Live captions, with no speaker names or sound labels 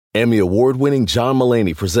Emmy award-winning John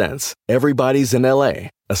Mulaney presents Everybody's in L.A.,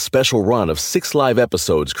 a special run of 6 live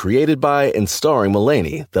episodes created by and starring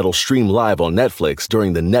Mulaney that'll stream live on Netflix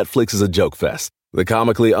during the Netflix is a Joke Fest. The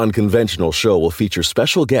comically unconventional show will feature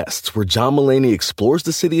special guests where John Mulaney explores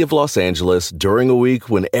the city of Los Angeles during a week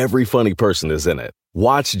when every funny person is in it.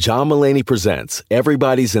 Watch John Mulaney Presents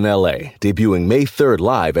Everybody's in L.A., debuting May 3rd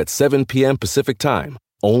live at 7 p.m. Pacific Time,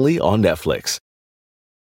 only on Netflix.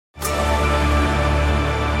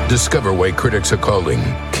 Discover why critics are calling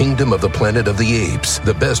Kingdom of the Planet of the Apes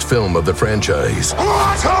the best film of the franchise.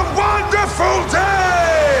 What a wonderful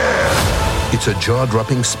day! It's a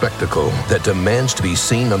jaw-dropping spectacle that demands to be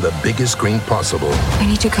seen on the biggest screen possible. I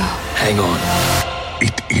need to go. Hang on.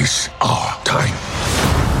 It is our time.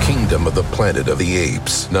 Kingdom of the Planet of the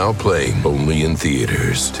Apes, now playing only in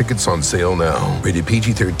theaters. Tickets on sale now. Rated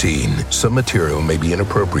PG-13. Some material may be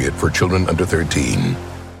inappropriate for children under 13.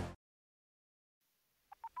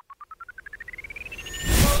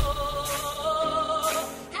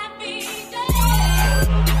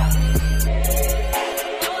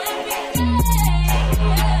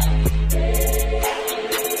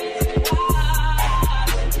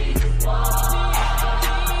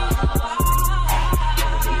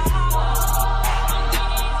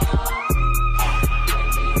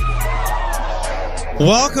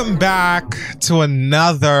 Welcome back to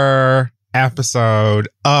another episode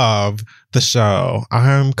of the show.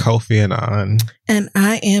 I'm Kofi Annan. And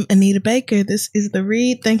I am Anita Baker. This is The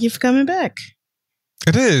Read. Thank you for coming back.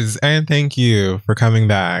 It is. And thank you for coming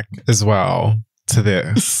back as well to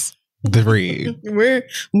this, The Read.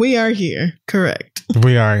 We are here. Correct.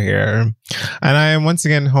 We are here. And I am once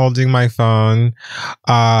again holding my phone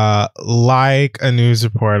like a news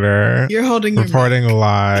reporter. You're holding your reporting mic.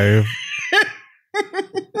 Live.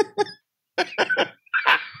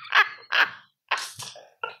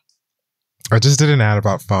 I just did an ad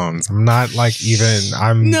about phones. I'm not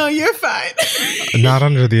No, you're fine. Not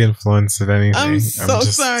under the influence of anything. I'm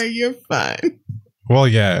sorry. You're fine. Well,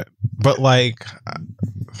 yeah. But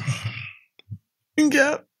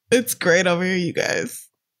Yep. It's great over here, you guys.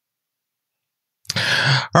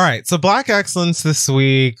 All right. So Black Excellence this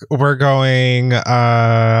week, we're going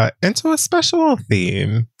into a special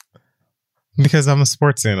theme because I'm a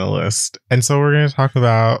sports analyst. And so we're going to talk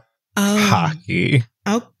about hockey.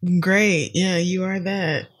 Oh, great. Yeah, you are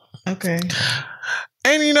that. Okay.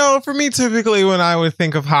 And, for me, typically when I would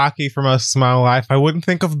think of hockey for most of my life, I wouldn't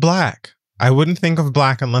think of black. I wouldn't think of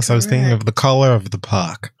black unless I was thinking of the color of the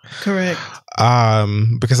puck. Correct.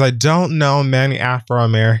 Because I don't know many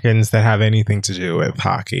Afro-Americans that have anything to do with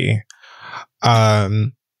hockey. But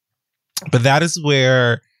that is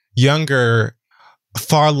where younger,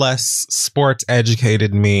 far less sports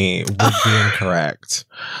educated me would be incorrect.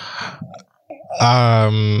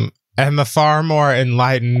 And the far more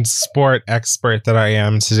enlightened sport expert that I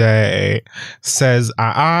am today says,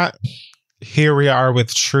 here we are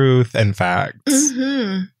with truth and facts.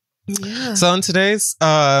 Mm-hmm. Yeah. So in today's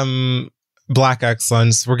Black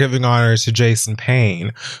Excellence, we're giving honor to Jason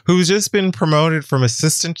Payne, who's just been promoted from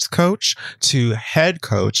assistant coach to head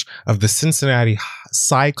coach of the Cincinnati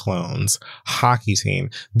Cyclones hockey team.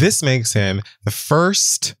 This makes him the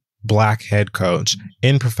first Black head coach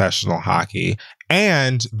in professional hockey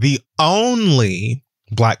and the only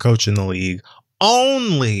Black coach in the league,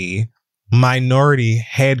 only minority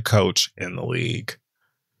head coach in the league.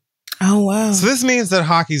 Oh, wow. So this means that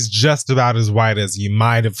hockey's just about as white as you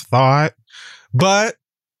might have thought, but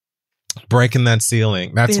breaking that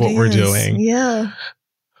ceiling. That's what we're doing. Yeah.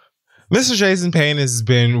 Mr. Jason Payne has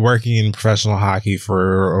been working in professional hockey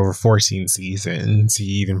for over 14 seasons. He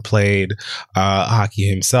even played hockey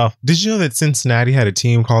himself. Did you know that Cincinnati had a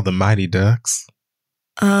team called the Mighty Ducks?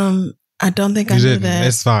 I don't think I knew that.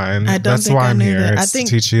 It's fine. I don't That's think why I I'm knew here. that. I It's think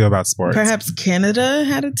to teach you about sports. Perhaps Canada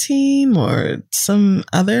had a team or some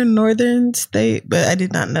other northern state, but I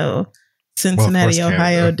did not know Cincinnati,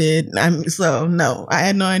 Ohio did. No, I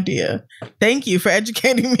had no idea. Thank you for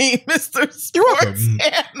educating me, Mr. Sports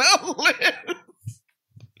Analyst.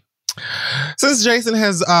 Since Jason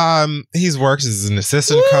has, he's worked as an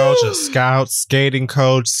assistant coach, a scout, skating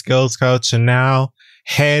coach, skills coach, and now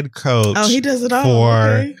head coach. Oh, he does it all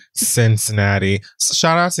for Cincinnati. So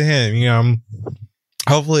shout out to him.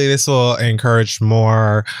 Hopefully this will encourage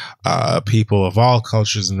more people of all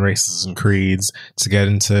cultures and races and creeds to get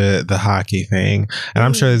into the hockey thing. And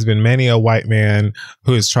I'm sure there's been many a white man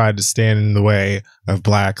who has tried to stand in the way of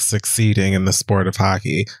Blacks succeeding in the sport of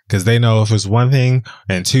hockey, because they know if there's one thing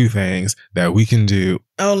and two things that we can do.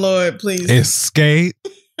 Oh, Lord, please. Is skate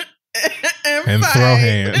and throw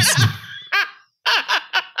hands.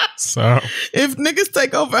 So if niggas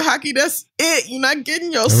take over hockey, that's it. You're not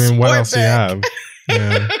getting your what else back. do you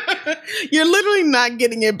have? Yeah. You're literally not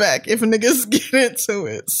getting it back if niggas get into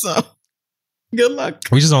it. So good luck.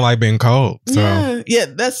 We just don't like being cold. So Yeah.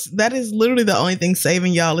 That is literally the only thing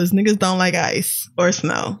saving y'all is niggas don't like ice or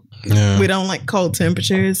snow. Yeah. We don't like cold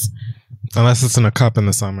temperatures. Unless it's in a cup in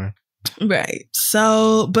the summer. Right.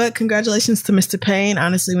 So, but congratulations to Mr. Payne.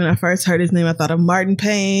 Honestly, when I first heard his name, I thought of Martin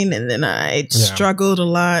Payne, and then I struggled a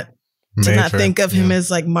lot to not think of him as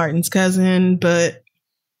like Martin's cousin, but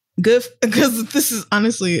good because this is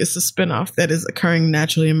honestly, it's a spinoff that is occurring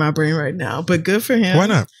naturally in my brain right now, but good for him. Why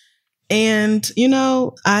not? And, you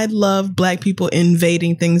know, I love Black people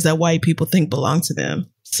invading things that white people think belong to them.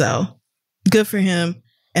 So good for him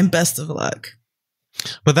and best of luck.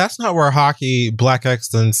 But that's not where hockey Black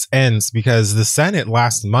excellence ends, because the Senate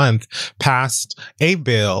last month passed a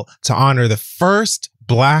bill to honor the first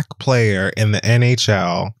Black player in the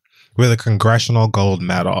NHL with a congressional gold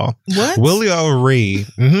medal. What? Willie O'Ree.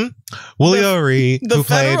 Willie O'Ree, who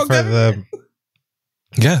played for government?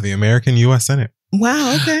 the American U.S. Senate.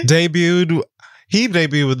 Wow, okay. He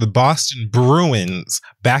debuted with the Boston Bruins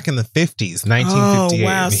back in the 50s, 1958. Oh,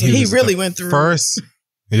 wow. So he really went through first.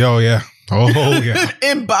 Oh, yeah.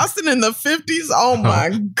 In Boston in the 50s? Oh,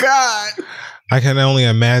 my God. I can only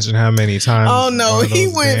imagine how many times. Oh, no. He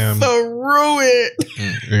went through it.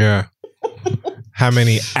 Yeah. How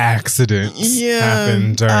many accidents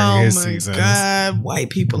happened during his seasons. Oh, my God. White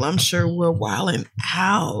people, I'm sure, were wilding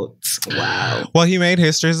out. Wow. Well, he made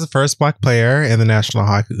history as the first Black player in the National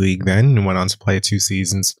Hockey League then, and went on to play 2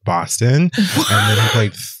 seasons for Boston. What? And then he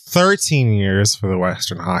played 13 years for the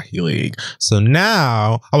Western Hockey League. So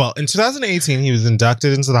now, in 2018, he was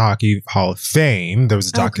inducted into the Hockey Hall of Fame. There was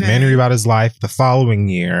a documentary about his life the following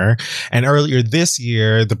year. And earlier this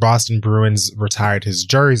year, the Boston Bruins retired his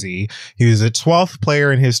jersey. He was the 12th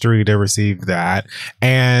player in history to receive that.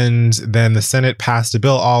 And then the Senate passed a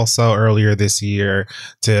bill also earlier this year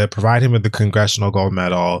to provide him with the Congressional Gold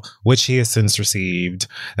Medal, which he has since received.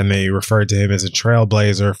 And they referred to him as a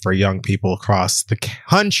trailblazer for young people across the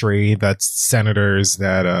country. That's senators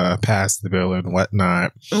that passed the bill and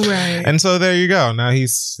whatnot. Right. And so there you go. Now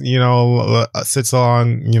he's, sits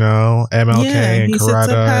along, MLK and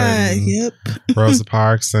Coretta and Rosa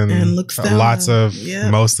Parks and looks lots of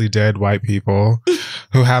mostly dead white people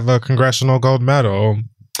who have a congressional gold medal.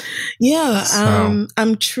 Yeah. So.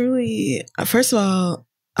 I'm truly, first of all,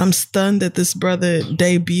 I'm stunned that this brother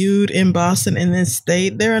debuted in Boston and then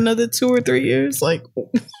stayed there another 2 or 3 years. Like,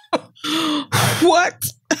 what?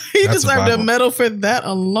 He deserved a medal for that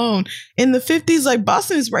alone. In the 50s, like,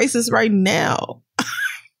 Boston is racist right now.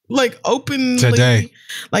 Like, openly. Today.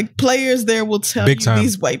 Like, players there will tell you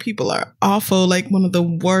these white people are awful, like one of the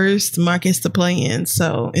worst markets to play in.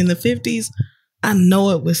 So in the 50s, I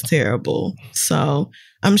know it was terrible. So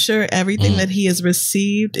I'm sure everything that he has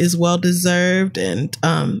received is well deserved. And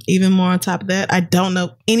even more on top of that, I don't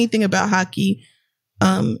know anything about hockey.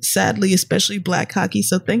 Sadly, especially Black hockey.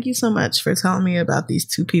 So thank you so much for telling me about these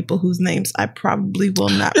 2 people whose names I probably will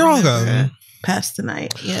not remember past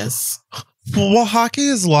tonight. Yes. Well, hockey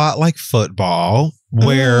is a lot like football,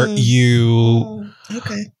 where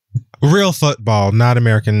real football, not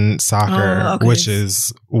American soccer, which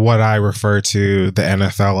is what I refer to the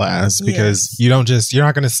NFL as, because you're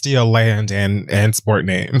not going to steal land and sport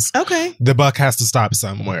names. Okay. The buck has to stop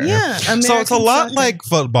somewhere. Yeah. American so it's a lot like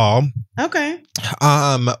football. Okay.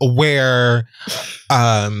 Where,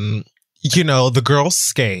 the girls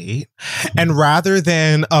skate, and rather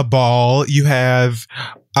than a ball, you have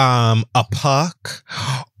a puck,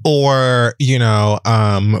 or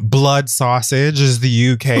blood sausage, as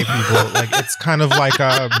the UK people like. It's kind of like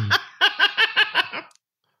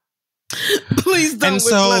please don't. And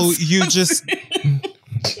so you just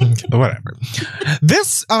whatever.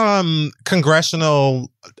 This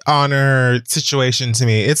congressional honor situation, to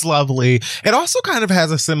me, it's lovely. It also kind of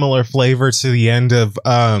has a similar flavor to the end of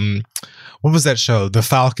what was that show? The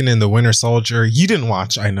Falcon and the Winter Soldier. You didn't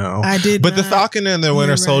watch, I know. I did. But The Falcon and the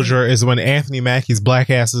Winter Soldier is when Anthony Mackie's black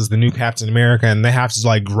ass is the new Captain America, and they have to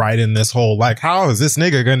like write in this whole like, how is this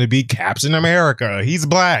nigga going to be Captain America? He's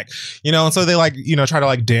black, and so they like, try to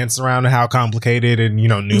like dance around how complicated and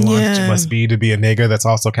nuanced it must be to be a nigga that's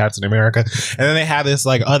also Captain America. And then they have this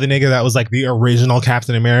like other nigga that was like the original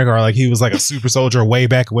Captain America, or like he was like a super soldier way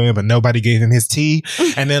back when, but nobody gave him his tea.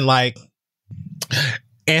 And then like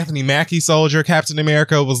Anthony Mackie soldier Captain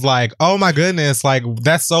America was like, oh my goodness, like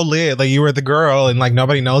that's so lit, like you were the girl and like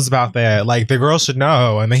nobody knows about that, like the girl should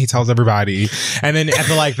know. And then he tells everybody, and then at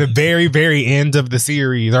the like the very end of the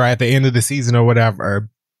series, or at the end of the season or whatever,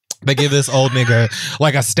 They give this old nigga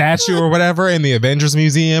like a statue or whatever in the Avengers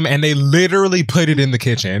Museum, and they literally put it in the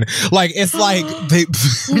kitchen. Like, it's like they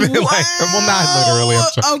Wow. like, well, not literally.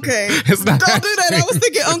 Okay. It's not Don't do that. I was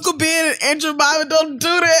thinking Uncle Ben and Aunt Jemima. Don't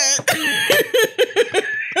do that.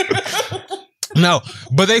 No,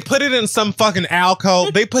 but they put it in some fucking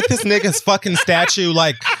alcove. They put this nigga's fucking statue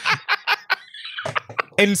like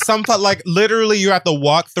in some like literally you have to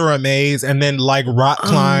walk through a maze and then like rock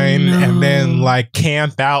climb and then like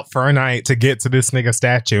camp out for a night to get to this nigga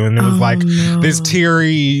statue. And it was like this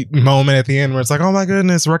teary moment at the end where it's like, oh my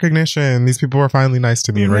goodness, recognition. These people were finally nice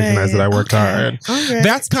to me and recognize that I worked hard. Okay.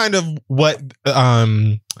 That's kind of what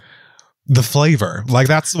the flavor. Like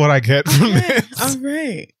that's what I get from this. All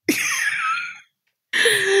right.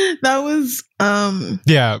 That was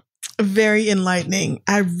very enlightening.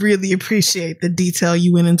 I really appreciate the detail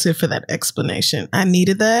you went into for that explanation. I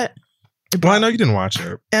needed that. Well, I know you didn't watch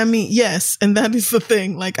it. I mean, yes, and that is the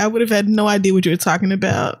thing. Like, I would have had no idea what you were talking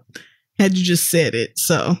about had you just said it.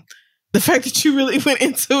 So the fact that you really went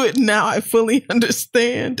into it, now I fully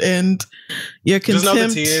understand. And your contempt. Just know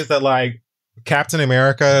the tea is that like Captain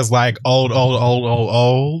America is like old.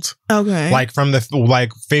 Okay. Like from the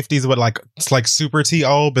like 50s, but like it's like super T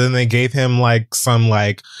old, but then they gave him like some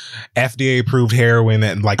like FDA approved heroin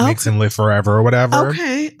that like makes him live forever or whatever.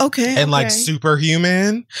 Okay. And like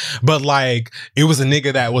superhuman, but like it was a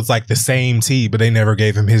nigga that was like the same T, but they never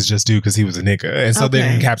gave him his just due because he was a nigga. And so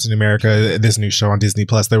then Captain America, this new show on Disney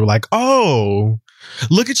Plus, they were like, oh,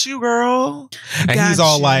 look at you, girl. And he's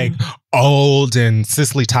all like old and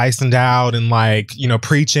Cicely Tyson'd out and like, you know,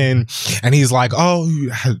 preaching. And he's like, oh,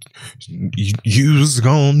 you's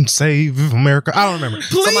gonna save America. I don't remember.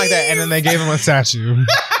 Please. Something like that. And then they gave him a statue.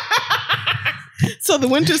 So the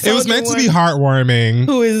Winter Soldier. It was meant to be heartwarming.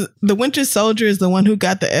 Who is the Winter Soldier is the one who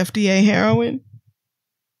got the FDA heroin?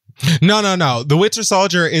 No. The Winter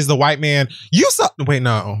Soldier is the white man. You saw. Wait,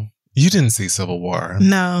 no. You didn't see Civil War.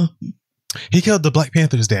 No. He killed the Black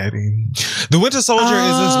Panther's daddy. The Winter Soldier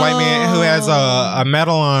is this white man who has a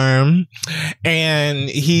metal arm, and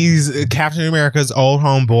he's Captain America's old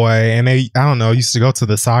homeboy. And they, I don't know, used to go to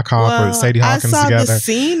the sock hop with Sadie Hawkins together. I saw the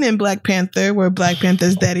scene in Black Panther where Black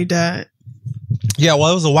Panther's daddy died. Yeah, well,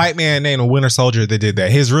 it was a white man named Winter Soldier that did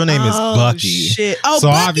that. His real name is Bucky. Shit. So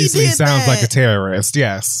Bucky obviously he sounds like a terrorist.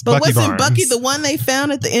 Yes. But Bucky wasn't Barnes. Bucky the one they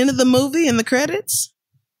found at the end of the movie in the credits?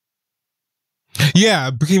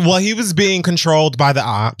 Yeah, well, he was being controlled by the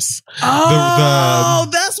ops. Oh,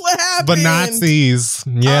 that's what happened. The Nazis.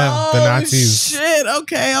 Yeah, the Nazis. Shit.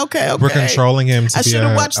 Okay. We're controlling him to be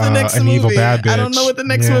an evil bad bitch. I don't know what the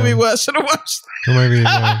next movie was. Should have watched that. Maybe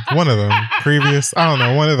one of them. Previous. I don't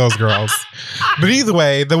know. One of those girls. But either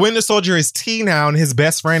way, the Winter Soldier is T now, and his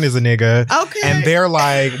best friend is a nigga. Okay. And they're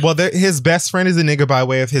like, well, his best friend is a nigga by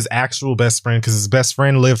way of his actual best friend, because his best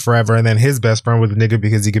friend lived forever, and then his best friend was a nigga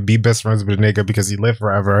because he could be best friends with a nigga because he lived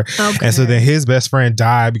forever. Okay. And so then his best friend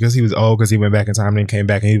died because he was old, because he went back in time and then came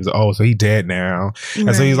back and he was old, so he dead now. Right.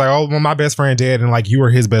 And so he's like, oh, well, my best friend dead, and like you were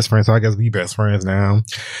his best friend, so I guess we best friends now.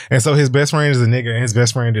 And so his best friend is a nigga, and his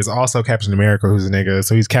best friend is also Captain America, who's a nigga.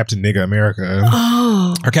 So he's Captain Nigga America.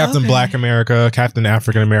 Oh, or Captain Black America, Captain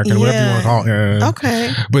African American, whatever you want to call him.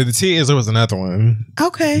 Okay. But the T is there was another one.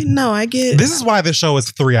 Okay. No, I get. This is why the show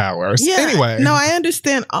is 3 hours. Yeah. Anyway. No, I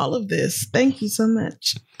understand all of this. Thank you so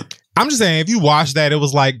much. I'm just saying, if you watch that, it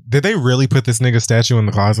was like, did they really put this nigga statue in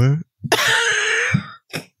the closet?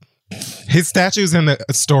 His statue's in the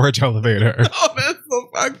storage elevator. Oh, that's so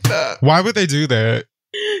fucked up. Why would they do that?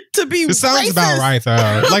 To be It sounds racist. about right,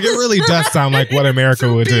 though. Like, it really does sound like what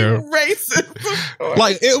America would do. Racist.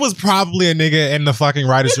 Like, it was probably a nigga in the fucking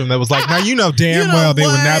writer's room that was like, now you know damn well they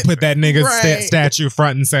would not put that nigga's statue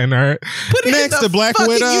front and center. Put it next in the to Black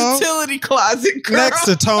fucking Widow. Utility closet, girl. Next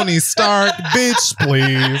to Tony Stark. Bitch,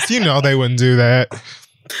 please. You know they wouldn't do that.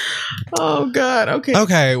 Oh, God. Okay.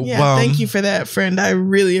 Okay. Yeah, well, thank you for that, friend. I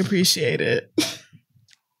really appreciate it.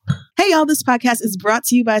 Hey, y'all, this podcast is brought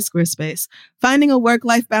to you by Squarespace. Finding a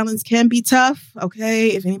work-life balance can be tough, okay?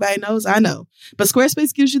 If anybody knows, I know. But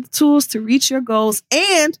Squarespace gives you the tools to reach your goals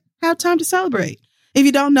and have time to celebrate. If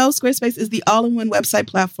you don't know, Squarespace is the all-in-one website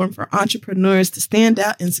platform for entrepreneurs to stand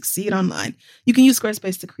out and succeed online. You can use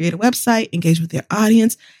Squarespace to create a website, engage with your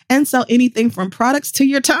audience, and sell anything from products to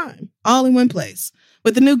your time, all in one place.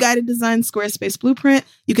 With the new guided design Squarespace Blueprint,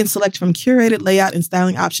 you can select from curated layout and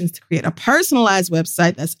styling options to create a personalized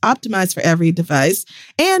website that's optimized for every device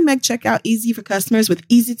and make checkout easy for customers with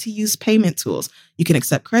easy-to-use payment tools. You can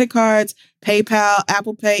accept credit cards, PayPal,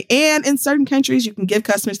 Apple Pay, and in certain countries, you can give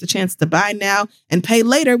customers the chance to buy now and pay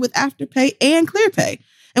later with Afterpay and ClearPay.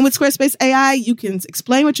 And with Squarespace AI, you can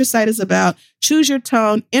explain what your site is about, choose your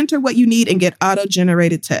tone, enter what you need, and get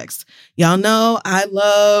auto-generated text. Y'all know I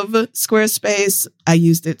love Squarespace. I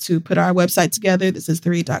used it to put our website together. This is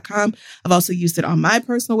theread.com. I've also used it on my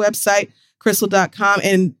personal website, crystal.com.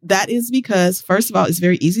 And that is because, first of all, it's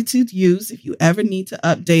very easy to use if you ever need to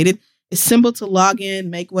update it. It's simple to log in,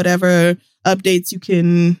 make whatever updates you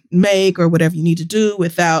can make or whatever you need to do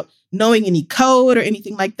without knowing any code or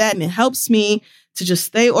anything like that. And it helps me to just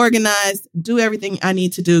stay organized, do everything I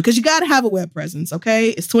need to do. Because you got to have a web presence, okay?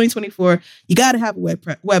 It's 2024. You got to have a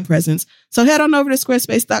web presence. So head on over to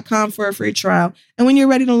squarespace.com for a free trial. And when you're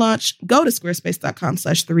ready to launch, go to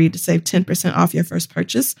squarespace.com/theread to save 10% off your first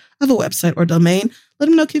purchase of a website or domain. Let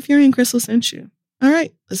them know Kid Fury and Crystal sent you. All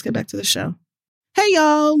right, let's get back to the show. Hey,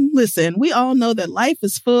 y'all, listen, we all know that life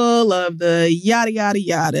is full of the yada, yada,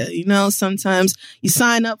 yada. You know, sometimes you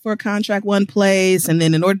sign up for a contract one place, and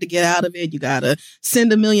then in order to get out of it, you got to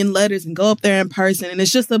send a million letters and go up there in person. And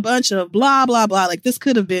it's just a bunch of blah, blah, blah. Like, this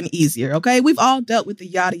could have been easier, okay? We've all dealt with the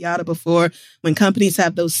yada, yada before when companies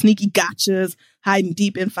have those sneaky gotchas hiding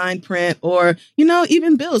deep in fine print, or, you know,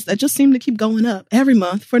 even bills that just seem to keep going up every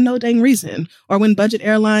month for no dang reason. Or when budget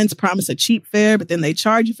airlines promise a cheap fare, but then they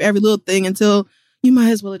charge you for every little thing until you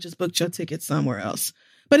might as well have just booked your ticket somewhere else.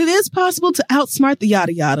 But it is possible to outsmart the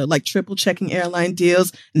yada yada, like triple checking airline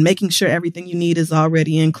deals and making sure everything you need is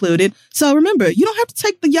already included. So remember, you don't have to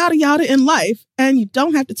take the yada yada in life, and you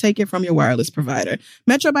don't have to take it from your wireless provider.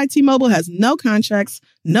 Metro by T-Mobile has no contracts,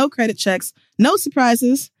 no credit checks, no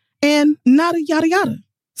surprises, and not a yada yada.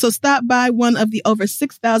 So stop by one of the over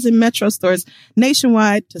 6,000 Metro stores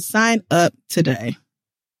nationwide to sign up today.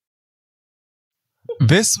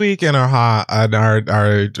 This week in our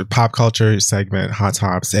pop culture segment, Hot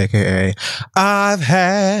Tops, aka I've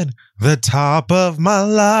had the top of my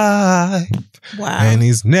life. Wow. And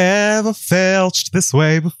he's never felt this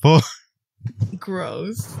way before.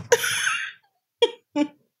 Gross.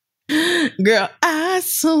 Girl, I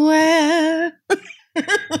swear.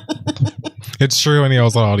 It's true, and he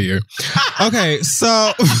owes it all to you. Okay,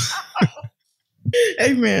 so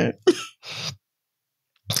Amen.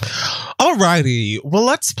 Alrighty, well,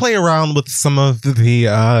 let's play around with some of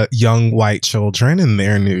the young white children in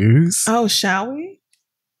their news. Oh, shall we?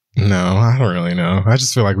 No, I don't really know. I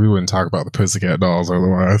just feel like we wouldn't talk about the Pussycat Dolls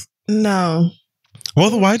otherwise. No. Well,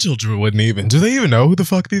 the white children wouldn't even. Do they even know who the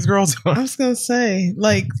fuck these girls are? I was going to say,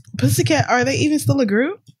 like, Pussycat, are they even still a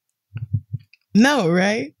group? No,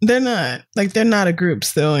 right? They're not. Like, they're not a group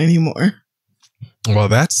still anymore. Well,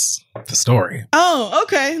 that's the story. Oh,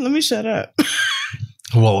 okay. Let me shut up.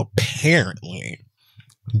 Well, apparently,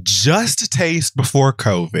 just a taste before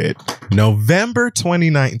COVID, November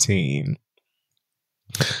 2019,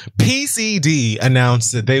 PCD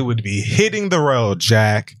announced that they would be hitting the road,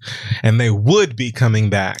 Jack, and they would be coming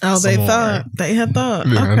back. Oh, they thought. They had thought.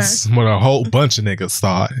 Yeah, okay. That's what a whole bunch of niggas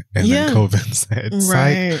thought. And then COVID said,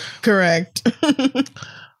 right. Psych. Correct.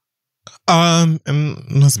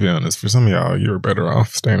 And let's be honest, for some of y'all, you're better off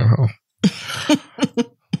staying at home.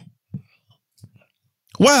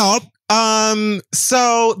 Well,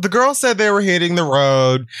 so the girl said they were hitting the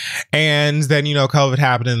road, and then, you know, COVID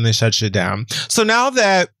happened and they shut shit down. So now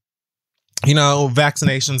that, you know,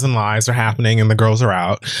 vaccinations and lives are happening and the girls are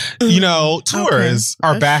out, you know, tours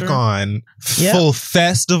are back on. Full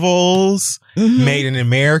festivals. Made in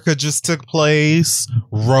America just took place.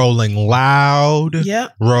 Rolling Loud.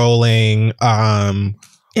 Yep. Rolling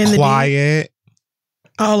Quiet.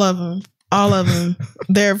 All of them. All of them.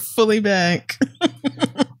 They're fully back.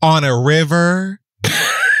 On a River.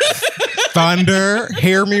 Thunder.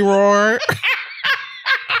 Hear Me Roar.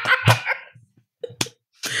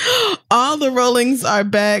 All the Rollings are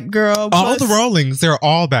back, girl. All the Rollings, they're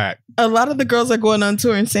all back. A lot of the girls are going on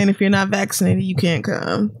tour and saying if you're not vaccinated, you can't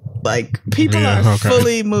come. Like, people are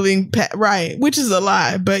fully moving past, right, which is a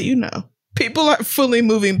lie, but you know, people are fully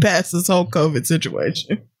moving past this whole COVID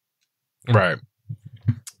situation. Right.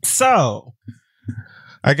 So,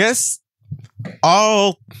 I guess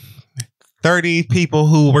all 30 people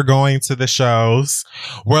who were going to the shows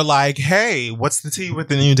were like, hey, what's the tea with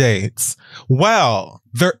the new dates? Well,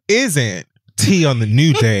 there isn't tea on the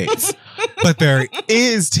new dates, but there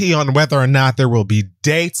is tea on whether or not there will be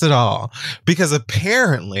dates at all. Because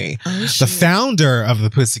apparently, the founder of the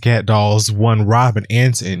Pussycat Dolls, one Robin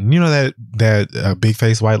Anton, you know that big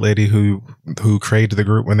face white lady who created the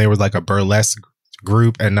group when they were like a burlesque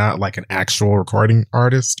group and not like an actual recording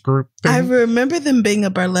artist group thing. I remember them being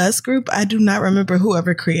a burlesque group. I do not remember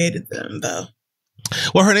whoever created them, though.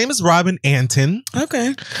 Well, her name is Robin Anton.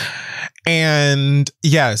 Okay. And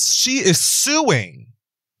yes, she is suing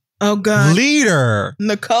Oh, God. Leader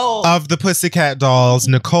Nicole of the Pussycat Dolls,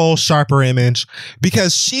 Nicole Sharper Image,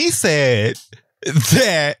 because she said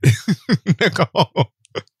that Nicole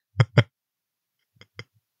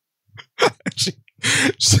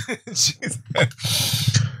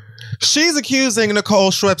she's accusing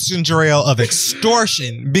Nicole Schwepsen-Jarrell of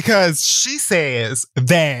extortion because she says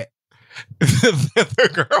that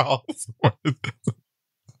the girls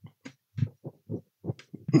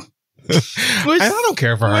and I don't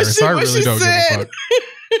care for her, so I really don't give a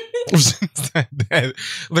fuck.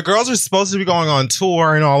 The girls are supposed to be going on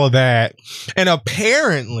tour and all of that. And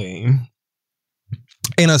apparently,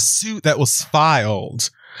 in a suit that was filed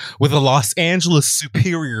with the Los Angeles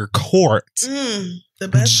Superior Court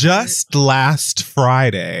just last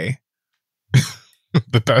Friday,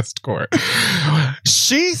 the best court,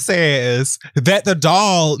 she says that the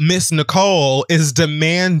doll, Miss Nicole, is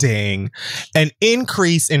demanding an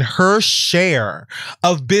increase in her share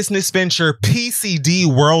of business venture PCD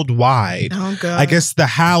Worldwide. Oh, God. I guess the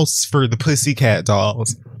house for the Pussycat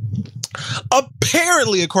Dolls.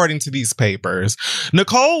 Apparently, according to these papers,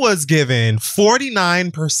 Nicole was given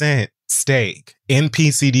 49% stake in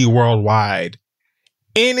PCD Worldwide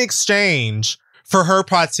in exchange for her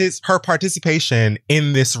participation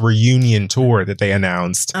in this reunion tour that they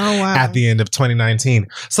announced at the end of 2019.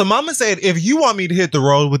 So Mama said, if you want me to hit the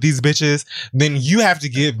road with these bitches, then you have to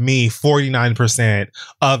give me 49%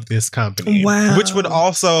 of this company. Wow. Which would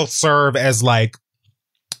also serve as like,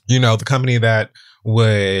 you know, the company that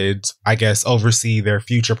would, I guess, oversee their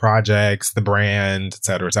future projects, the brand, et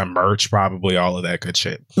cetera, merch, probably all of that good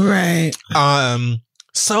shit. Right.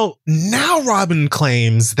 So now Robin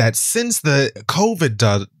claims that since the COVID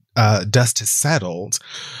dust has settled,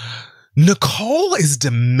 Nicole is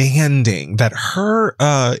demanding that her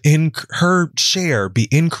share be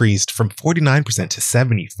increased from 49% to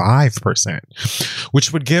 75%,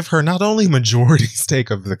 which would give her not only majority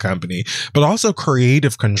stake of the company, but also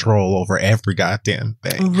creative control over every goddamn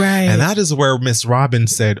thing. Right. And that is where Miss Robin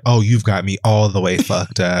said, "Oh, you've got me all the way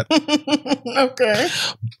fucked up." Okay.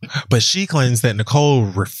 But she claims that Nicole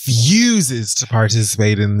refuses to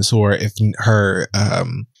participate in the tour if her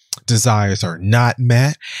desires are not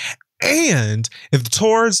met. And if the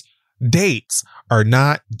tour's dates are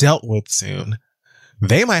not dealt with soon,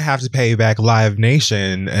 they might have to pay back Live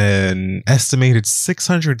Nation an estimated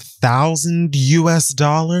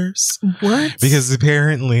 $600,000. What? Because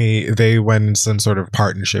apparently they went in some sort of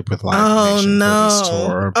partnership with Live Nation for this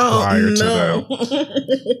tour prior to them.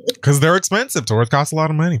 Because they're expensive. Tours cost a lot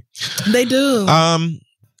of money. They do.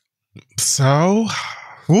 So,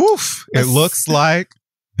 woof. It looks like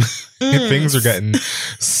things are getting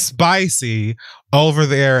spicy over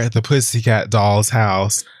there at the Pussycat Dolls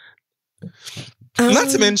house. Not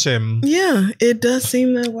to mention, yeah, it does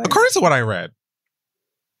seem that way. According to what I read,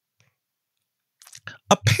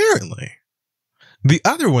 apparently the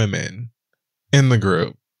other women in the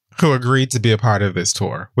group who agreed to be a part of this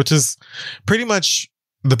tour, which is pretty much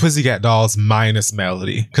the Pussycat Dolls minus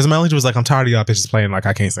Melody, because Melody was like, "I'm tired of y'all bitches playing like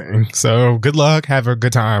I can't sing. So good luck, have a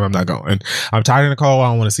good time. I'm not going. I'm tired of Nicole. I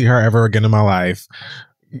don't want to see her ever again in my life.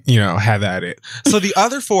 You know, have at it." So the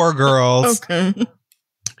other four girls,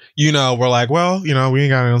 you know, were like, "Well, you know, we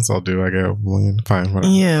ain't got anything else to do. I guess fine,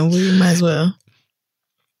 whatever." Yeah, we might as well.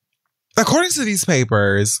 According to these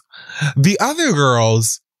papers, the other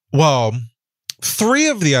girls, well, 3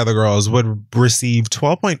 of the other girls would receive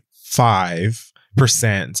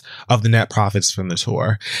 12.5% of the net profits from the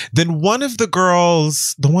tour. Then one of the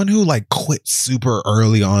girls, the one who like quit super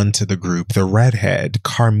early on to the group, the redhead,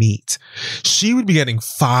 Carmeet, she would be getting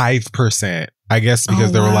 5%. I guess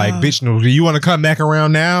because they were like, "Bitch, no, do you want to come back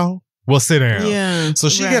around now? We'll sit down." Yeah. So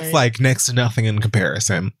she gets like next to nothing in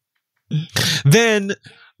comparison. Then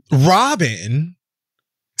Robin,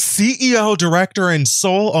 CEO, director, and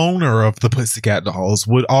sole owner of the Pussycat Dolls,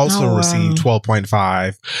 would also receive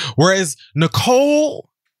 12.5%, whereas Nicole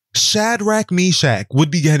Shadrach Meshach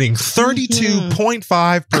would be getting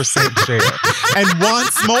 32.5% share. And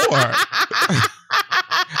once more.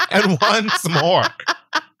 And once more.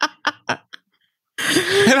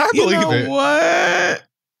 And I believe it. What?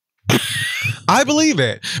 I believe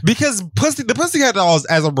it, because the Pussycat Dolls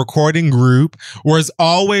as a recording group was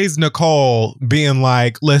always Nicole being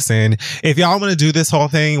like, "Listen, if y'all want to do this whole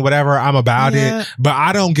thing, whatever, I'm about it. But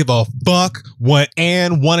I don't give a fuck what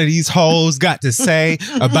one of these hoes got to say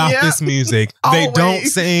about this music. They don't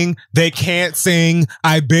sing. They can't sing.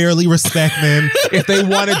 I barely respect them. If they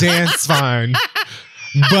want to dance, fine.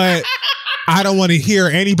 But I don't want to hear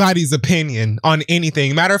anybody's opinion on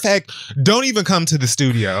anything. Matter of fact, don't even come to the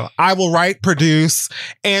studio. I will write, produce,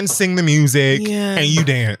 and sing the music, and you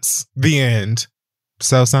dance. The end."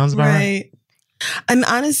 So sounds about right. And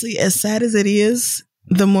honestly, as sad as it is,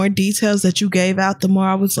 the more details that you gave out, the more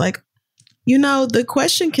I was like, you know, the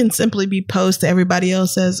question can simply be posed to everybody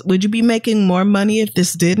else as, would you be making more money if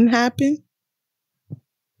this didn't happen?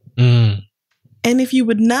 And if you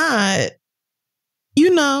would not, you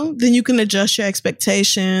know, then you can adjust your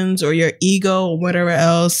expectations or your ego or whatever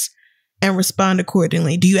else and respond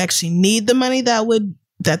accordingly. Do you actually need the money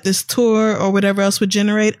that this tour or whatever else would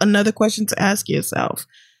generate? Another question to ask yourself.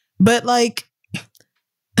 But like,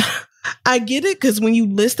 I get it, because when you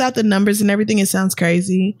list out the numbers and everything, it sounds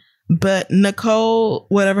crazy. But Nicole,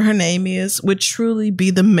 whatever her name is, would truly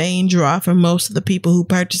be the main draw for most of the people who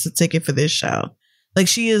purchase a ticket for this show. Like,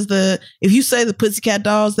 she is if you say the Pussycat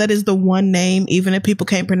Dolls, that is the one name, even if people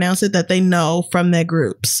can't pronounce it, that they know from that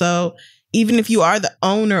group. So even if you are the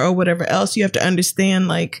owner or whatever else, you have to understand,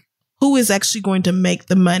 like, who is actually going to make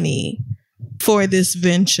the money for this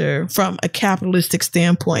venture from a capitalistic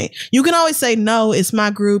standpoint. You can always say, no, it's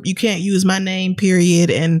my group. You can't use my name,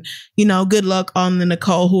 period. And, you know, good luck on the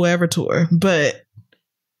Nicole whoever tour. But,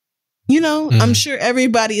 you know, I'm sure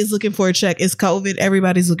everybody is looking for a check. It's COVID.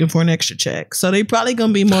 Everybody's looking for an extra check. So they probably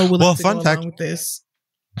going to be more willing to go along with this.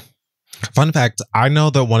 Fun fact, I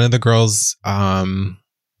know that one of the girls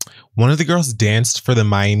danced for the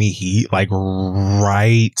Miami Heat, like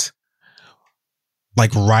right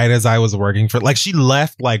as I was working for, like, she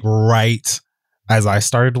left like right as I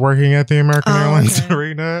started working at the American Airlines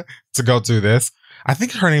Arena to go do this. I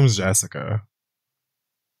think her name is Jessica.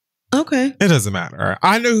 Okay. It doesn't matter.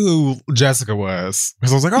 I knew who Jessica was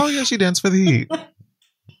because I was like, oh yeah, she danced for the Heat.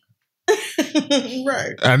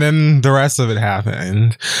 Right. And then the rest of it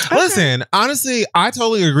happened. Okay. Listen, honestly, I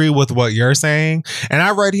totally agree with what you're saying. And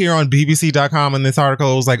I read here on BBC.com in this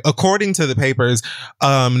article, it was like, according to the papers,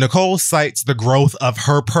 Nicole cites the growth of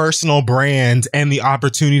her personal brand and the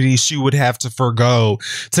opportunities she would have to forgo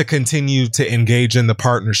to continue to engage in the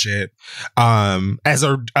partnership as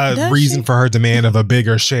a reason for her demand of a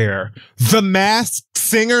bigger share. The Masked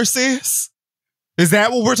Singer, sis? Is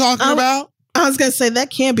that what we're talking about? I was going to say, that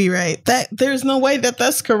can't be right. That there's no way that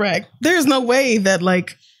that's correct. There's no way that,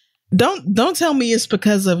 like, don't tell me it's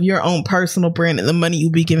because of your own personal brand and the money you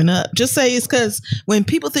be giving up. Just say it's because when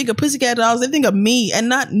people think of Pussycat Dolls, they think of me and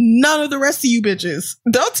none of the rest of you bitches.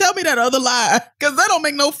 Don't tell me that other lie, because that don't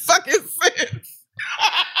make no fucking sense.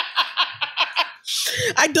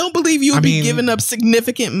 I don't believe you would be giving up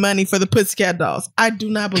significant money for the Pussycat Dolls. I do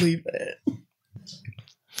not believe that.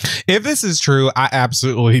 If this is true, I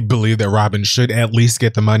absolutely believe that Robin should at least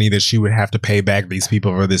get the money that she would have to pay back these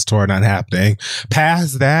people for this tour not happening.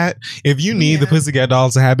 Past that, if you need the Pussycat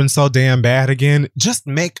Dolls to happen so damn bad again, just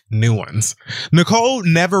make new ones. Nicole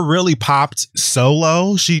never really popped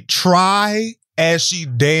solo. She tried, as she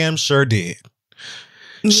damn sure did.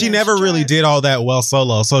 She never really did all that well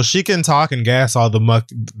solo, so she can talk and gas all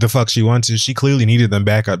the fuck she wants to. She clearly needed them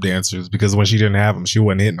backup dancers, because when she didn't have them, she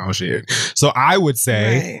wasn't hitting on shit. So I would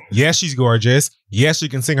say, yes, she's gorgeous. Yes, she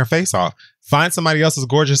can sing her face off. Find somebody else who's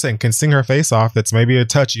gorgeous and can sing her face off that's maybe a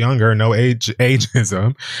touch younger, no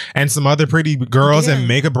ageism, and some other pretty girls, and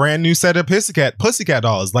make a brand new set of Pussycat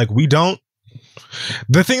Dolls. Like, we don't.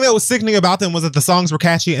 The thing that was sickening about them was that the songs were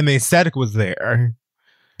catchy and the aesthetic was there.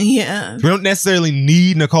 Yeah. We don't necessarily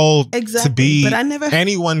need Nicole to be, but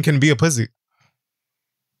anyone can be a pussy.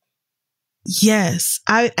 Yes.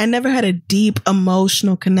 I never had a deep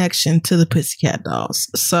emotional connection to the Pussycat Dolls.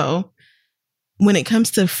 So when it comes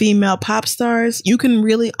to female pop stars, you can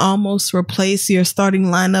really almost replace your starting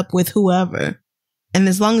lineup with whoever. And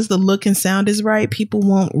as long as the look and sound is right, people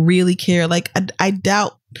won't really care. Like, I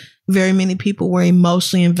doubt very many people were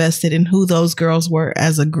emotionally invested in who those girls were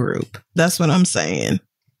as a group. That's what I'm saying.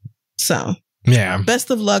 So, yeah. Best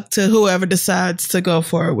of luck to whoever decides to go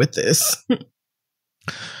forward with this.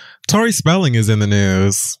 Tori Spelling is in the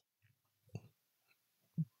news.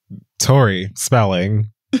 Tori Spelling.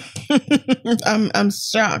 I'm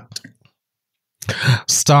shocked.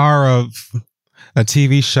 Star of a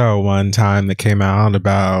TV show one time that came out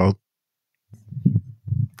about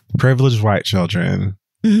privileged white children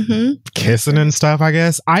kissing and stuff, I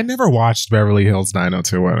guess. I never watched Beverly Hills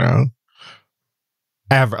 90210.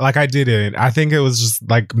 Ever. Like, I didn't. I think it was just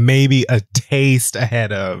like maybe a taste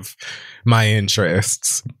ahead of my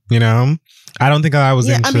interests, you know? I don't think I was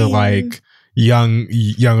into like young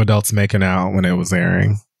adults making out when it was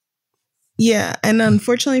airing. Yeah, and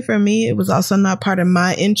unfortunately for me, it was also not part of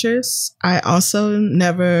my interests. I also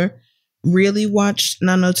never really watched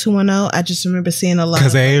 90210. I just remember seeing a lot.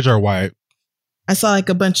 Because age or white? I saw like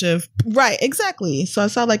a bunch of, right, exactly. So I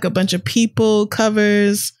saw like a bunch of people,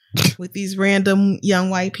 covers, with these random young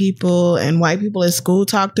white people, and white people at school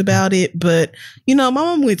talked about it. But, you know, my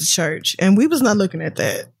mom went to church and we was not looking at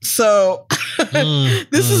that. So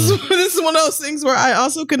this is one of those things where I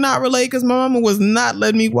also could not relate because my mama was not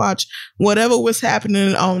letting me watch whatever was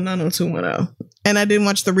happening on 90210. And I didn't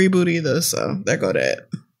watch the reboot either. So there go that.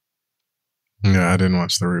 Yeah, I didn't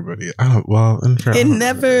watch the reboot either. Oh, well,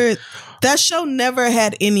 that show never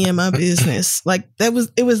had any of my business. Like it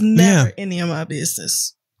was never any of my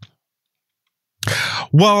business.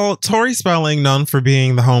 Well, Tori Spelling, known for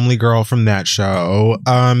being the homely girl from that show,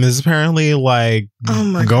 is apparently like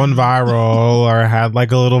going viral or had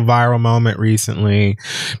like a little viral moment recently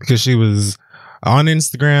because she was on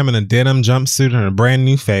Instagram in a denim jumpsuit and a brand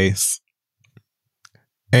new face.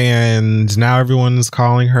 And now everyone's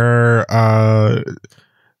calling her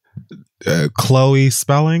Chloe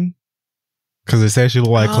Spelling because they say she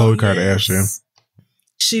looked like Khloe Kardashian.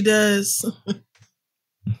 She does.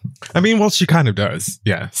 I mean, well, she kind of does,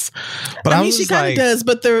 yes. But I mean, she kind of does.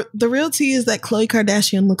 But the real tea is that Khloe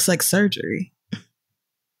Kardashian looks like surgery.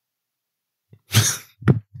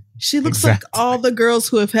 She looks like all the girls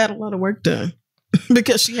who have had a lot of work done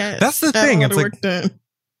because she has. That's the thing. It's like work done.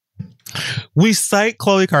 We cite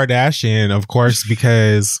Khloe Kardashian, of course,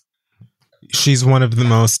 because she's one of the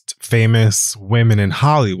most famous women in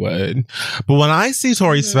Hollywood. But when I see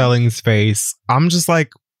Tori Spelling's face, I'm just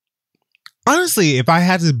like, honestly, if I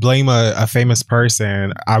had to blame a famous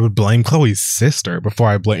person, I would blame Chloe's sister before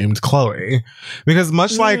I blamed Chloe. Because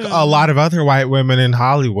much like a lot of other white women in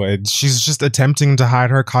Hollywood, she's just attempting to hide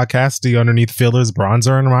her caucasity underneath fillers,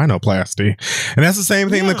 bronzer, and rhinoplasty. And that's the same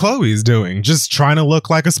thing that Chloe's doing. Just trying to look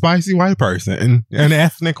like a spicy white person, an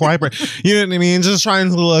ethnic white person. You know what I mean? Just trying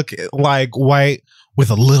to look like white with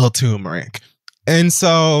a little turmeric. And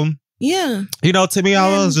so, you know, to me, I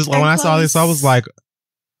was just, when I saw this, I was like,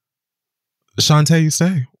 Shantae, you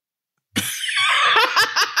stay.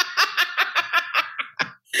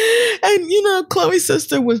 And, you know, Chloe's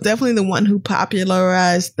sister was definitely the one who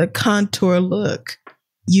popularized the contour look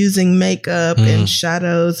using makeup and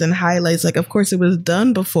shadows and highlights. Like, of course, it was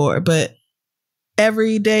done before, but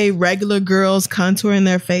everyday regular girls contouring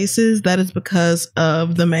their faces, that is because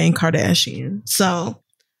of the main Kardashian. So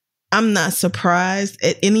I'm not surprised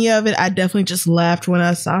at any of it. I definitely just laughed when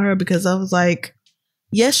I saw her because I was like,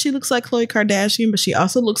 yes, she looks like Khloe Kardashian, but she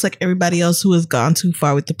also looks like everybody else who has gone too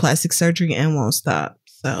far with the plastic surgery and won't stop.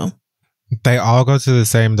 So they all go to the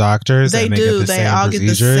same doctors. They do. They all get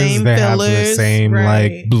the same they fillers. Have the same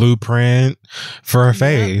like blueprint for a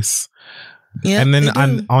face. Yeah, and then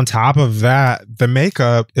on top of that, the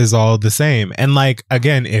makeup is all the same. And like,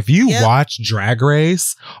 again, if you watch Drag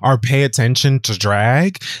Race or pay attention to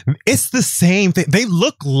drag, it's the same thing. They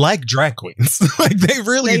look like drag queens. Like they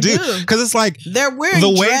really do. Because it's like they're wearing the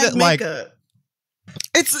way that makeup. Like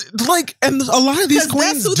it's like, and a lot of these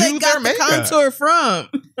queens that's who do they got their makeup. The contour from.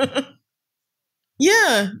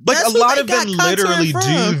 Yeah, like a lot of them literally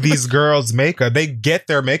do these girls' makeup. They get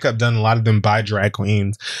their makeup done. A lot of them by drag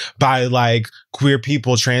queens, by like queer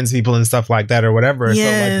people, trans people, and stuff like that, or whatever.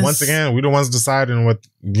 Yes. So, like, once again, we're the ones deciding what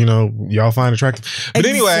y'all find attractive. But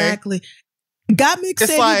anyway, Gottmik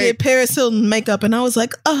said like, he did Paris Hilton makeup, and I was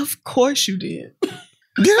like, of course you did.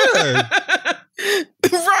 Yeah,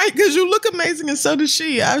 right, because you look amazing, and so does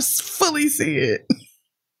she. I fully see it.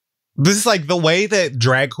 This is like the way that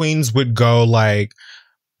drag queens would go like,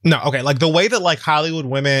 like the way that like Hollywood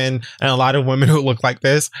women and a lot of women who look like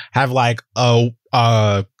this have like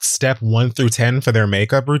a step 1 through 10 for their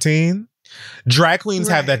makeup routine. Drag queens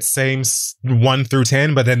have that same 1 through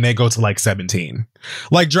 10, but then they go to like 17.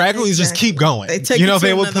 Like drag queens just keep going.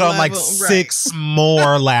 They would put on like 6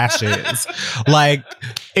 more lashes. Like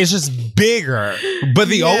it's just bigger, but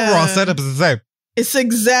the overall setup is the same. It's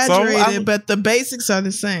exaggerated, but the basics are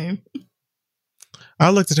the same. I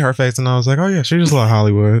looked at her face and I was like, oh yeah, she just like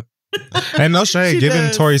Hollywood. And no shade,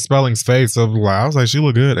 given Tori Spelling's face, I was like, she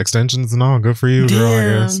look good. Extensions and all, good for you, girl,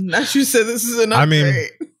 I guess. Now you said this is an upgrade.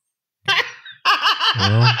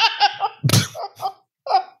 Well,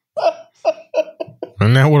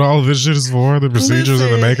 and now what all of this shit is for, the procedures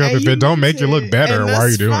and the makeup, if it don't make you look better, why are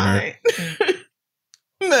you doing it?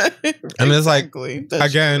 And it's like,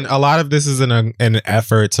 again, a lot of this is an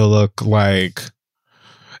effort to look like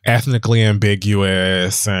ethnically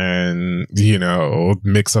ambiguous and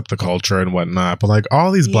mix up the culture and whatnot, but like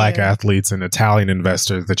all these black athletes and Italian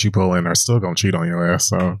investors that you pull in are still gonna cheat on your ass,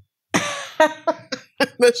 so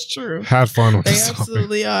that's true. Have fun with this. They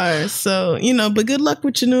absolutely are. So but good luck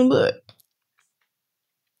with your new look.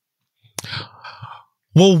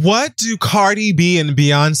 Well, what do Cardi B and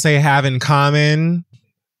Beyonce have in common?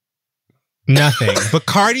 Nothing. But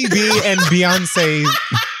Cardi B and Beyonce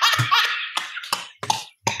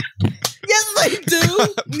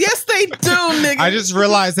They do, nigga. I just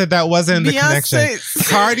realized that wasn't the connection.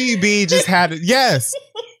 Cardi B just had it. Yes.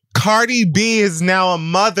 Cardi B is now a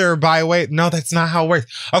mother by way. No, that's not how it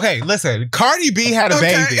works. Okay, listen. Cardi B had a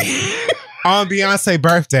baby on Beyonce's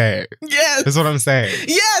birthday. Yes. That's what I'm saying.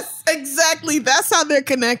 Yes, exactly. That's how they're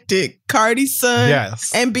connected. Cardi's son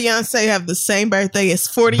and Beyonce have the same birthday. It's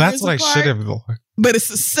 40 years apart. That's what I should have. But it's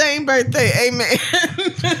the same birthday. Amen.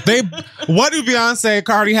 What do Beyonce and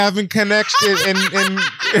Cardi have in connection? In Not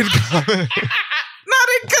in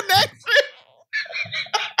connection.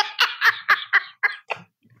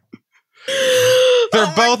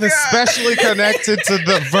 They're both especially connected to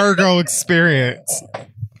the Virgo experience.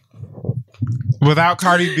 Without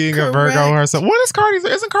Cardi being a Virgo herself. What is Cardi?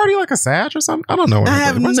 Isn't Cardi like a Sag or something? I don't know. I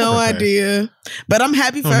have no idea. But I'm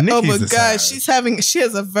happy for her. Oh my God. She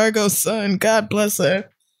has a Virgo son. God bless her.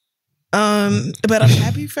 But I'm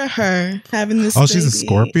happy for her having this. Oh, she's a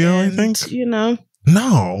Scorpio, I think. You know.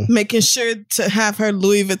 No. Making sure to have her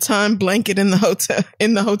Louis Vuitton blanket in the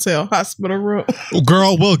hotel hospital room.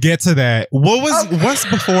 Girl, we'll get to that. What's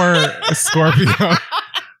before Scorpio?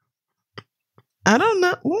 I don't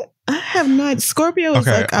know. What? I have no idea. Scorpio is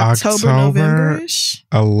like October, November-ish.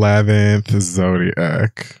 11th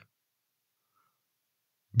Zodiac.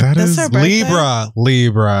 That's her birthday?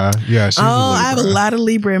 Libra. Yeah, she's a Libra. I have a lot of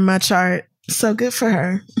Libra in my chart. So good for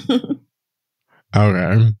her.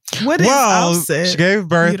 Okay. What is offset? She gave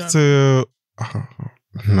birth to... Oh,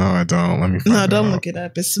 no, I don't. Let me find don't look it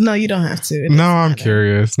up. No, you don't have to. No, I'm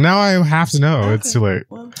curious. Now I have to know. Okay. It's too late.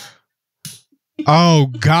 Well. Oh,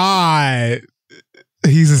 God.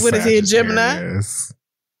 He's a Sagittarius. Is he, a Gemini?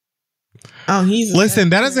 Oh, he's Listen,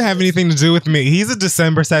 that doesn't have anything to do with me. He's a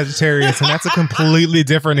December Sagittarius, and that's a completely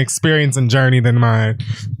different experience and journey than mine.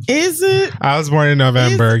 Is it? I was born in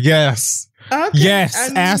November. Yes. Okay.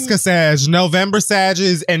 Yes. Ask a Sag. November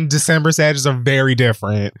Sages and December Sages are very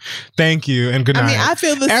different. Thank you and good night. I mean, I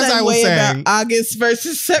feel the same way about August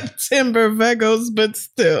versus September Virgos, but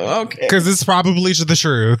still, okay. Because it's probably the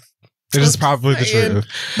truth. It is probably the truth.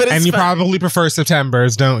 And you probably prefer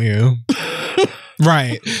Septembers, don't you?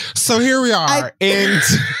 Right. So here we are. And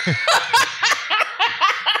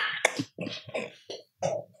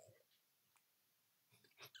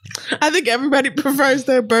I think everybody prefers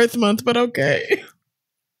their birth month, but okay.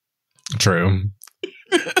 True.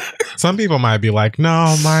 Some people might be like,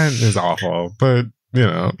 no, mine is awful. But, you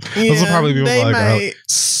know, those will probably be people like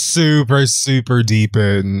super, super deep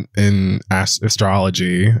in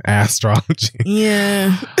astrology.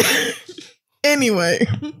 Yeah. Anyway.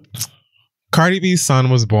 Cardi B's son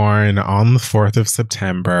was born on the 4th of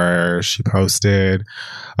September. She posted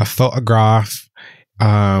a photograph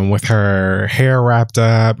with her hair wrapped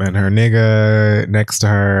up and her nigga next to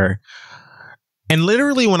her. And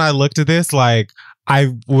literally when I looked at this, like,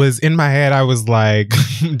 I was in my head, I was like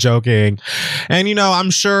joking. And, you know,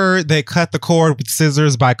 I'm sure they cut the cord with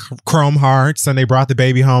scissors by Chrome Hearts and they brought the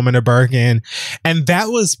baby home in a Birkin. And that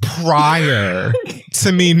was prior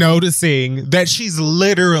to me noticing that she's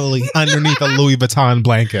literally underneath a Louis Vuitton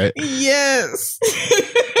blanket. Yes.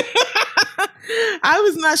 I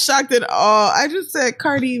was not shocked at all. I just said,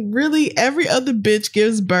 Cardi, really, every other bitch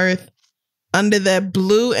gives birth under that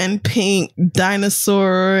blue and pink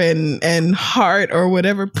dinosaur and heart or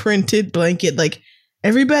whatever printed blanket. Like,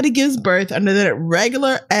 everybody gives birth under that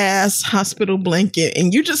regular ass hospital blanket.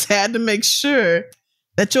 And you just had to make sure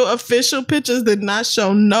that your official pictures did not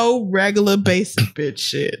show no regular basic bitch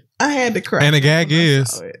shit. I had to cry. And the gag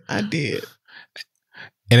is, I did.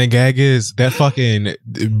 And the gag is that fucking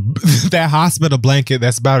that hospital blanket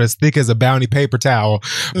that's about as thick as a Bounty paper towel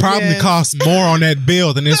probably costs more on that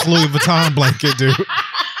bill than this Louis Vuitton blanket, dude.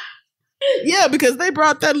 Yeah, because they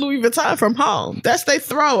brought that Louis Vuitton from home. That's they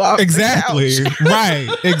throw off. Exactly. The couch. Right.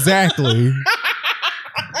 Exactly.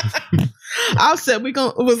 I said we're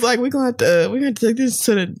gonna have to take this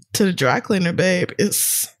to the dry cleaner, babe.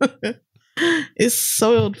 It's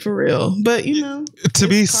soiled for real, but you know, to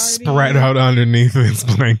be spread out underneath this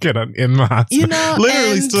blanket in the hospital, you know,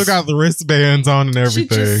 literally still got the wristbands on and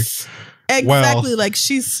everything. Exactly, like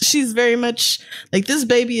she's very much like, this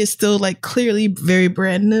baby is still like clearly very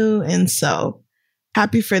brand new, and so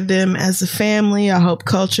happy for them as a family. I hope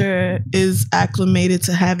Culture is acclimated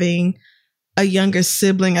to having a younger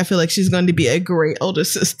sibling. I feel like she's going to be a great older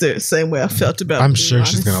sister, same way I felt about I'm sure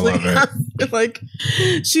honestly. She's going to love it. I feel like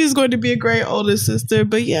she's going to be a great older sister,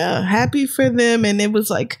 but yeah, happy for them. And it was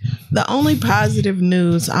like the only positive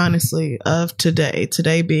news, honestly, of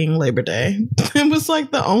today being Labor Day. It was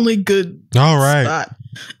like the only good spot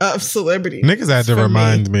of celebrity. Niggas had to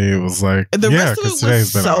remind me. It was like, the rest of it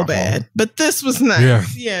was so awful. Bad, but this was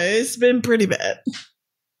nice. Yeah, it's been pretty bad,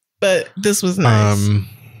 but this was nice.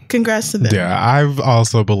 congrats to them. Yeah, I've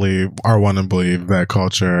also want to believe that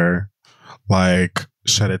Culture like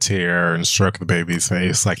shed a tear and stroked the baby's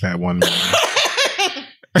face like that one man.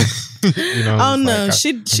 Oh no, like,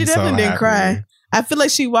 she definitely didn't cry. I feel like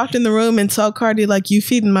she walked in the room and told Cardi, like, you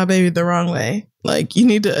feeding my baby the wrong way. Like, you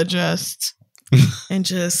need to adjust and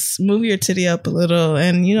just move your titty up a little.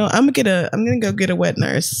 And I'm gonna go get a wet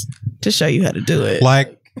nurse to show you how to do it.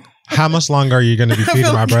 Like, how much longer are you gonna be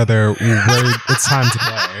feeding my brother? It's time to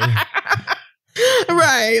play.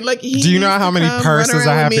 Right. Like, do you know how many purses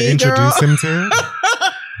I have to introduce him to?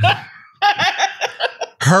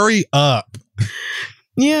 Hurry up.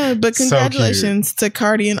 Yeah, but congratulations to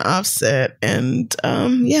Cardi and Offset. And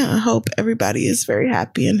I hope everybody is very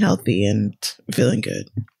happy and healthy and feeling good.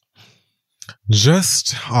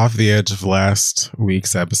 Just off the edge of last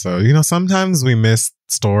week's episode, sometimes we miss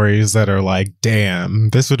stories that are like, damn,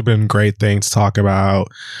 this would have been a great thing to talk about.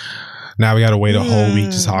 Now we got to wait a whole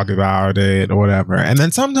week to talk about it or whatever. And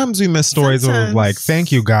then sometimes we miss stories of like,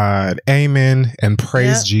 thank you, God, amen, and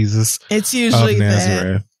praise Jesus. It's usually of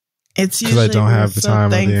Nazareth. It's usually I don't have the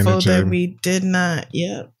time or the energy. That we did not.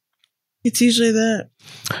 Yeah, it's usually that.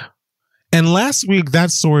 And last week, that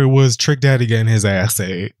story was Trick Daddy getting his ass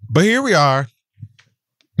ate. But here we are,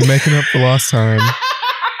 making up for lost time.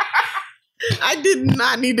 I did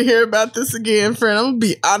not need to hear about this again, friend. I'm gonna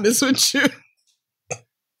be honest with you.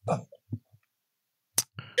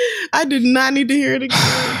 I did not need to hear it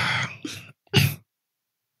again.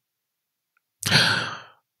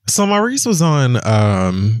 So Maurice was on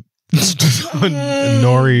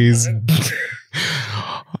Nori's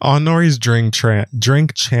Drink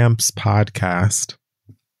Champs podcast.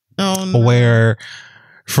 Oh no. Where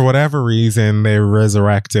for whatever reason they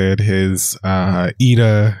resurrected his eat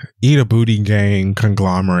a booty gang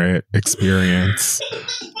conglomerate experience.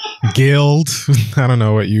 Guild. I don't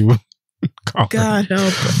know what you call God it.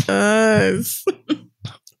 help us.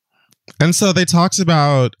 And so they talked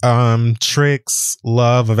about Trick's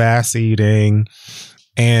love of ass eating,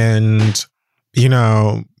 and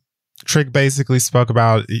Trick basically spoke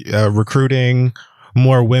about recruiting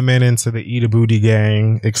more women into the Eat a Booty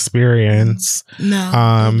Gang experience.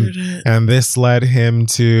 And this led him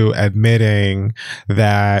to admitting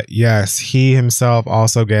that yes, he himself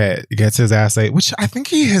also gets his ass ate, which I think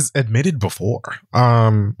he has admitted before.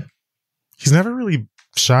 He's never really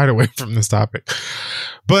shied away from this topic.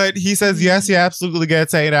 But he says, yes, he absolutely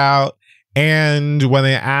gets ate out. And when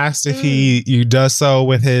they asked if he does so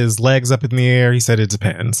with his legs up in the air, he said it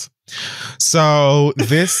depends. So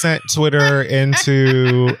this sent Twitter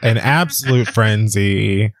into an absolute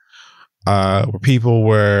frenzy where people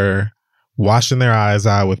were washing their eyes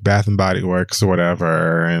out with Bath and Body Works or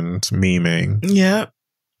whatever and memeing. Yep.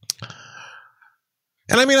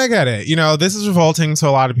 And I mean, I get it. This is revolting to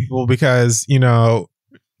a lot of people because,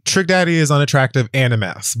 Trick Daddy is unattractive and a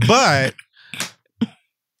mess. But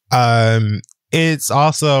it's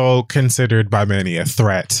also considered by many a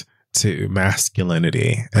threat to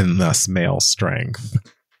masculinity and thus male strength.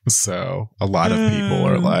 So a lot of people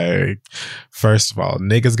are like, first of all,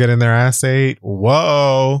 niggas getting their ass ate.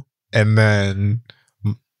 Whoa. And then,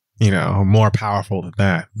 more powerful than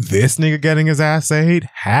that, this nigga getting his ass ate.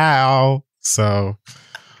 How? So,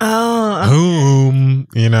 whom,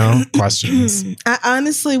 questions. I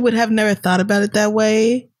honestly would have never thought about it that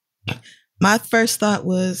way. My first thought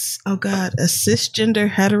was, oh God, a cisgender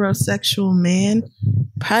heterosexual man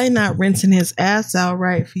probably not rinsing his ass out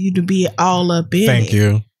right for you to be all up in Thank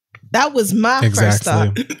you. That was my first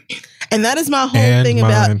thought. And that is my whole thing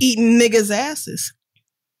about eating niggas' asses.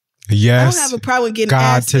 Yes. I don't have a problem with getting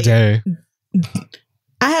God ass today.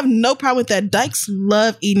 I have no problem with that. Dykes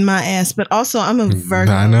love eating my ass, but also I'm a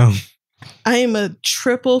Virgo. I know. I am a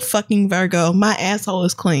triple fucking Virgo. My asshole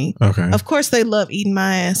is clean. Okay. Of course they love eating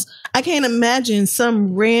my ass. I can't imagine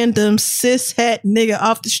some random cis het nigga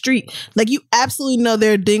off the street. Like, you absolutely know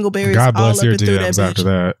there are dingleberries God all bless up your and through that DMs bitch. after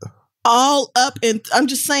that. All up and I'm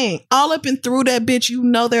just saying, all up and through that bitch, you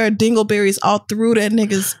know there are dingleberries all through that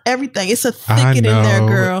nigga's everything. It's a thicket in there,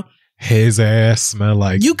 girl. His ass smell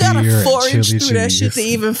like you gotta forage through cheese. that shit to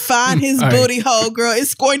even find his booty hole, girl.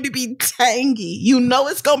 It's going to be tangy. You know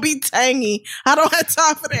it's gonna be tangy. I don't have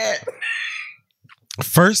time for that.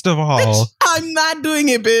 First of all, bitch, I'm not doing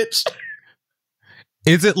it, bitch.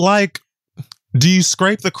 Is it like, do you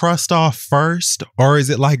scrape the crust off first, or is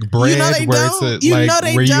it like bread where it's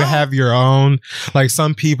you have your own? Like,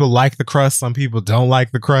 some people like the crust, some people don't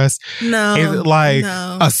like the crust. No, is it like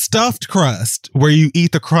a stuffed crust where you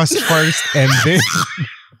eat the crust first and then?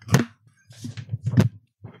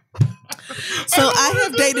 So I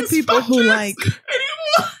have dated people who like.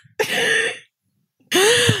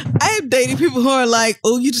 I have dated people who are like,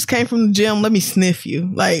 oh, you just came from the gym, let me sniff you.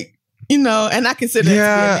 Like, you know, and I consider that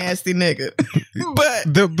to be a nasty nigga.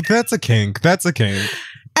 but that's a kink. That's a kink.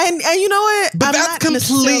 And you know what? But that's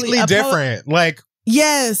completely different. Like,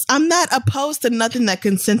 yes, I'm not opposed to nothing that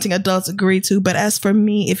consenting adults agree to. But as for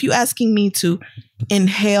me, if you asking me to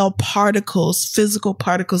inhale particles, physical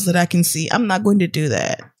particles that I can see, I'm not going to do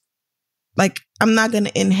that. Like, I'm not going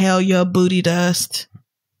to inhale your booty dust,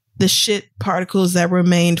 the shit particles that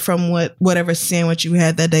remained from whatever sandwich you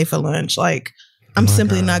had that day for lunch. Like, I'm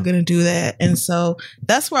simply not going to do that. And so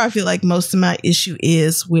that's where I feel like most of my issue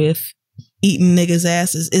is with eating niggas'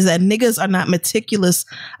 asses, is that niggas are not meticulous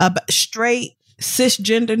about straight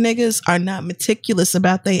cisgender niggas are not meticulous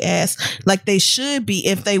about their ass like they should be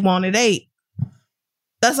if they want it ate.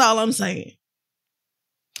 That's all I'm saying.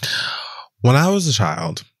 When I was a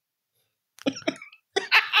child,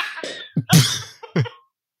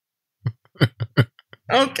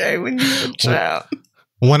 okay, when you were a child.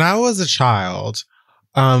 When I was a child,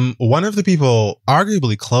 one of the people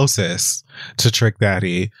arguably closest to Trick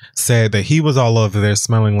Daddy said that he was all over there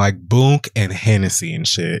smelling like Boonk and Hennessy and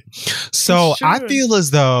shit. So sure. I feel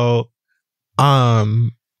as though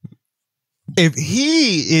if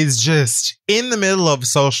he is just in the middle of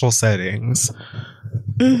social settings,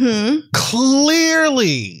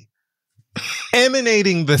 clearly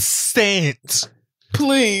emanating the scent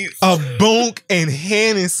please of Boonk and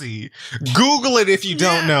Hennessy. Google it if you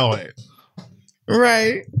don't know it.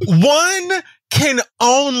 Right. One can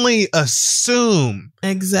only assume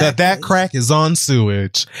that crack is on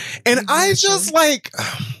sewage. And I just like,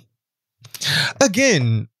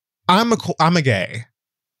 again, I'm a gay.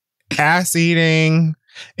 Ass eating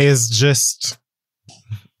is just,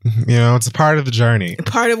 you know, it's a part of the journey.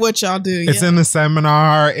 Part of what y'all do. It's in the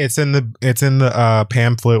seminar. It's in the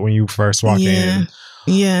pamphlet when you first walk in.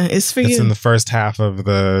 Yeah, it's for you. It's in the first half of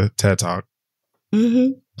the TED Talk.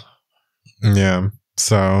 Yeah.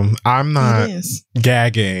 So I'm not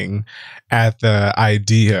gagging at the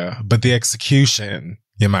idea, but the execution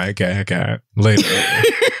you might gag at later.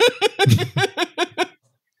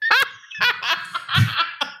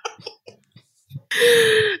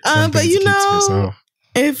 But you know,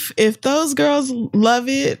 if those girls love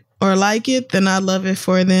it or like it, then I love it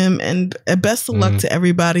for them. And best of luck to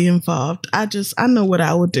everybody involved. I know what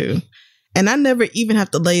I would do. And I never even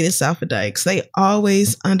have to lay this out for dykes. They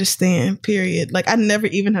always understand, period. Like, I never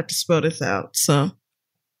even have to spell this out. So,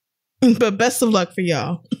 but best of luck for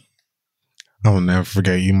y'all. I will never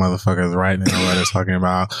forget you motherfuckers writing in the letter talking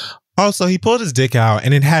about. Also, he pulled his dick out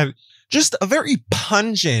and it had just a very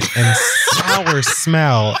pungent and sour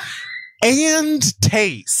smell. And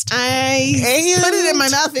taste. I put it in my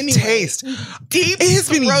mouth anyway. Taste. It has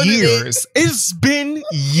been years. It's been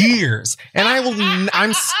years. And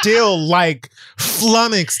I'm still like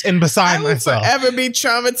flummoxed and beside myself. I will forever be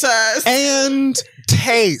traumatized. And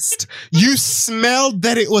taste. You smelled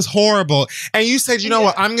that it was horrible. And you said, you know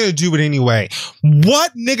what? I'm going to do it anyway.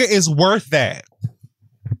 What nigga is worth that?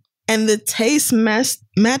 And the taste matched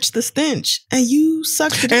the stench. And you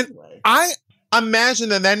sucked it anyway. I imagine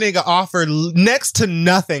that nigga offered next to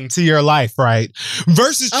nothing to your life, right?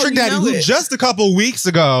 Versus Trick Daddy, who just a couple weeks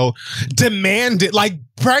ago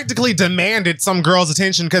practically demanded some girl's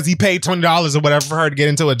attention because he paid $20 or whatever for her to get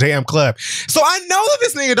into a damn club. So I know that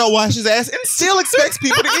this nigga don't wash his ass and still expects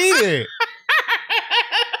people to eat it.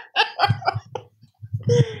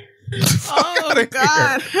 Oh,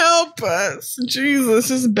 God, help us. Jesus,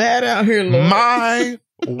 it's bad out here, Lord. My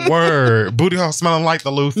word. Booty hole smelling like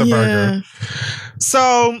the Luther burger.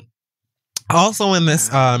 So, also in this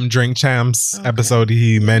Drink Champs episode,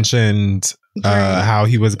 he mentioned how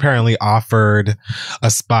he was apparently offered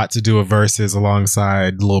a spot to do a versus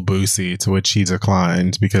alongside Lil Boosie, to which he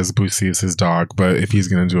declined because Boosie is his dog. But if he's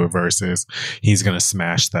going to do a versus, he's going to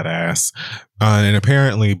smash that ass. And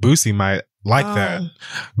apparently Boosie might like that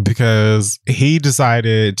because he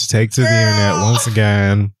decided to take to the internet once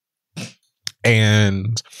again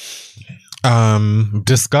and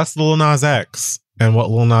discuss Lil Nas X and what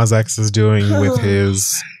Lil Nas X is doing with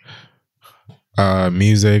his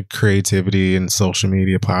music, creativity, and social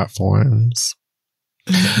media platforms.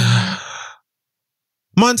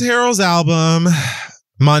 Montero's album,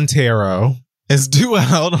 Montero, is due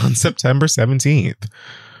out on September 17th.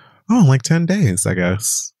 Oh, like 10 days, I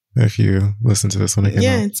guess, if you listen to this when it came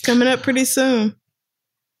out. It's coming up pretty soon.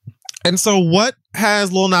 And so what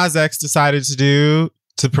has Lil Nas X decided to do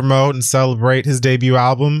to promote and celebrate his debut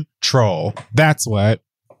album? Troll. That's what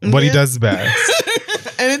he does best.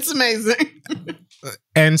 And it's amazing.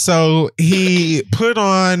 And so he put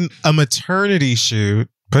on a maternity shoot.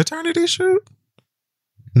 Paternity shoot?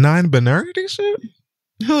 Non-binarity shoot?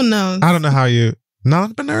 Who knows? I don't know how you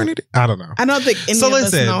non-binary. I don't know. I don't think any of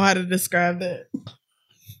us know how to describe that.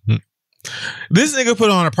 This nigga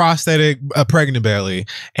put on a prosthetic, a pregnant belly,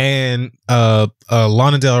 and a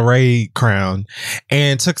Lana Del Rey crown,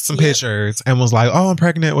 and took some pictures and was like, "Oh, I'm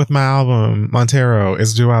pregnant with my album Montero.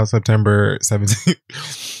 It's due out September 17th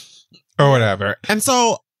or whatever." And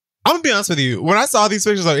so I'm gonna be honest with you. When I saw these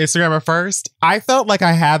pictures on Instagram at first, I felt like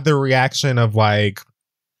I had the reaction of like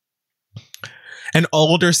an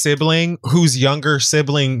older sibling whose younger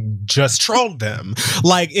sibling just trolled them.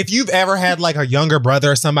 Like, if you've ever had like a younger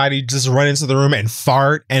brother or somebody just run into the room and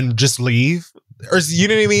fart and just leave, or you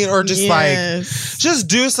know what I mean, or just like just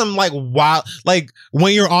do some like wild, like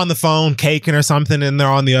when you're on the phone caking or something and they're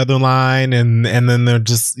on the other line and then they're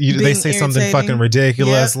just they say something fucking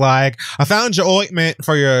ridiculous like, "I found your ointment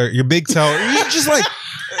for your big toe." You're just like.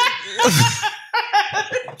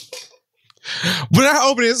 When I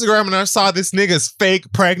opened Instagram and I saw this nigga's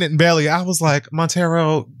fake pregnant belly, I was like,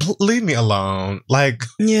 Montero, leave me alone. Like,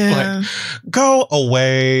 go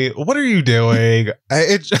away. What are you doing?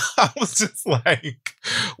 I was just like,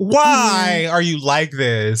 why are you like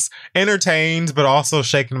this? Entertained, but also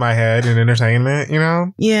shaking my head in entertainment, you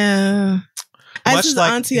know? Yeah. As his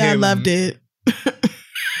auntie, I loved it.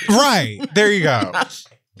 Right. There you go.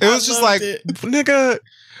 It was just like, nigga,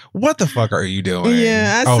 what the fuck are you doing?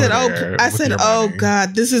 Yeah, I said, oh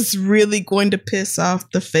God, this is really going to piss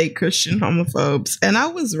off the fake Christian homophobes. And I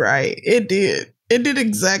was right. It did. It did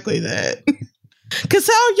exactly that. Because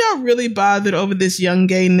how are y'all really bothered over this young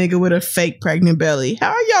gay nigga with a fake pregnant belly? How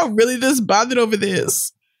are y'all really this bothered over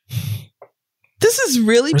this? This is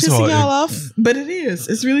really pissing y'all off, but it is.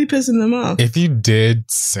 It's really pissing them off. If you did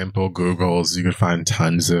simple Googles, you could find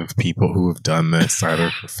tons of people who have done this, either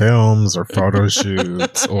for films or photo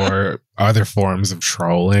shoots or other forms of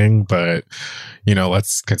trolling. But, you know,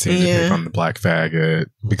 let's continue to pick on the black faggot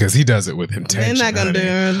because he does it with intention. They're not going to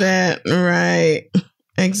do that. Right.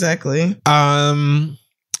 Exactly.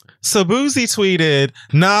 So Boozy tweeted,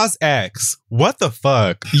 Nas X, what the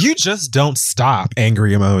fuck? You just don't stop,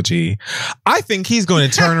 angry emoji. I think he's going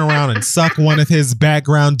to turn around and suck one of his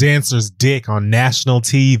background dancers' dick on national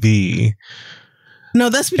TV. No,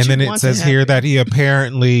 that's what and then it says here that he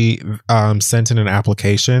apparently sent in an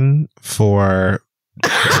application for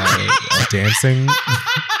a dancing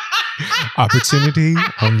opportunity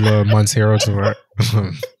on the Montero tour.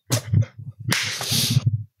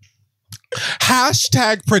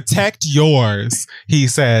 Hashtag protect yours, he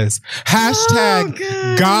says. Hashtag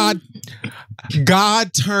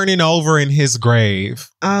God turning over in his grave.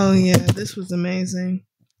 Oh yeah, this was amazing.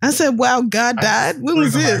 I said, wow, God died? When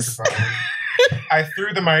was this? I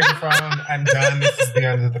threw the microphone. I'm done. This is the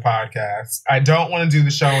end of the podcast. I don't want to do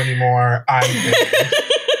the show anymore. I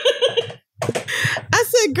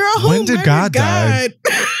said, girl, when did God die?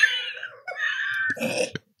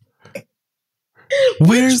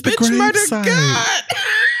 Where's the grave site?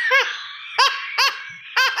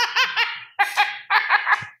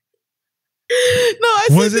 No, I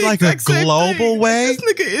said was it like a global way? This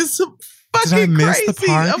nigga is so fucking crazy. The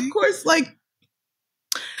party? Of course, like,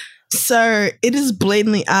 sir, it is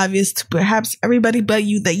blatantly obvious to perhaps everybody but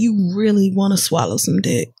you that you really want to swallow some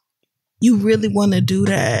dick. You really want to do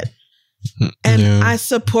that. And I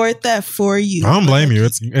support that for you. I don't blame you.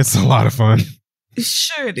 It's a lot of fun.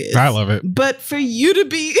 Sure it is. I love it. But for you to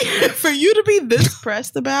be this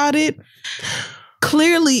pressed about it,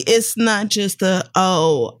 clearly it's not just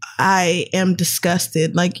I am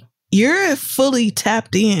disgusted. Like, you're fully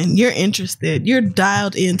tapped in. You're interested. You're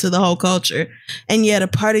dialed into the whole culture. And yet a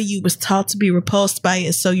part of you was taught to be repulsed by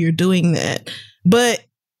it, so you're doing that. But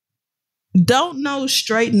don't no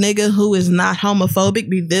straight nigga who is not homophobic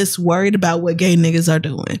be this worried about what gay niggas are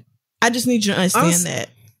doing. I just need you to understand that.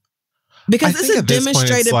 Because it's a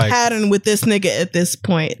demonstrated pattern with this nigga at this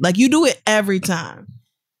point. Like, you do it every time.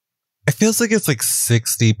 It feels like it's like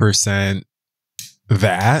 60%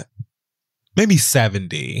 that. Maybe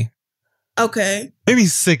 70. Okay. Maybe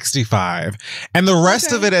 65. And the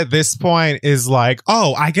rest of it at this point is like,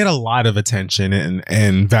 oh, I get a lot of attention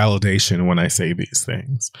and validation when I say these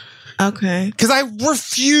things. Okay. Because I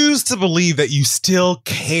refuse to believe that you still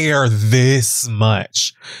care this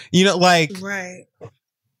much. You know, like... Right.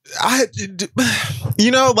 I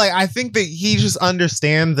think that he just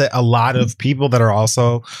understands that a lot of people that are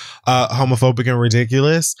also homophobic and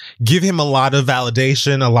ridiculous give him a lot of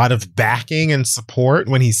validation, a lot of backing and support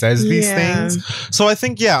when he says these things. So I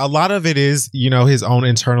think, a lot of it is, his own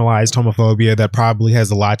internalized homophobia that probably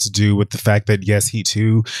has a lot to do with the fact that, yes, he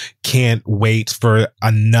too can't wait for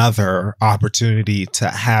another opportunity to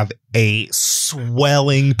have a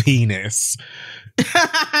swelling penis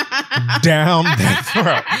down that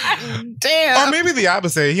throat. Damn. Or maybe the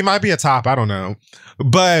opposite. He might be a top. I don't know.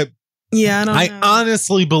 But I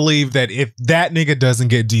honestly believe that if that nigga doesn't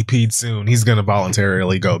get DP'd soon, he's going to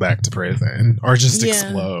voluntarily go back to prison or just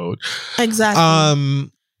explode.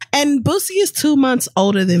 Exactly. And Boosie is 2 months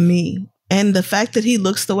older than me. And the fact that he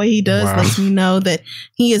looks the way he does lets me know that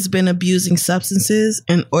he has been abusing substances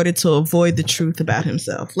in order to avoid the truth about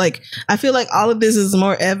himself. Like, I feel like all of this is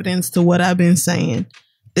more evidence to what I've been saying.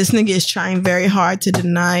 This nigga is trying very hard to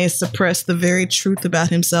deny and suppress the very truth about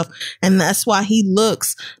himself. And that's why he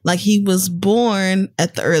looks like he was born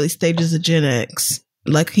at the early stages of Gen X.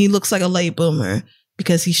 Like, he looks like a late boomer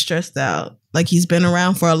because he's stressed out. Like, he's been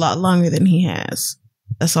around for a lot longer than he has.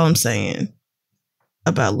 That's all I'm saying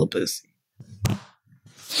about Lil Boosie.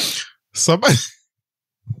 Somebody.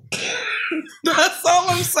 That's all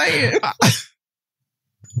I'm saying.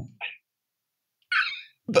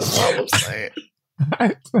 That's all I'm saying.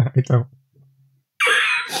 I don't.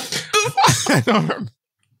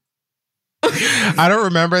 I don't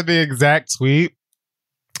remember the exact tweet,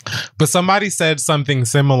 but somebody said something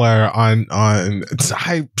similar on. I'm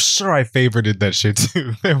sure I favorited that shit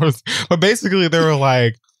too. But basically they were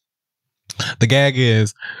like, the gag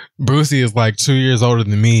is Boosie is like 2 years older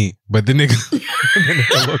than me, but the nigga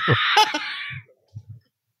look.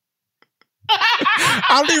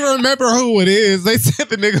 I don't even remember who it is. They said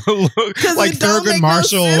the nigga look like Thurgood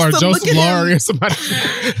Marshall or Joseph Laurie or somebody.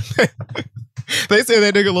 They say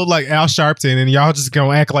that nigga look like Al Sharpton, and y'all just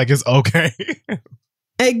gonna act like it's okay.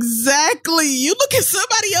 Exactly. You look at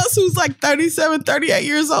somebody else who's like 37, 38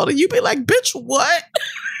 years old, and you be like, bitch, what?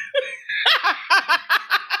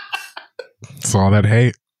 It's all that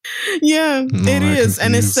hate. Yeah, it is.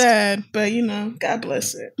 And it's sad, but God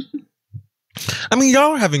bless it. I mean,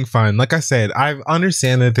 y'all are having fun. Like I said, I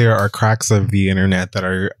understand that there are cracks of the internet that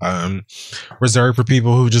are reserved for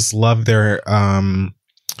people who just love their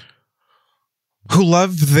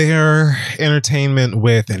entertainment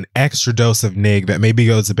with an extra dose of nig that maybe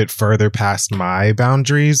goes a bit further past my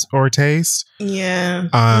boundaries or taste. Yeah.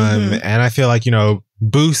 And I feel like,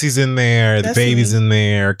 Boosie's in there, the baby's in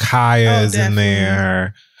there, Kaya's in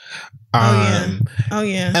there. Oh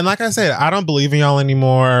yeah. And like I said, I don't believe in y'all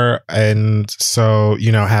anymore, and so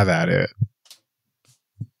have at it.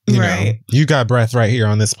 Right. You got breath right here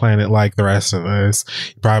on this planet, like the rest of us.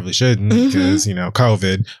 You probably shouldn't because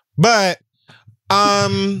COVID. But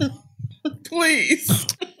please.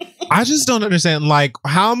 I just don't understand. Like,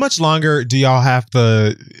 how much longer do y'all have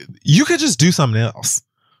to? You could just do something else.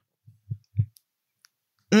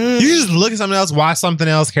 You just look at something else, watch something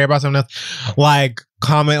else, care about something else, like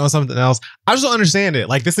comment on something else. I just don't understand it.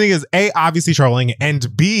 Like, this thing is A, obviously trolling, and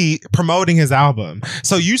B, promoting his album.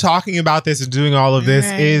 So you talking about this and doing all of this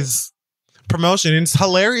is promotion. And it's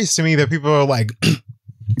hilarious to me that people are like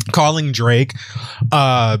calling Drake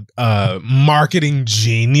marketing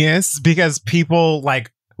genius because people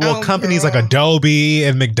companies like Adobe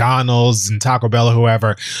and McDonald's and Taco Bell or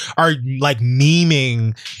whoever are like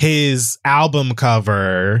memeing his album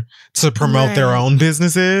cover to promote their own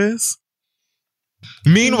businesses.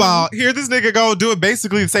 Meanwhile, here this nigga go do it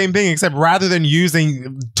basically the same thing, except rather than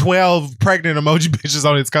using 12 pregnant emoji bitches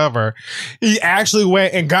on his cover, he actually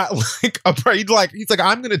went and got he's like,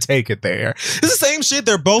 I'm gonna take it there. It's the same shit.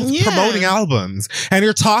 They're both promoting albums, and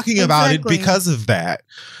you're talking about it because of that.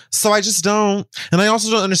 So I just don't, and I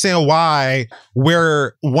also don't understand why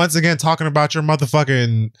we're once again talking about your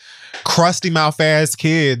motherfucking crusty mouth ass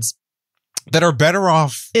kids that are better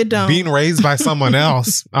off being raised by someone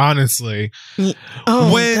else, honestly.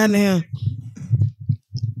 Goddamn.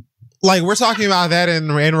 Like, we're talking about that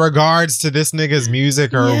in regards to this nigga's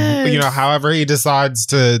music or, however he decides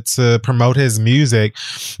to promote his music.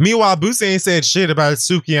 Meanwhile, Boosie ain't said shit about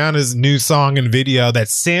Sukihana's new song and video that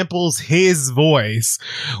samples his voice,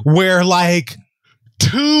 where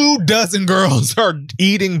 24 girls are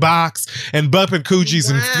eating box and bumping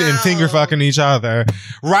coochies and finger fucking each other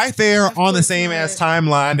right there on the same ass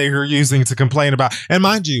timeline that you're using to complain about. And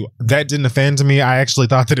mind you, that didn't offend me. I actually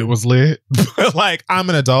thought that it was lit, but I'm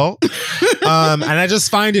an adult. And I just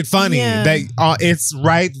find it funny that it's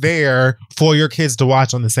right there for your kids to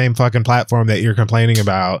watch on the same fucking platform that you're complaining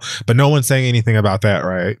about, but no one's saying anything about that,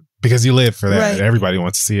 right? because you live for that. Right. Everybody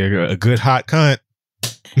wants to see a good hot cunt.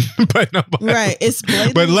 But nobody, right. It's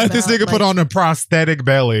but let this nigga put on a prosthetic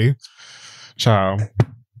belly. Child.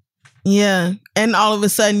 Yeah. And all of a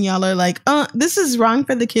sudden y'all are like, this is wrong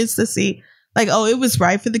for the kids to see. Like, oh, it was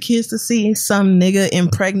right for the kids to see some nigga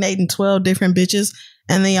impregnating 12 different bitches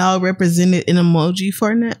and they all represented in emoji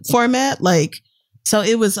format. Like, so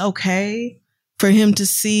it was okay for him to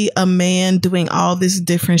see a man doing all this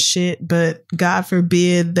different shit, but God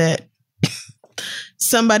forbid that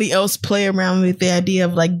somebody else play around with the idea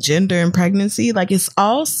of like gender and pregnancy. Like, it's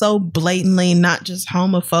all so blatantly not just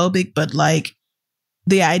homophobic, but like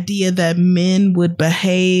the idea that men would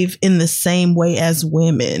behave in the same way as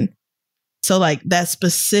women. So like that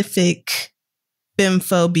specific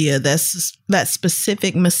femphobia, that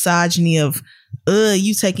specific misogyny of,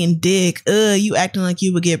 you taking dick, you acting like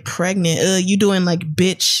you would get pregnant, you doing like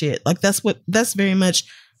bitch shit. Like that's very much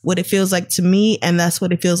what it feels like to me. And that's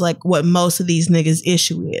what it feels like what most of these niggas'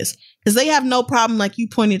 issue is. Because they have no problem, like you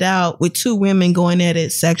pointed out, with two women going at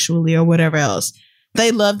it sexually or whatever else.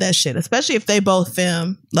 They love that shit, especially if they both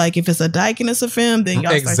femme. Like if it's a dyke and it's a femme, then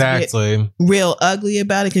y'all start to get real ugly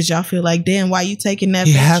about it because y'all feel like, damn, why you taking that?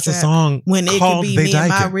 He has a song when it could be me and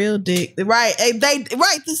my it. real dick, right?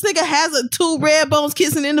 This nigga has two red bones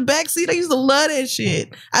kissing in the backseat. I used to love that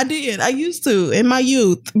shit. I did. I used to in my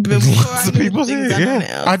youth. Lots of people did.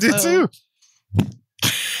 Yeah, I did too.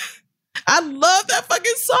 I love that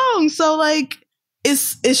fucking song. So like.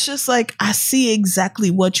 It's just like, I see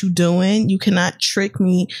exactly what you're doing. You cannot trick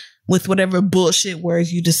me with whatever bullshit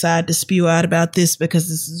words you decide to spew out about this, because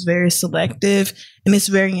this is very selective and it's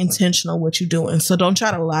very intentional what you're doing. So don't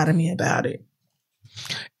try to lie to me about it.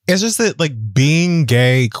 It's just that like being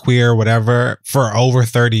gay, queer, whatever, for over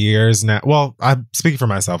 30 years now. Well, I'm speaking for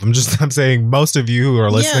myself. I'm saying most of you who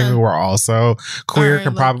are listening who are also queer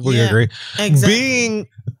can probably agree. Exactly. Being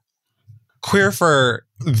queer for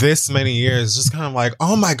this many years, just kind of like,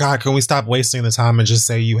 oh my God, can we stop wasting the time and just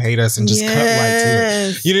say you hate us and just cut right to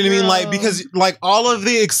it? You know what I mean? Like, because like all of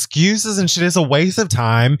the excuses and shit is a waste of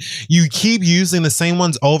time. You keep using the same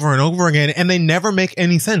ones over and over again and they never make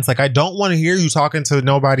any sense. Like, I don't want to hear you talking to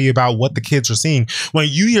nobody about what the kids are seeing when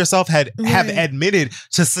you yourself have admitted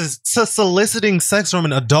to soliciting sex from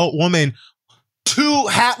an adult woman to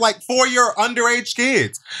have for your underage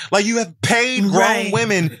kids. Like, you have paid grown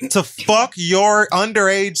women to fuck your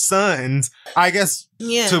underage sons, I guess,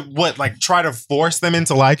 to what, like try to force them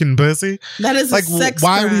into liking pussy? That is like, a sex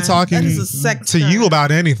why crime. Are we talking to you about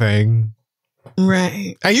anything?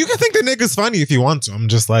 Right. And you can think the nigga's funny if you want to. I'm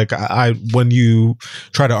just like, I when you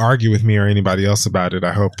try to argue with me or anybody else about it,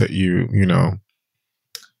 I hope that you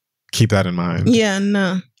keep that in mind. Yeah,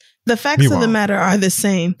 no. The facts of the matter are the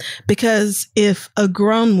same, because if a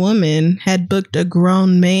grown woman had booked a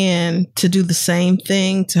grown man to do the same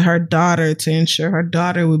thing to her daughter to ensure her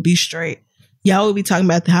daughter would be straight, y'all would be talking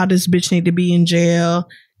about how this bitch need to be in jail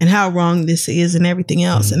and how wrong this is and everything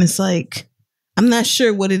else. And it's like, I'm not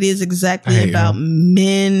sure what it is exactly about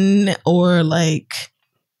men or like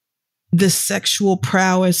the sexual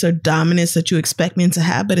prowess or dominance that you expect men to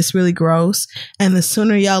have, but it's really gross. And the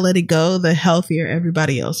sooner y'all let it go, the healthier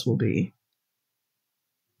everybody else will be.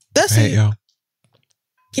 That's it. Yo.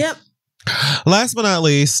 Yep. Last but not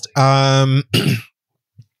least,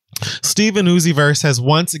 Steven Uziverse has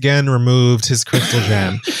once again removed his crystal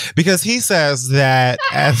gem because he says that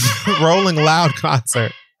at the Rolling Loud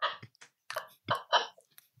concert,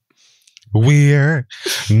 we're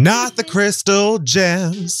not the crystal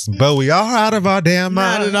gems, but we are out of our damn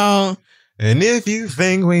mind. Not at all. And if you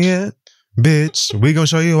think we ain't, bitch, we gonna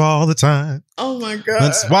show you all the time. Oh my God.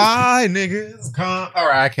 That's why niggas come. All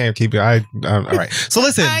right, I can't keep it. All right. So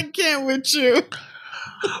listen. I can't with you.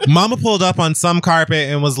 Mama pulled up on some carpet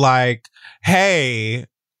and was like, hey,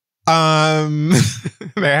 they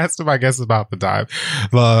asked him, I guess, about the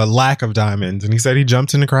lack of diamonds. And he said he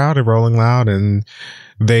jumped in the crowd at Rolling Loud and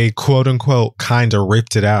they quote unquote kind of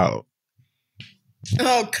ripped it out.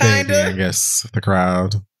 Oh, kind of. I guess the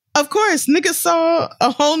crowd. Of course, niggas saw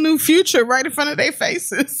a whole new future right in front of their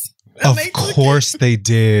faces. Of course they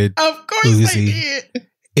did. Of course Uzi. They did.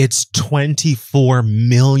 It's $24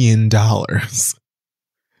 million.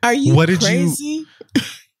 Are you crazy?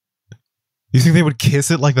 You think they would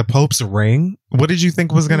kiss it like the Pope's ring? What did you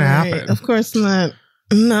think was going to happen? Of course not.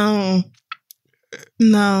 No.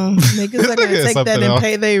 Niggas are going to take that and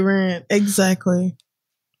pay their rent. Exactly.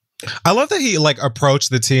 I love that he approached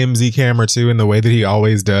the TMZ camera too in the way that he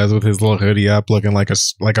always does with his little hoodie up, looking like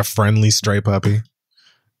a friendly stray puppy.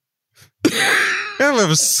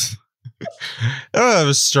 I have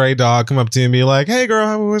a stray dog come up to me and be like, "Hey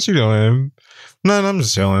girl, what you doing?" No, I'm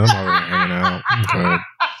just chilling. I'm already hanging out. I'm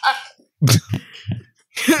good.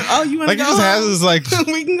 Oh, you want to like go he just home? has this like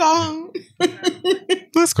We can go home.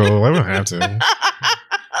 That's cool. I don't have to.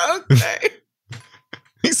 Okay.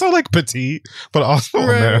 He's so like petite, but also a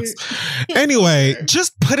Right. mess. Anyway,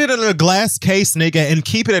 just put it in a glass case, nigga, and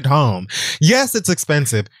keep it at home. Yes, it's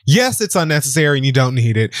expensive. Yes, it's unnecessary and you don't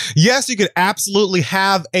need it. Yes, you could absolutely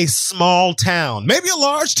have a small town, maybe a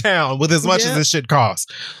large town with as much as this shit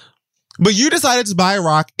costs. But you decided to buy a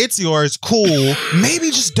rock. It's yours. Cool.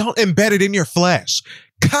 Maybe just don't embed it in your flesh.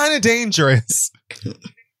 Kind of dangerous.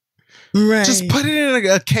 Right. Just put it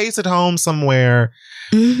in a case at home somewhere.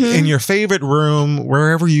 In your favorite room,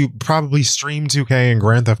 wherever you probably stream 2K and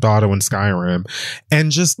Grand Theft Auto and Skyrim,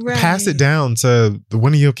 and just pass it down to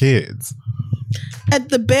one of your kids. At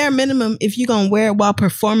the bare minimum, if you're going to wear it while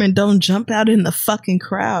performing, don't jump out in the fucking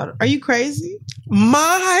crowd. Are you crazy?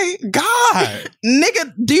 My God.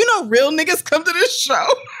 Nigga, do you know real niggas come to this show?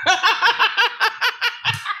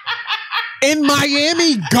 In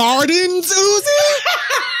Miami Gardens, Uzi?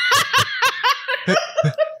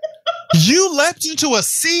 You leapt into a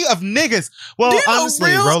sea of niggas. Well,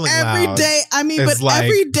 honestly, Rolling Loud everyday, I mean, but like,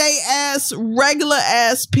 everyday ass, regular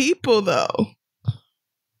ass people, though.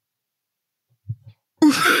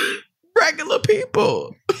 Regular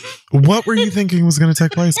people. What were you thinking was going to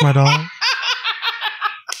take place, my dog?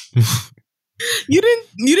 You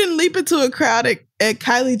didn't leap into a crowd at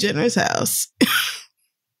Kylie Jenner's house.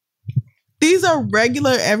 These are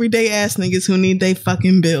regular, everyday ass niggas who need their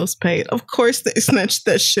fucking bills paid. Of course, they snatch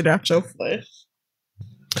that shit out your flesh.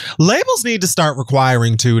 Labels need to start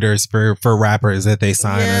requiring tutors for rappers that they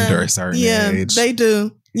sign under a certain age. Yeah, they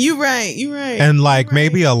do. You right. And like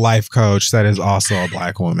maybe a life coach that is also a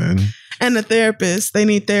Black woman. And a therapist. They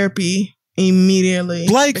need therapy immediately.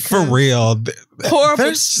 Like for real. Horrible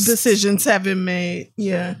decisions have been made.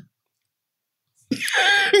 Yeah.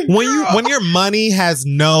 When your money has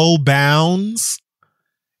no bounds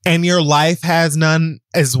and your life has none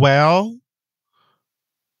as well.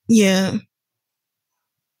 Yeah.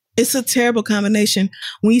 It's a terrible combination.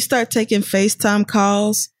 When you start taking FaceTime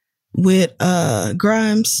calls with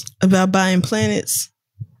Grimes about buying planets,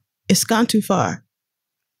 it's gone too far.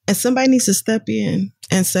 And somebody needs to step in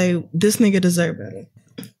and say, this nigga deserve better.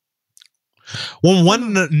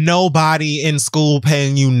 When nobody in school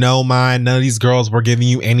paying you no mind, none of these girls were giving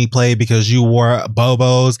you any play because you wore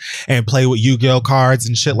Bobos and play with Yu-Gi-Oh cards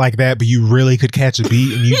and shit like that, but you really could catch a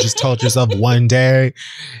beat and you just told yourself one day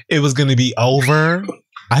it was going to be over.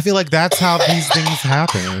 I feel like that's how these things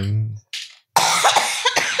happen.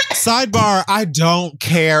 Sidebar, I don't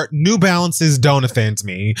care. New Balances don't offend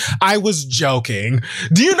me. I was joking.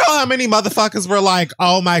 Do you know how many motherfuckers were like,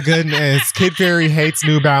 oh my goodness, Kid Fury hates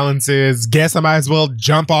New Balances. Guess I might as well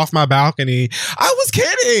jump off my balcony. I was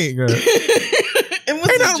kidding.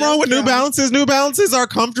 Ain't nothing wrong with New Balances. New Balances are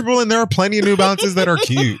comfortable and there are plenty of New Balances that are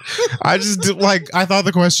cute. I just I thought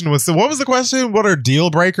the question was, so what was the question? What are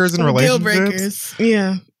deal breakers in relationships? Deal breakers.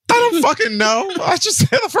 Yeah. I don't fucking know. I just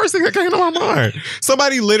said the first thing that came to my mind.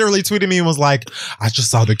 Somebody literally tweeted me and was like, I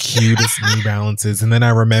just saw the cutest New Balances. And then I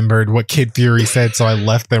remembered what Kid Fury said, so I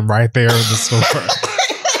left them right there in the store.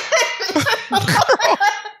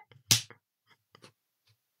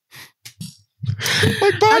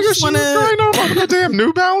 Like, buy your shoes right now about the damn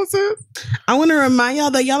New Balances. I want to remind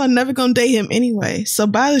y'all that y'all are never going to date him anyway. So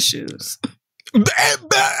buy the shoes.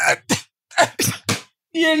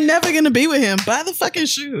 You're never going to be with him. Buy the fucking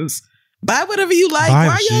shoes. Buy whatever you like. Why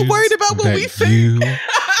are y'all worried about what we think?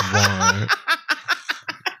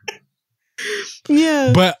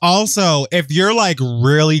 Yeah. But also, if you're like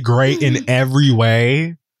really great in every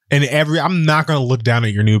way, I'm not going to look down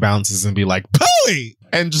at your New Balances and be like, pooey,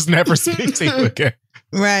 and just never speak to you again.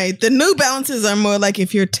 Right. The New Balances are more like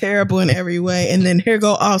if you're terrible in every way, and then here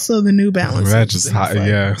go also the New Balances. That's just hot.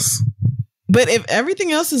 Yes. But if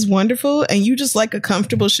everything else is wonderful and you just like a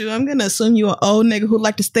comfortable shoe, I'm going to assume you're an old nigga who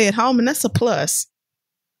like to stay at home, and that's a plus.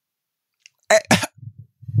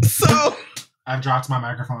 So I've dropped my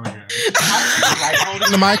microphone again. I like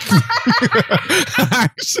holding the mic.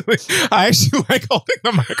 I actually like holding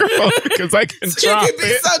the microphone because I can drop it. You could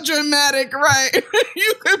be so dramatic, right?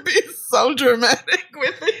 You could be so dramatic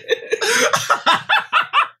with it.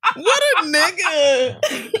 What a nigga.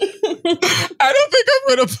 I don't think I'm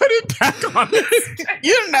going to put it back on the stand.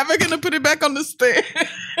 You're never going to put it back on the stand.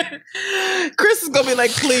 Chris is going to be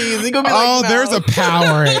like, please. He's going to be like, no. There's a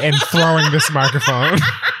power in throwing this microphone.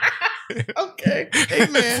 Okay.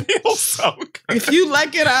 Amen. It feels so good. If you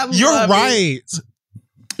like it, I love it. You're right.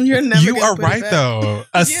 You are right, though.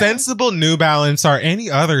 A sensible New Balance or any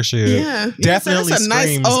other shoe definitely screams,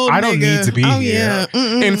 nice I don't need to be here.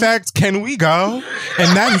 Yeah. In fact, can we go?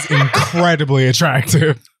 And that is incredibly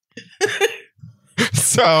attractive.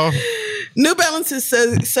 So New Balances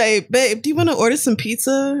say, babe, do you want to order some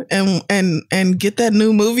pizza and get that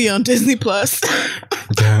new movie on Disney Plus?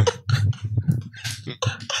 Yeah.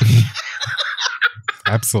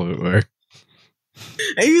 Absolutely.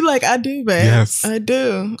 And you like, I do, babe. Yes. I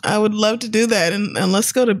do. I would love to do that. And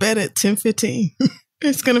let's go to bed at 10:15.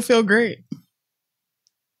 It's going to feel great.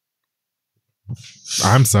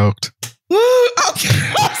 I'm soaked. Woo!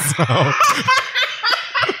 Okay. So.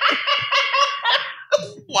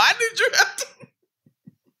 Why did you have to?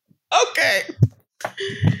 Okay.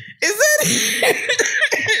 Is that it?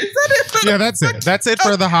 Yeah, that's it. That's it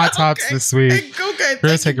for the hot tops this week. Okay. We're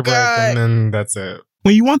going to take a break and then that's it.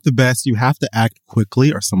 When you want the best, you have to act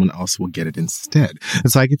quickly or someone else will get it instead.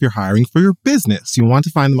 It's like if you're hiring for your business. You want to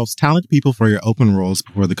find the most talented people for your open roles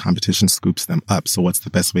before the competition scoops them up. So what's the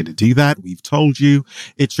best way to do that? We've told you.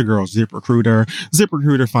 It's your girl, ZipRecruiter.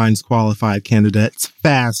 ZipRecruiter finds qualified candidates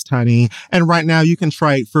fast, honey. And right now you can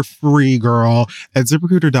try it for free, girl, at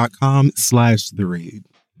ZipRecruiter.com/theread.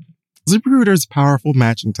 ZipRecruiter's powerful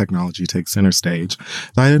matching technology takes center stage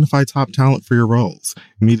to identify top talent for your roles.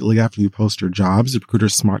 Immediately after you post your job,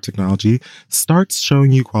 ZipRecruiter's smart technology starts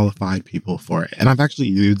showing you qualified people for it. And I've actually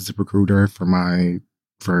used ZipRecruiter for my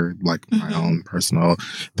own personal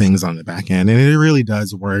things on the back end. And it really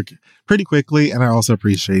does work pretty quickly. And I also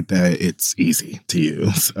appreciate that it's easy to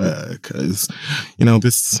use because,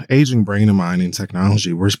 this aging brain of mine in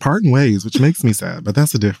technology, we're parting ways, which makes me sad, but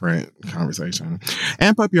that's a different conversation.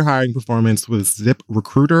 Amp up your hiring performance with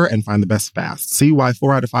ZipRecruiter and find the best fast. See why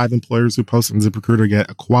 4 out of 5 employers who post on ZipRecruiter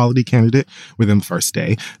get a quality candidate within the first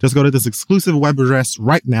day. Just go to this exclusive web address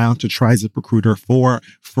right now to try ZipRecruiter for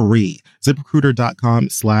free.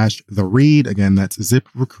 ZipRecruiter.com/theread. Again, that's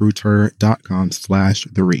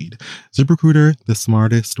ZipRecruiter.com/theread. ZipRecruiter, the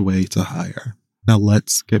smartest way to hire. Now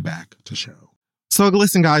let's get back to show. So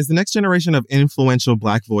listen, guys, the next generation of influential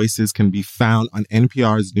Black voices can be found on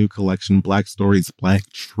NPR's new collection, Black Stories, Black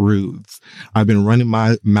Truths. I've been running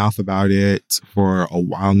my mouth about it for a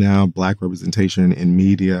while now. Black representation in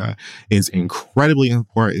media is incredibly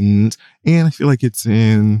important, and I feel like it's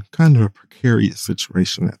in kind of a precarious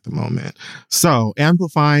situation at the moment. So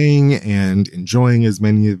amplifying and enjoying as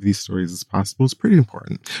many of these stories as possible is pretty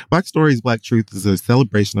important. Black Stories, Black Truth is a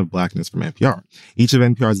celebration of Blackness from NPR. Each of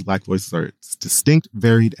NPR's Black voices are distinct,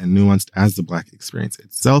 varied, and nuanced as the Black experience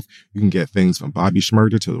itself. You can get things from Bobby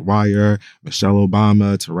Shmurda to The Wire, Michelle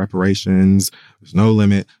Obama to reparations. There's no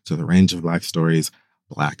limit to the range of Black stories,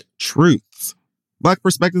 Black truths. Black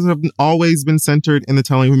perspectives have always been centered in the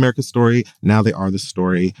telling of America's story. Now they are the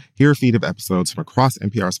story. Hear a feed of episodes from across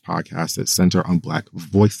NPR's podcasts that center on Black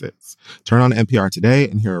voices. Turn on NPR today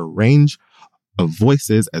and hear a range of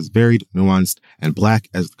voices as varied, nuanced, and Black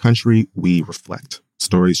as the country we reflect.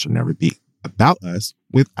 Stories should never be about us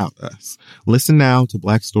without us. Listen now to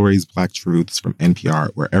Black Stories, Black Truths from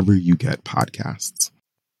NPR wherever you get podcasts.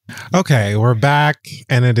 Okay, we're back,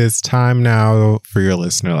 and it is time now for your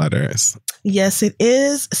listener letters. Yes, it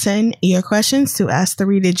is. Send your questions to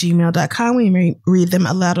asktheread@gmail.com. We may read them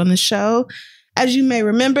aloud on the show. As you may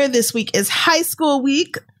remember, this week is high school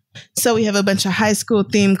week. So we have a bunch of high school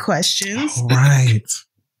themed questions. All right.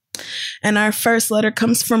 And our first letter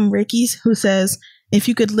comes from Ricky, who says, if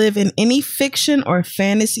you could live in any fiction or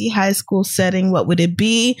fantasy high school setting, what would it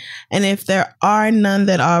be? And if there are none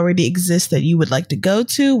that already exist that you would like to go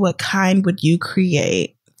to, what kind would you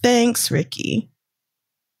create? Thanks, Ricky.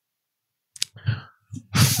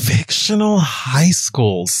 Fictional high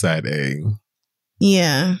school setting.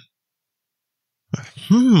 Yeah.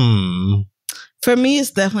 For me,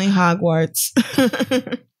 it's definitely Hogwarts.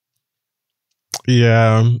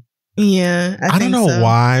 Yeah. Yeah. I don't know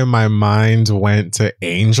why my mind went to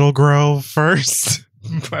Angel Grove first,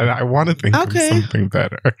 but I want to think of something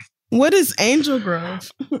better. What is Angel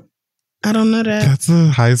Grove? I don't know that. That's a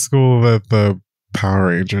high school that the Power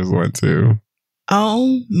Rangers went to.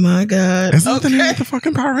 Oh my God. Isn't the name of the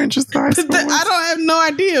fucking Power Rangers high school? I don't have no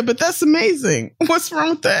idea, but that's amazing. What's wrong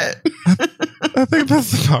with that? I think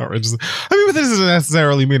that's the Power Rangers. I mean, but this doesn't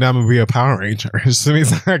necessarily mean I'm going to be a Power Ranger. It just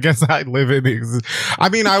means I guess I live in the... I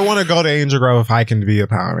mean, I want to go to Angel Grove if I can be a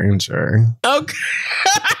Power Ranger. Okay.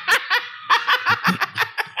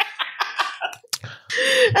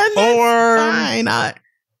 And that's fine.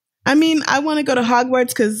 I mean, I want to go to Hogwarts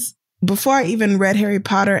because before I even read Harry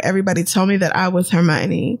Potter, everybody told me that I was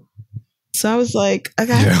Hermione. So I was like, I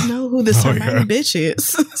gotta know who this Hermione bitch is.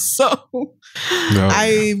 So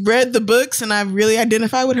I read the books and I really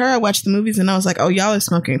identified with her. I watched the movies and I was like, oh, y'all are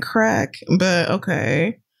smoking crack, but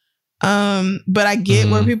okay. But I get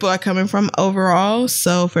where people are coming from overall.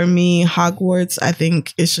 So for me, Hogwarts, I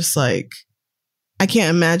think it's just like, I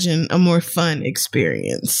can't imagine a more fun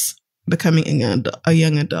experience becoming a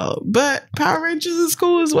young adult. But Power Rangers is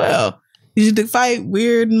cool as well. You should fight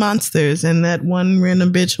weird monsters and that one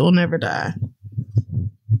random bitch will never die.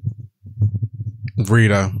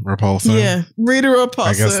 Rita Repulsa. Yeah, Rita Repulsa.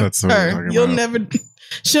 I guess that's what her.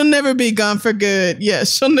 She'll never be gone for good.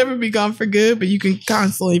 Yes, she'll never be gone for good, but you can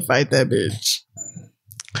constantly fight that bitch.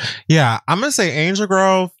 Yeah, I'm going to say Angel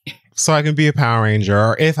Grove so I can be a Power Ranger,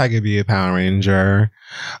 or if I could be a Power Ranger.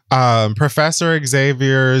 Professor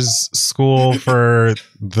Xavier's school for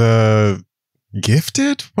the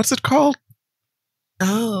Gifted? What's it called?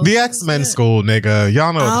 Oh, the X-Men school, nigga.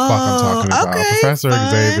 Y'all know what the fuck I'm talking about. Okay, Professor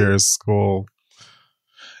Xavier's school.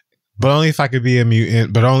 But only if I could be a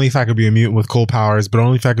mutant. But only if I could be a mutant with cool powers. But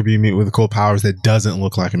only if I could be a mutant with cool powers that doesn't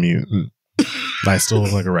look like a mutant. I still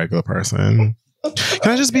look like a regular person.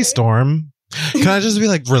 Can I just be Storm? Can I just be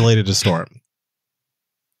like related to Storm?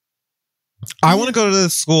 I want to go to the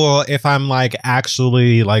school if I'm like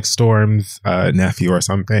actually like Storm's nephew or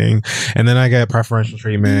something, and then I get preferential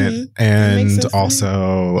treatment and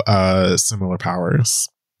also similar powers.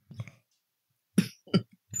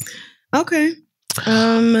 Okay.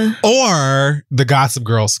 Or the Gossip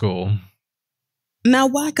Girl school. Now,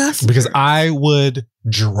 why Gossip Because Girl? I would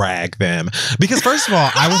drag them. Because first of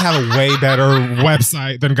all, I would have a way better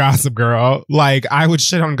website than Gossip Girl. Like, I would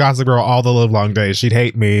shit on Gossip Girl all the live long day. She'd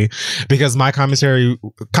hate me because my commentary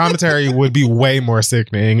would be way more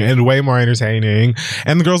sickening and way more entertaining.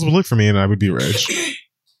 And the girls would look for me and I would be rich.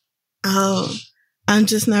 Oh, I'm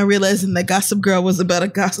just now realizing that Gossip Girl was about a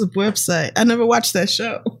gossip website. I never watched that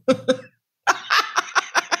show.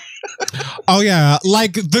 Oh yeah,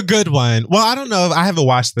 like the good one. Well, I don't know if I haven't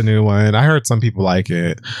watched the new one. I heard some people like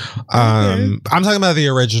it. I'm talking about the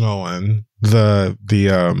original one, the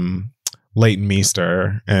Leighton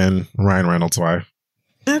Meester and Ryan Reynolds' wife.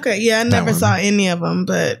 Okay, yeah, I never saw any of them,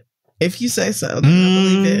 but if you say so, then I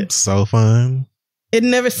believe it. So fun. It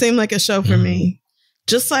never seemed like a show for me.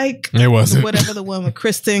 Just like it wasn't. Whatever the one with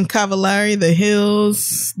Kristen Cavallari, The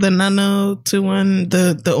Hills, the 90210,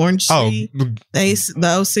 the Orange Tree,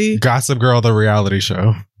 the OC. Gossip Girl, the reality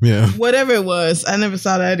show. Yeah. Whatever it was. I never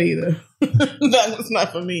saw that either. That was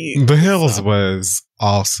not for me. The Hills was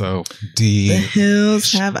also deep. The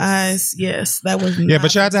Hills Have Eyes. Yes, that was. Yeah,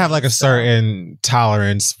 but you had to have like a certain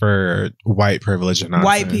tolerance for white privilege and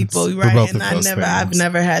white people, right? And I've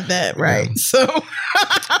never had that, right? Yeah. So.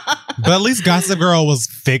 But at least Gossip Girl was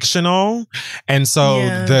fictional. And so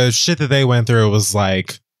the shit that they went through was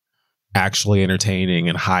like actually entertaining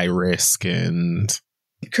and high risk and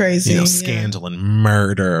crazy, scandal and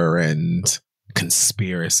murder and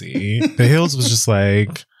conspiracy. The Hills was just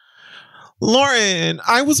like, Lauren,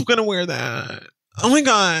 I was gonna wear that. Oh my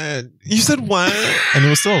God, you said what? And it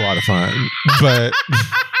was still a lot of fun. But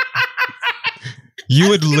you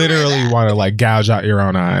would literally want to like gouge out your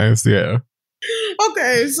own eyes. Yeah.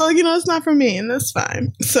 Okay, so it's not for me, and that's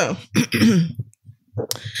fine. So,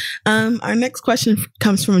 our next question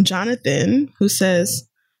comes from Jonathan, who says,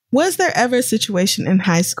 "Was there ever a situation in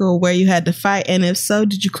high school where you had to fight, and if so,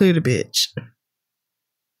 did you clear the bitch?"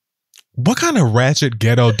 What kind of ratchet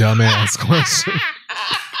ghetto dumbass question?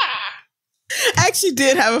 I actually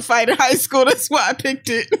did have a fight in high school. That's why I picked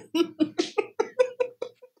it.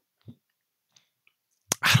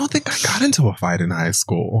 I don't think I got into a fight in high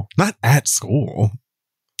school. Not at school.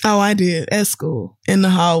 Oh, I did at school in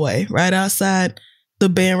the hallway, right outside the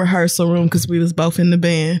band rehearsal room because we was both in the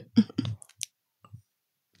band.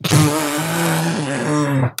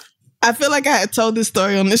 I feel like I had told this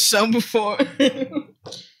story on this show before.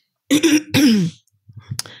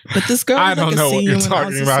 But this girl, I don't know what you're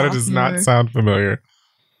talking about. It does not sound familiar.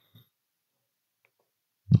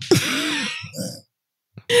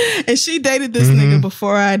 And she dated this nigga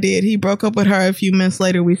before I did. He broke up with her a few months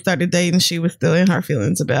later. We started dating. She was still in her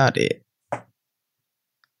feelings about it.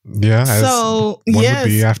 Yeah. So one would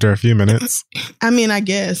be after a few minutes. I mean, I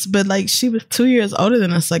guess, but like she was 2 years older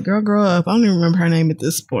than us. Like, girl, grow up. I don't even remember her name at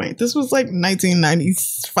this point. This was like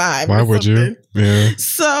 1995. Why would you? Yeah.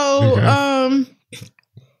 So, okay.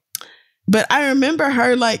 But I remember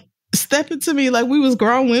her like stepping to me like we was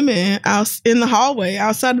grown women out in the hallway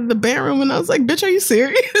outside of the band room, and I was like, "Bitch, are you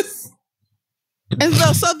serious?" And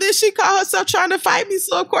so then she caught herself trying to fight me.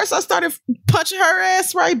 So of course I started punching her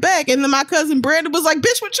ass right back. And then my cousin Brandon was like,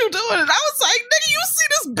 "Bitch, what you doing?" And I was like, "Nigga, you see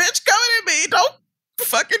this bitch coming at me? Don't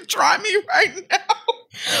fucking try me right now.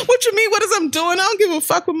 What you mean? What is I'm doing? I don't give a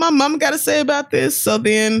fuck what my mom got to say about this. So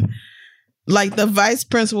then, like, the vice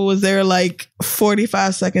principal was there like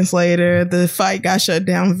 45 seconds later. The fight got shut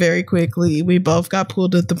down very quickly. We both got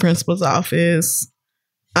pulled at the principal's office.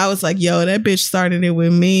 I was like, yo, that bitch started it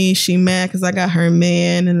with me. She mad because I got her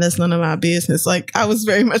man and that's none of my business. Like, I was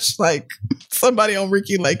very much like somebody on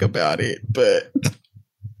Ricky Lake about it. But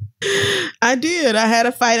I did. I had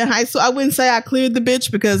a fight in high school. I wouldn't say I cleared the bitch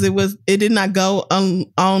because it did not go on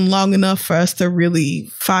long enough for us to really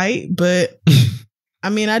fight. But I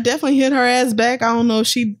mean, I definitely hit her ass back. I don't know if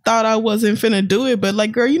she thought I wasn't finna do it, but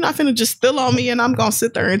like, girl, you're not finna just spill on me and I'm gonna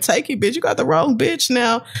sit there and take it, bitch. You got the wrong bitch.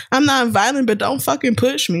 Now, I'm not violent, but don't fucking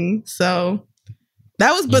push me. So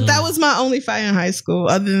that was my only fight in high school.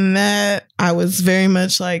 Other than that, I was very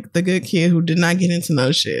much like the good kid who did not get into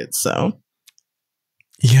no shit. So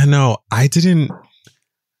yeah, no, I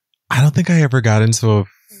don't think I ever got into a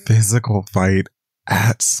physical fight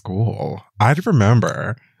at school. I'd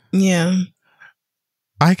remember. Yeah.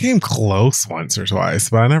 I came close once or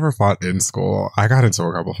twice, but I never fought in school. I got into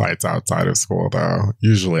a couple fights outside of school, though,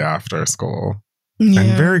 usually after school. Yeah.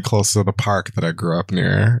 And very close to the park that I grew up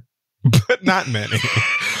near, but not many.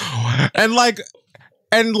 and like,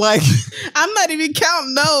 I'm not even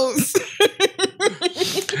counting those.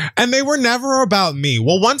 And they were never about me.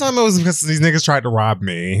 Well, one time it was because these niggas tried to rob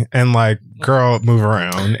me and like, girl, move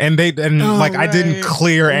around. And I didn't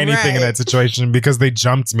clear anything in that situation because they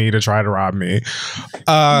jumped me to try to rob me.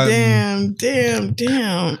 Damn.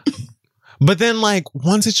 But then like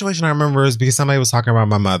one situation I remember is because somebody was talking about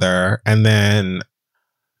my mother, and then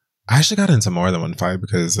I actually got into more than one fight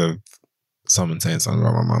because of someone saying something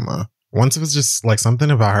about my mama. Once it was just like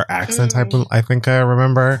something about her accent type of, I think I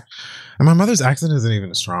remember. And my mother's accent isn't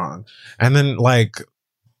even strong. And then like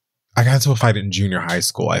I got into a fight in junior high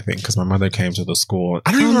school, I think, because my mother came to the school.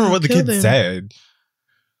 I don't even remember what the kid said.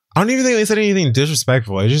 I don't even think they said anything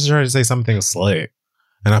disrespectful. I just tried to say something slick.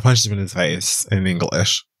 And I punched him in his face in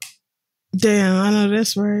English. Damn, I know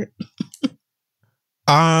that's right.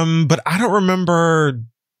 But I don't remember.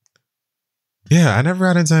 Yeah, I never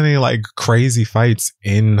got into any like crazy fights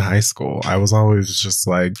in high school. I was always just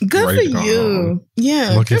like, good ready for to go you. home,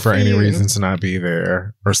 yeah, looking for any reason to not be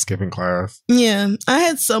there or skipping class. Yeah, I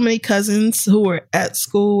had so many cousins who were at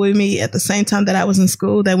school with me at the same time that I was in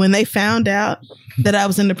school that when they found out that I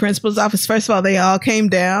was in the principal's office, first of all, they all came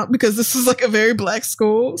down because this is like a very black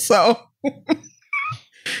school. So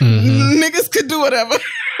niggas could do whatever.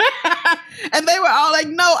 And they were all like,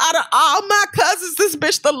 no, out of all my cousins, this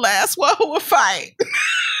bitch the last one who would fight.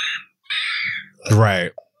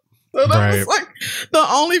 Right. So that was like the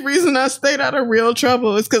only reason I stayed out of real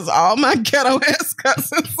trouble is because all my ghetto ass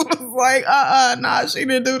cousins was like, nah, she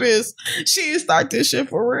didn't do this. She didn't start this shit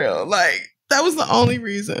for real. Like, that was the only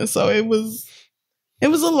reason. So it was a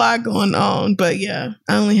lot going on. But yeah,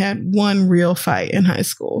 I only had one real fight in high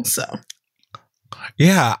school. So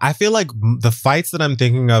yeah, I feel like the fights that I'm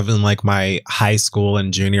thinking of in like my high school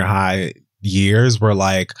and junior high years were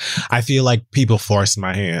like, I feel like people forced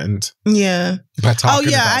my hand. Yeah. Oh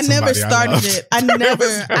yeah, I never started it. I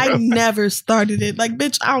never started it. Like,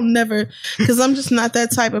 bitch, I'll never, because I'm just not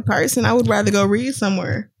that type of person. I would rather go read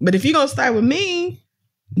somewhere. But if you're gonna start with me,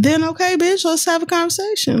 then okay, bitch, let's have a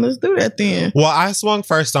conversation. Let's do that then. Well, I swung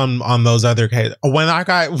first on those other cases. When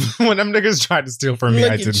them niggas tried to steal from me,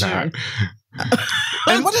 I did not.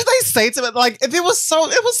 And what did they say to me? Like, it was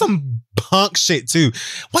some punk shit too.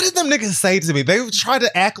 What did them niggas say to me? They tried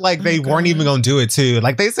to act like they weren't even gonna do it too.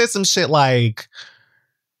 Like, they said some shit like,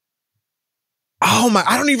 oh my,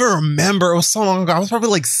 I don't even remember. It was so long ago. I was probably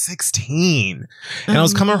like 16. And I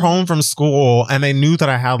was coming home from school and they knew that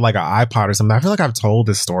I had like an iPod or something. I feel like I've told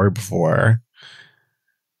this story before.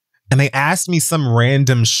 And they asked me some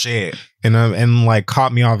random shit and like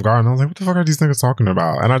caught me off guard. And I was like, what the fuck are these niggas talking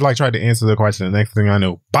about? And I like tried to answer the question. The next thing I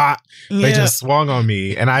knew, they just swung on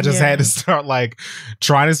me. And I just had to start like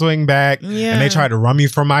trying to swing back. Yeah. And they tried to run me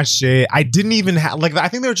for my shit. I didn't even have, like, I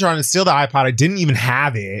think they were trying to steal the iPod. I didn't even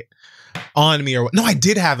have it on me. No, I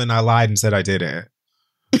did have it and I lied and said I didn't.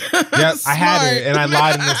 Yes, I had it and I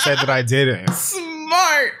lied and said that I didn't.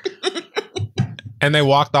 Smart. And they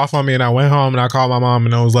walked off on me and I went home and I called my mom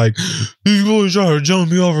and I was like, these boys trying to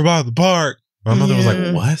jump me over by the park. My mother was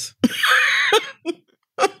like, what?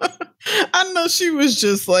 I know she was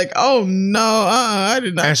just like, oh no, I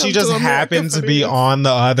did not. And she just happened to be on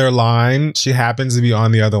the other line. She happens to be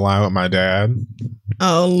on the other line with my dad.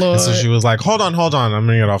 Oh Lord. And so she was like, hold on. I'm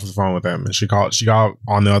gonna get off the phone with him. And she got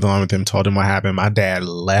on the other line with him, told him what happened. My dad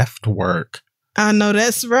left work. I know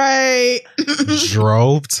that's right.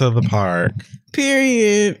 Drove to the park.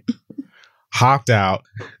 Period. hopped out.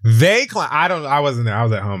 They claim, I wasn't there. I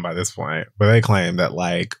was at home by this point, but they claim that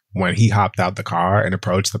like when he hopped out the car and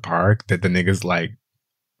approached the park, that the niggas like,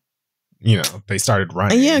 you know, they started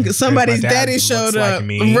running. Yeah, because somebody's daddy showed up.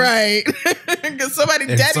 Like right. Because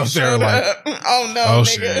somebody's daddy showed up. Oh no, oh,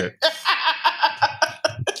 nigga. Shit.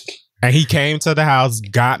 And he came to the house,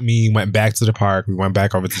 got me, went back to the park. We went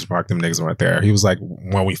back over to the park. Them niggas weren't there. He was like,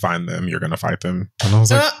 when we find them, you're going to fight them. And I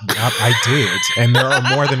was like, I did. And there are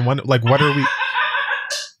more than one. Like, what are we?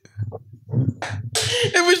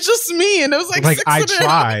 It was just me. And it was like six I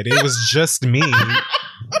tried. It was just me.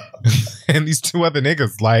 And these two other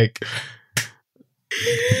niggas, like.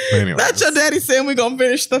 Anyways. That's your daddy saying we're going to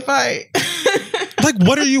finish the fight. Like,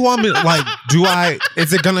 what do you want me? Like,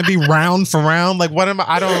 is it going to be round for round? Like, what am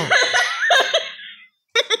I don't.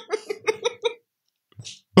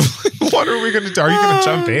 What are we going to do? Are you going to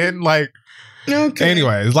jump in? Like, okay.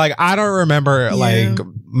 Anyways, like, I don't remember, like,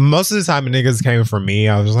 most of the time niggas came for me,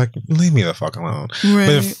 I was like, leave me the fuck alone. Right. But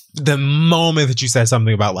if the moment that you said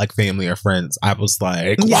something about, like, family or friends, I was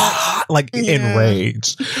like,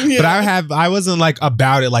 enraged. Yeah. But I wasn't, like,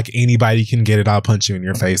 about it, like, anybody can get it, I'll punch you in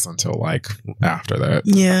your face until, like, after that.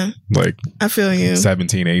 Yeah. Like, I feel you.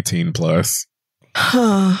 17, 18 plus.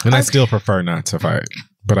 And I still prefer not to fight,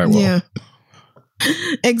 but I will. Yeah.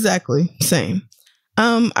 Exactly. Same.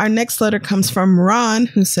 Our next letter comes from Ron,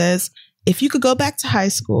 who says, if you could go back to high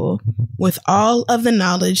school with all of the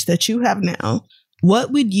knowledge that you have now,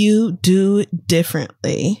 what would you do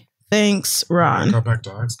differently? Thanks, Ron. Go back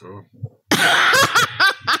to high school.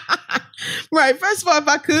 Right. First of all, if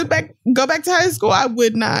I could go back to high school, I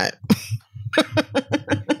would not.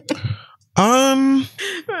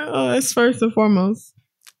 That's first and foremost.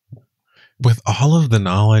 With all of the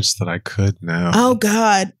knowledge that I could now. Oh,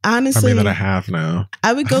 God. Honestly. that I have now.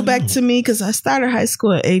 I would go back to me because I started high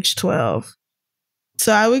school at age 12.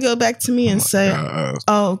 So I would go back to me and say,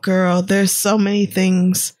 oh, girl, there's so many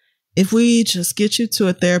things. If we just get you to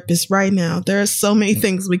a therapist right now, there are so many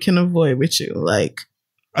things we can avoid with you. Like,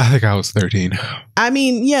 I think I was 13. I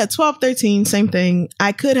mean, yeah, 12, 13, same thing.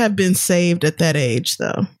 I could have been saved at that age,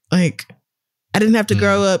 though. Like, I didn't have to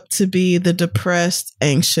grow up to be the depressed,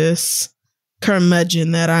 anxious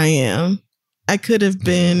curmudgeon that I am. I could have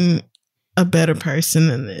been a better person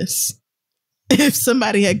than this if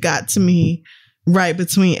somebody had got to me right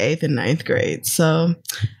between 8th and 9th grade. So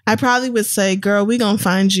I probably would say, girl, we gonna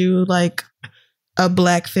find you like a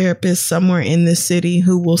Black therapist somewhere in the city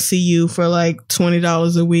who will see you for like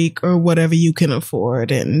 $20 a week or whatever you can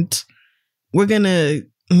afford, and we're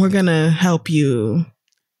gonna help you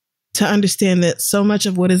to understand that so much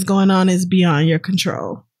of what is going on is beyond your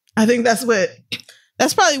control. I think that's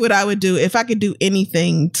probably what I would do if I could do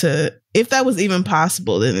anything if that was even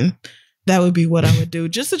possible, then that would be what I would do,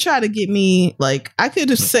 just to try to get me, like, I could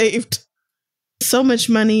have saved so much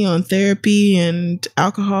money on therapy and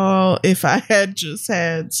alcohol if I had just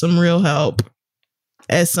had some real help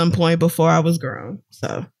at some point before I was grown.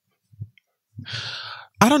 So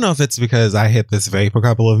I don't know if it's because I hit this vape a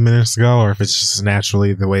couple of minutes ago or if it's just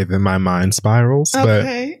naturally the way that my mind spirals.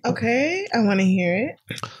 Okay. I want to hear it.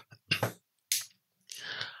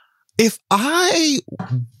 If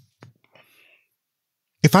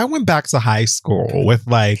I went back to high school with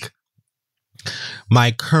like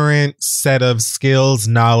my current set of skills,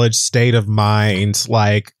 knowledge, state of mind,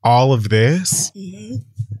 like all of this,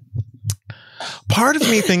 part of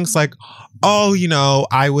me thinks like, oh, you know,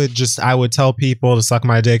 I would tell people to suck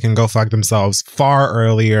my dick and go fuck themselves far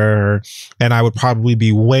earlier. And I would probably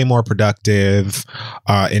be way more productive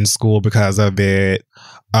in school because of it.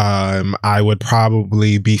 I would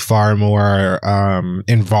probably be far more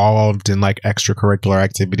involved in like extracurricular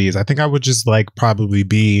activities. I think I would just like probably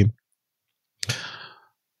be,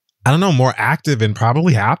 I don't know, more active and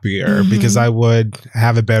probably happier because I would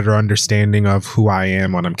have a better understanding of who I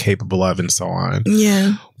am, what I'm capable of, and so on.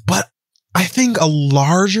 Yeah. But I think a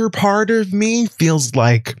larger part of me feels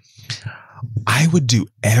like I would do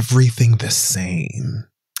everything the same.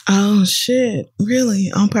 Oh, shit.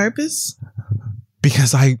 Really? On purpose?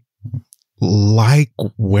 Because I like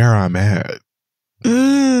where I'm at.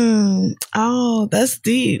 Oh, that's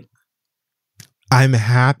deep. I'm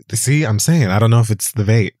happy. See, I'm saying, I don't know if it's the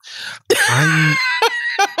vape.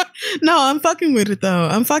 No, I'm fucking with it, though.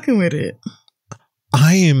 I'm fucking with it.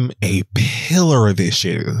 I am a pillar of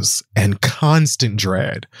issues and constant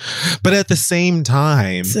dread. But at the same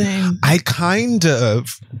time,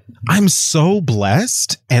 I'm so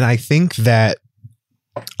blessed. And I think that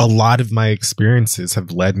a lot of my experiences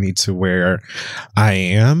have led me to where I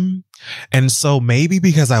am. And so maybe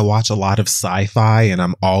because I watch a lot of sci-fi and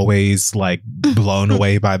I'm always like blown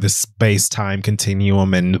away by the space-time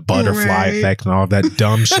continuum and the butterfly effect and all that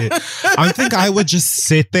dumb shit. I think I would just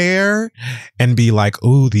sit there and be like,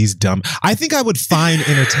 ooh, these dumb. I think I would find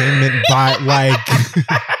entertainment by like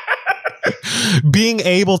being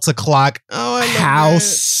able to clock how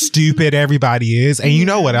stupid everybody is. And you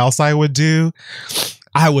know what else I would do?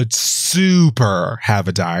 I would super have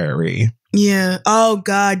a diary. Yeah. Oh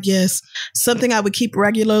God, yes. Something I would keep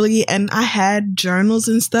regularly, and I had journals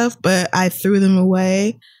and stuff, but I threw them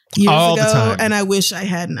away years ago, and I wish I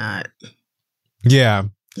had not. Yeah.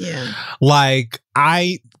 Yeah. Like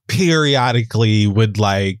I periodically would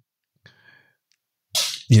like,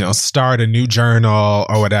 you know, start a new journal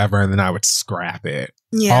or whatever, and then I would scrap it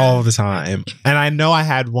all the time. And I know I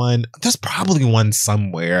had one. There's probably one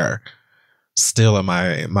somewhere still at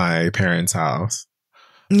my parents' house.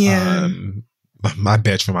 Yeah. I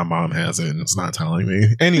bet you my mom has it and it's not telling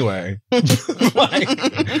me. Anyway.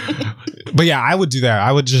 But yeah, I would do that.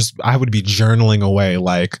 I would be journaling away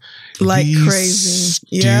like crazy.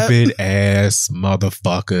 Stupid ass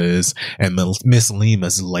motherfuckers and Miss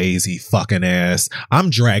Lima's lazy fucking ass. I'm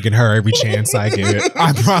dragging her every chance I get.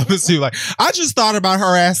 I promise you. Like, I just thought about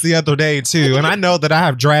her ass the other day too. And I know that I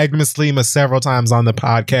have dragged Miss Lima several times on the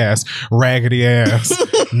podcast. Raggedy ass.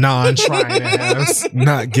 Non-trying ass.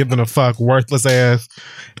 Not giving a fuck. Worthless ass.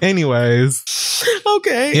 Anyways.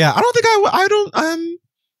 Okay. Yeah, I don't think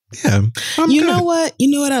you know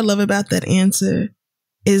what I love about that answer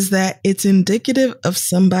is that it's indicative of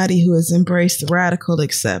somebody who has embraced radical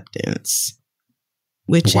acceptance,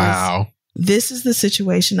 which is, this is the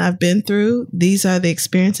situation I've been through. These are the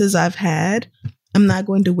experiences I've had. I'm not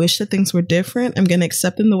going to wish that things were different. I'm going to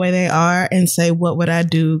accept them the way they are and say, what would I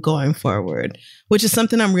do going forward? Which is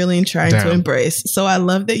something I'm really trying to embrace. So I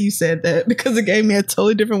love that you said that, because it gave me a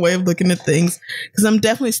totally different way of looking at things. Because I'm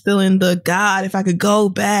definitely still in the God, if I could go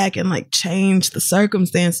back and like change the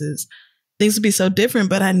circumstances, things would be so different.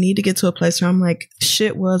 But I need to get to a place where I'm like,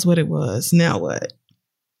 shit was what it was. Now what?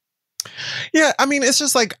 Yeah, I mean, it's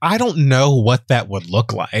just like, I don't know what that would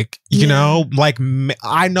look like, you know? Like,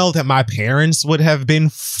 I know that my parents would have been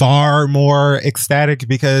far more ecstatic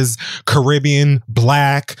because Caribbean,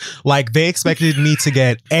 Black, like they expected me to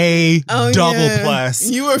get a double plus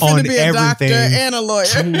you were on be a everything. Doctor and a lawyer.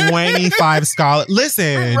 25 scholar.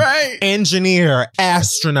 Listen, engineer,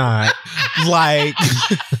 astronaut, like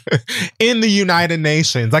in the United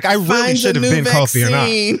Nations. Like I really should have been Kofi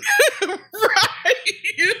Annan.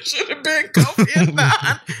 You should have been Kofi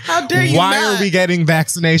Annan. How dare you? Why are we getting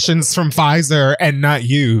vaccinations from Pfizer and not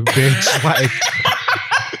you, bitch?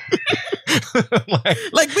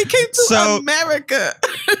 Like we came to America.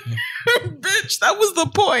 Bitch, that was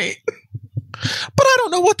the point. But I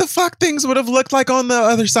don't know what the fuck things would have looked like on the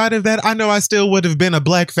other side of that. I know I still would have been a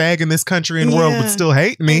black fag in this country and world would still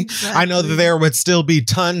hate me. Exactly. I know that there would still be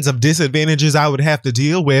tons of disadvantages I would have to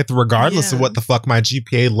deal with regardless of what the fuck my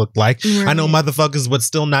GPA looked like. Right. I know motherfuckers would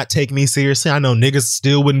still not take me seriously. I know niggas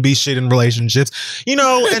still wouldn't be shit in relationships, you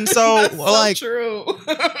know? And so like, true.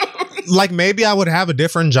 Like maybe I would have a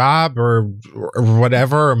different job or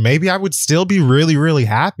whatever. Or maybe I would still be really, really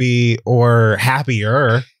happy or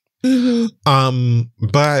happier. Mm-hmm.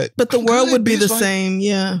 But the world would be the same.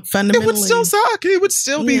 Yeah, fundamentally, it would still suck. It would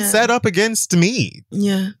still be set up against me.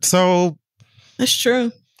 Yeah, so that's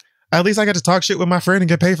true. At least I got to talk shit with my friend and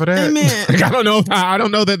get paid for that. Amen. Like, I don't know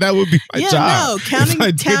that would be my job. No,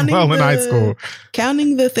 counting well in high school,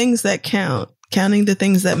 counting the things that count, counting the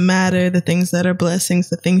things that matter, the things that are blessings,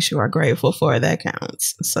 the things you are grateful for, that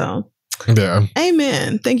counts. So. Yeah.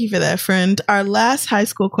 Amen. Thank you for that, friend. Our last high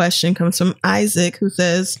school question comes from Isaac, who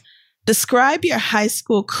says, describe your high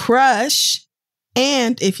school crush,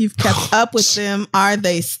 and if you've kept up with them, are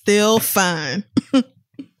they still fine? That's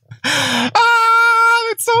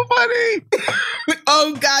so funny.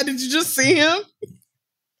 Oh God, did you just see him?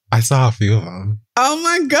 I saw a few of them. Oh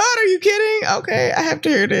my God, are you kidding? Okay, I have to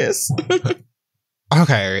hear this.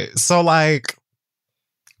 Okay, so like,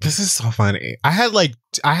 this is so funny. I have like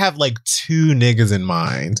two niggas in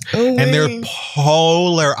mind, and they're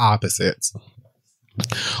polar opposites.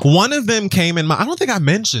 One of them came in mind. I don't think I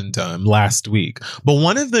mentioned them last week, but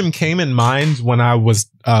one of them came in mind when I was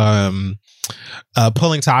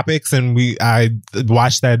pulling topics, and I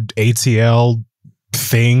watched that ATL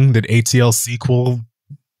thing, that ATL sequel,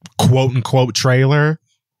 quote unquote trailer.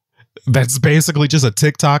 That's basically just a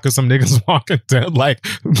TikTok of some niggas walking down like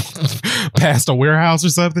past a warehouse or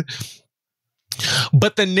something.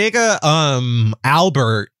 But the nigga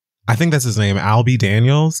Albert, I think that's his name, Albie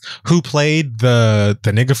Daniels, who played the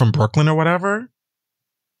nigga from Brooklyn or whatever.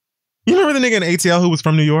 You remember the nigga in ATL who was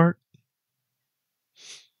from New York?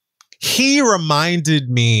 he reminded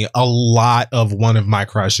me a lot of one of my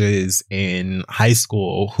crushes in high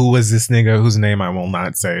school, who was this nigga whose name I will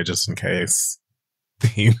not say just in case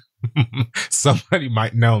somebody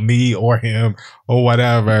might know me or him or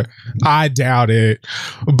whatever. I doubt it.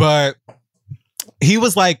 But he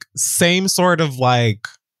was like same sort of like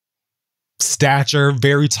stature,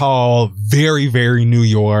 very tall, very, very New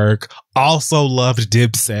York. Also loved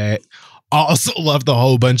Dipset. Also loved the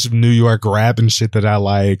whole bunch of New York rap and shit that I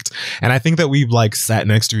liked. And I think that we like sat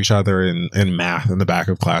next to each other in math in the back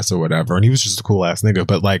of class or whatever. And he was just a cool ass nigga.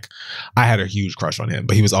 But like, I had a huge crush on him.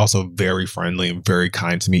 But he was also very friendly and very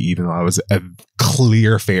kind to me, even though I was a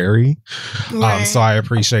clear fairy. Right. So I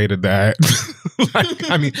appreciated that. Like,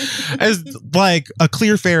 I mean, as like a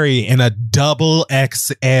clear fairy in a double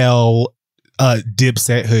XL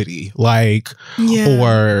Dipset hoodie, like,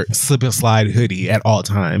 or slip and slide hoodie at all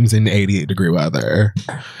times in 88-degree weather.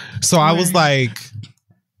 So I was like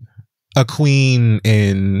a queen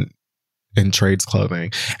in trades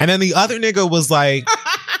clothing. And then the other nigga was like,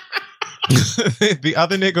 the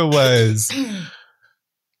other nigga was,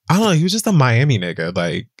 I don't know, he was just a Miami nigga.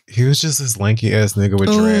 Like, he was just this lanky ass nigga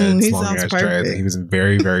with dreads, long ass dreads. And he was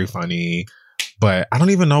very, very funny. But I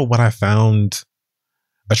don't even know what I found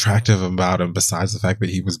attractive about him besides the fact that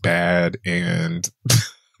he was bad and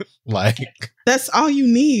like, that's all you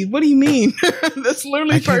need. What do you mean? That's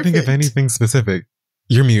literally perfect. I can't think of anything specific.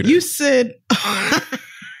 You're muted. You said I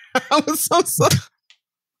was so sorry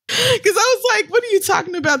because I was like, what are you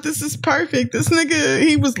talking about? This is perfect. This nigga,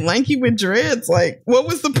 he was lanky with dreads. Like, what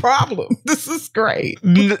was the problem? This is great.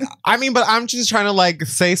 I mean, but I'm just trying to like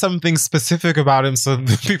say something specific about him so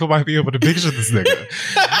that people might be able to picture this nigga.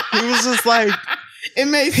 He was just like,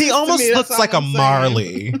 he almost looks like a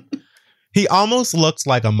Marley. He almost looks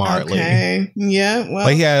like a Marley. Okay. Yeah. Well,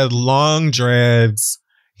 like he had long dreads.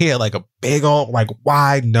 He had like a big old like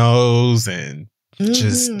wide nose and he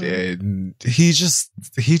just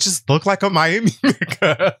looked like a Miami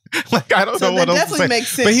nigga. Like I don't know what else to say. Makes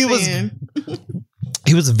sense, but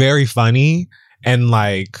he was very funny and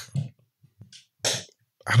like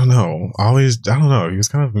I don't know. He was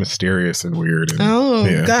kind of mysterious and weird. And,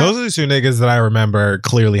 God. Those are the two niggas that I remember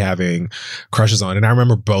clearly having crushes on. And I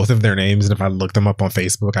remember both of their names. And if I looked them up on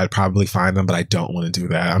Facebook, I'd probably find them. But I don't want to do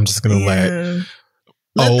that. I'm just going to let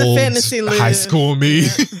the fantasy live. High school me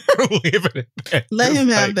leave it at that. Let him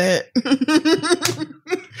have that.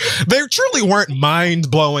 They truly weren't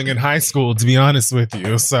mind-blowing in high school, to be honest with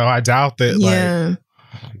you. So I doubt that, like,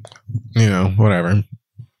 whatever.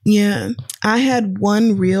 Yeah, I had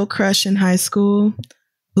one real crush in high school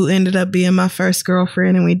who ended up being my first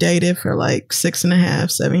girlfriend, and we dated for like 6.5,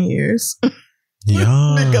 7 years.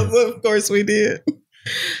 Yeah, because of course we did.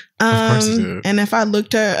 Of course you did. And if I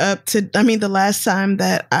looked her up the last time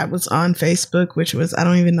that I was on Facebook, which was I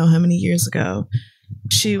don't even know how many years ago,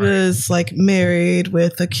 she was like married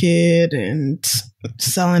with a kid and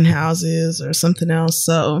selling houses or something else.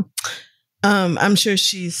 So. I'm sure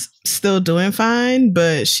she's still doing fine,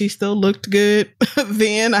 but she still looked good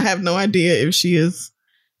then. I have no idea if she is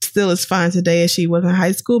still as fine today as she was in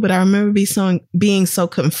high school, but I remember being so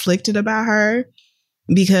conflicted about her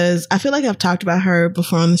because I feel like I've talked about her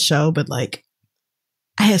before on the show, but like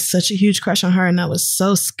I had such a huge crush on her and I was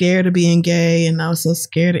so scared of being gay and I was so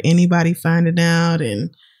scared of anybody finding out. And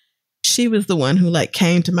she was the one who like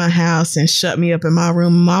came to my house and shut me up in my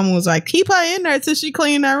room. Mama was like, keep her in there till she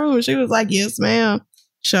clean that room. She was like, yes, ma'am.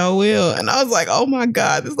 Sure will. And I was like, oh my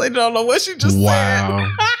God, this lady don't know what she just said.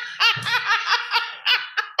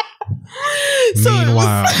 So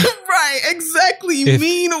meanwhile. Right, exactly.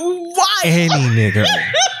 Meanwhile. Any nigga.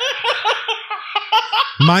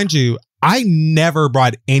 Mind you, I never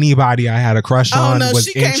brought anybody I had a crush on was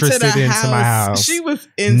interested into my house. She was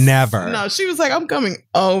never. No, she was like, I'm coming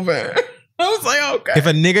over. I was like, okay. If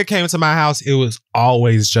a nigga came to my house, it was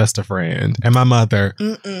always just a friend. And my mother,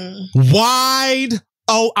 wide.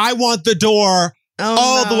 Oh, I want the door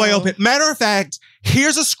all the way open. Matter of fact,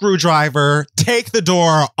 here's a screwdriver. Take the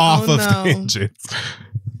door off of the hinges.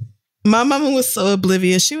 My mama was so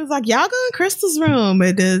oblivious. She was like, y'all go in Crystal's room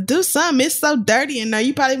and do something. It's so dirty in there.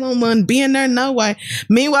 You probably won't want to be in there no way.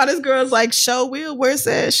 Meanwhile, this girl's like, show will. Where's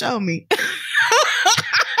that? Show me.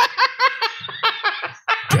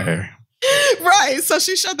 Okay. Right. So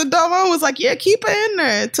she shut the door and was like, yeah, keep her in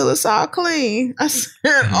there until it's all clean. I said,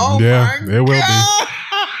 oh yeah, my it will God.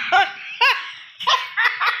 be.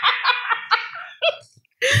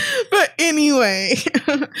 But anyway,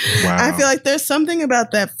 wow. I feel like there's something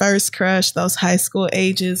about that first crush, those high school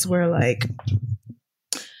ages where like,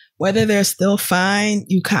 whether they're still fine,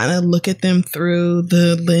 you kind of look at them through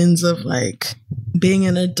the lens of like being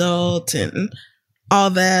an adult and all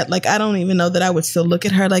that. Like, I don't even know that I would still look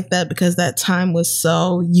at her like that because that time was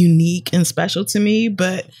so unique and special to me.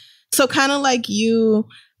 But so kind of like you,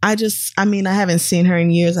 I haven't seen her in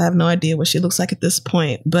years. I have no idea what she looks like at this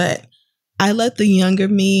point, but I let the younger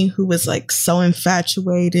me, who was like so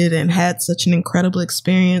infatuated and had such an incredible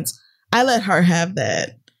experience, I let her have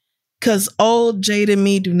that. Cause old jaded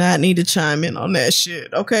me do not need to chime in on that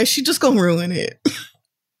shit. Okay. She just gonna ruin it.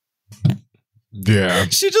 Yeah.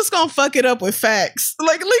 She just gonna fuck it up with facts.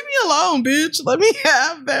 Like, leave me alone, bitch. Let me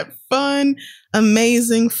have that fun,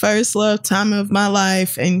 amazing first love time of my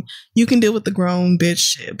life. And you can deal with the grown bitch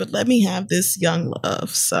shit, but let me have this young love.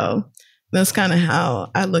 So that's kind of how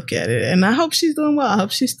I look at it. And I hope she's doing well. I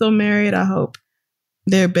hope she's still married. I hope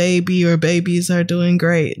their baby or babies are doing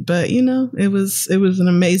great. But it was an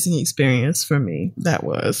amazing experience for me. That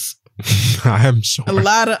was. I'm sure. A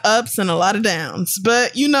lot of ups and a lot of downs.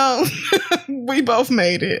 But we both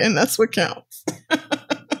made it, and that's what counts.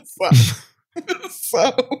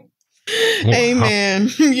 So amen.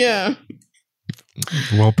 Yeah.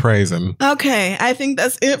 Well, praise him. Okay, I think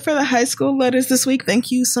that's it for the high school letters this week.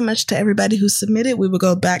 Thank you so much to everybody who submitted. We will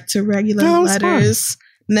go back to regular letters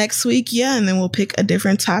next week. Yeah, and then we'll pick a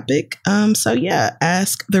different topic.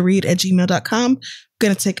 asktheread@gmail.com.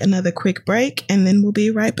 Going to take another quick break and then we'll be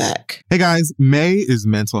right back. Hey guys, May is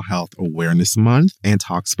Mental Health Awareness Month, and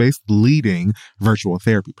Talkspace, the leading virtual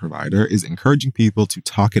therapy provider, is encouraging people to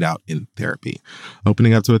talk it out in therapy.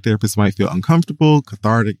 Opening up to a therapist might feel uncomfortable,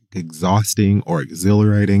 cathartic, exhausting, or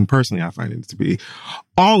exhilarating. Personally, I find it to be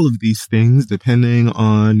all of these things depending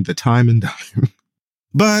on the time and dime.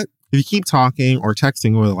 But if you keep talking or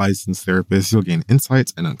texting with a licensed therapist, you'll gain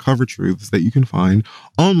insights and uncover truths that you can find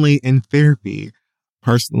only in therapy.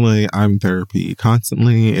 Personally, I'm in therapy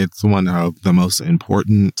constantly. It's one of the most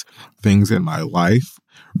important things in my life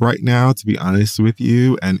right now, to be honest with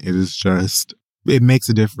you. And it makes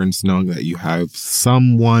a difference knowing that you have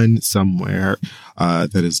someone somewhere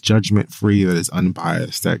that is judgment-free, that is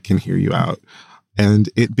unbiased, that can hear you out. And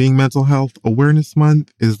it being Mental Health Awareness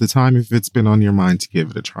Month is the time, if it's been on your mind, to give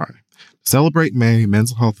it a try. Celebrate May,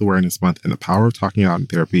 Mental Health Awareness Month, and the power of talking out in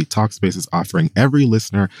therapy. Talkspace is offering every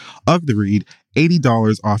listener of The Read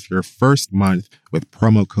 $80 off your first month with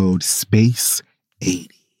promo code SPACE80.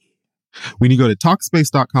 When you go to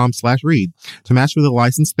Talkspace.com/read to match with a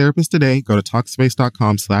licensed therapist today, go to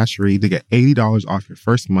Talkspace.com/read to get $80 off your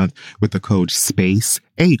first month with the code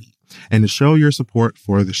SPACE80. And to show your support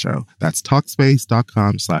for the show, that's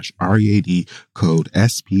Talkspace.com/READ, code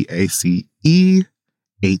SPACE80.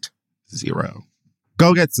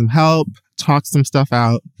 Go get some help, talk some stuff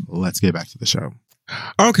out. Let's get back to the show.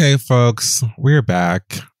 Okay, folks, we're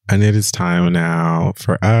back, and it is time now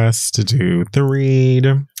for us to do the read.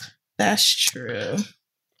 That's true.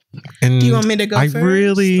 And do you want me to go first?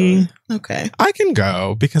 Okay. I can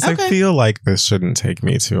go because I feel like this shouldn't take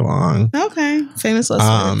me too long. Okay. Famous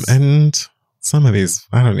last words. And some of these,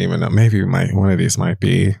 I don't even know. Maybe one of these might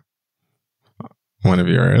be one of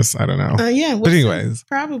yours. I don't know. Yeah. But anyways.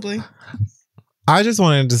 Probably. I just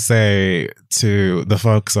wanted to say to the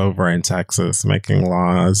folks over in Texas making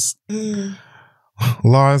laws that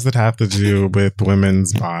have to do with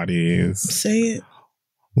women's bodies. Say it.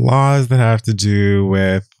 Laws that have to do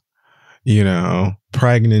with,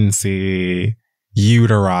 pregnancy,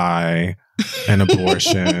 uteri, and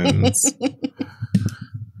abortions.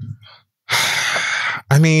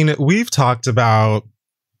 I mean, we've talked about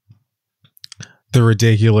the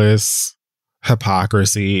ridiculous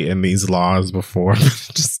hypocrisy in these laws before.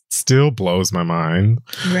 It just still blows my mind.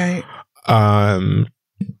 Right.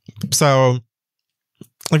 So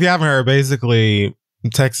if you haven't heard, basically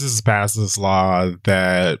Texas passed this law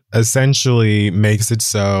that essentially makes it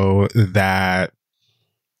so that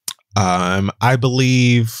I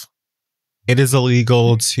believe it is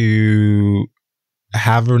illegal to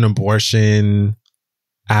have an abortion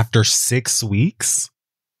after 6 weeks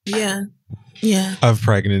of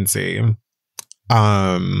pregnancy.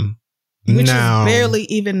 Which is barely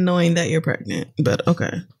even knowing that you're pregnant, but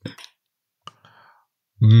okay.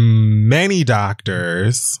 Many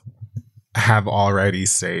doctors have already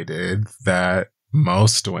stated that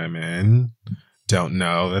most women don't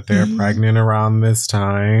know that they're pregnant around this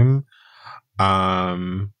time.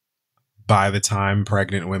 By the time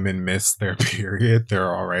pregnant women miss their period,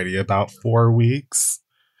 they're already about 4 weeks.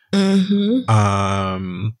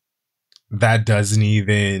 That doesn't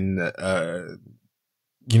even,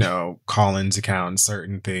 call into account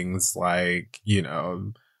certain things like,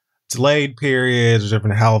 delayed periods,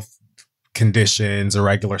 different health conditions,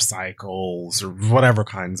 irregular cycles, or whatever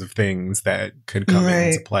kinds of things that could come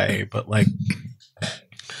into play. But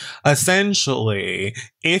essentially,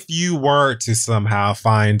 if you were to somehow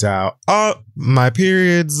find out, oh, my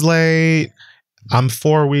period's late, I'm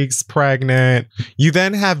 4 weeks pregnant, you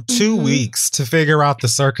then have 2 weeks to figure out the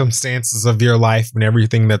circumstances of your life and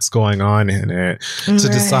everything that's going on in it to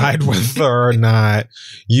decide whether or not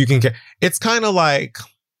you can get. It's kind of like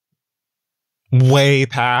way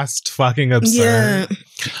past fucking absurd. Yeah,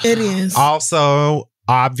 it is. Also,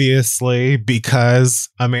 obviously, because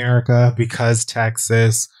America, because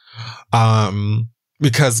Texas,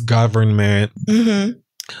 because government,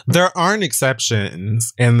 there aren't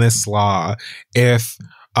exceptions in this law if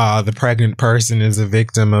the pregnant person is a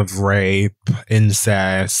victim of rape,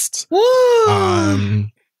 incest,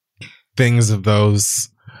 things of those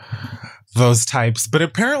types. But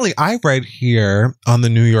apparently I read here on the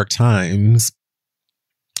New York Times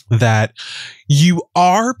that you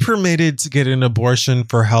are permitted to get an abortion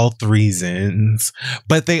for health reasons,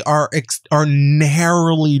 but they are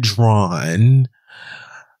narrowly drawn,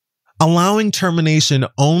 allowing termination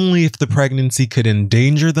only if the pregnancy could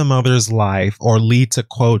endanger the mother's life or lead to,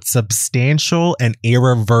 quote, substantial and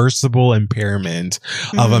irreversible impairment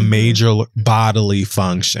of a major bodily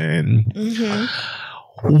function.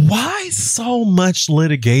 Why so much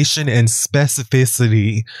litigation and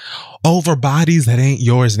specificity over bodies that ain't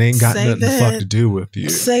yours and ain't got nothing to fuck to do with you?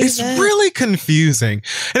 It's really confusing.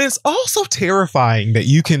 And it's also terrifying that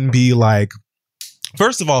you can be like,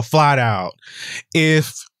 first of all, flat out,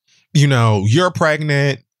 if, you know, you're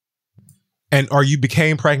pregnant or you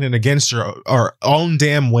became pregnant against your own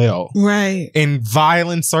damn will. Right. In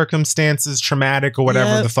violent circumstances, traumatic or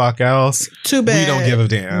whatever the fuck else. Too bad. We don't give a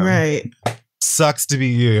damn. Right. Sucks to be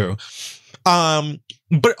you.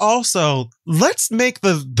 But also, let's make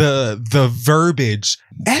the verbiage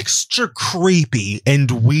extra creepy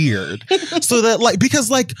and weird. So that, like,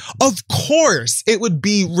 because, like, of course, it would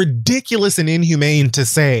be ridiculous and inhumane to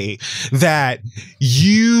say that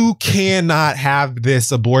you cannot have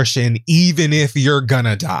this abortion even if you're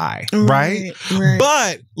gonna die, right?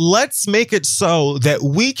 But let's make it so that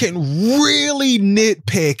we can really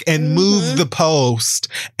nitpick and move the post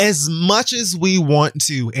as much as we want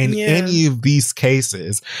to in any of these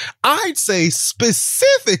cases. I'd say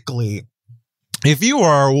specifically, if you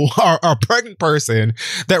are a pregnant person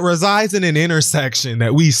that resides in an intersection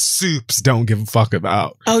that we soups don't give a fuck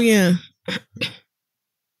about. Oh, yeah.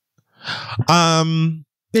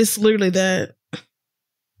 It's literally that.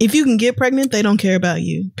 If you can get pregnant, they don't care about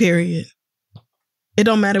you, period. It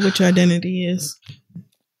don't matter what your identity is.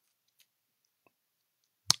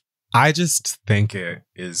 I just think it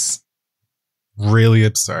is really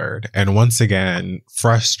absurd and once again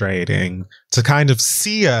frustrating to kind of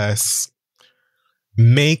see us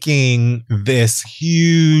making this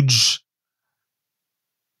huge,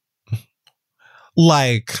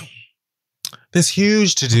 like, this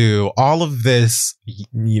huge to do, all of this,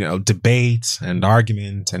 you know, debate and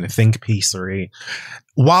argument and think piecery,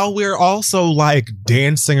 while we're also like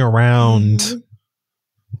dancing around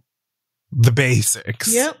the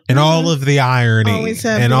basics and all of the irony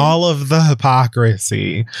and all of the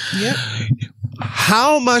hypocrisy.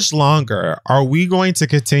 How much longer are we going to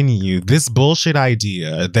continue this bullshit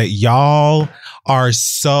idea that y'all are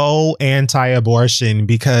so anti-abortion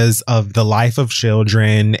because of the life of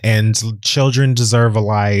children and children deserve a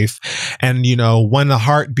life, and, you know, when the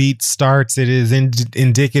heartbeat starts, it is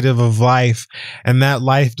indicative of life, and that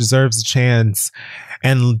life deserves a chance,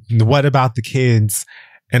 and what about the kids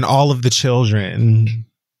and all of the children?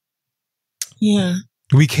 Yeah.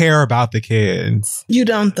 We care about the kids. You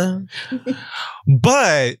don't, though.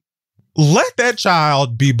 But let that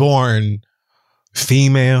child be born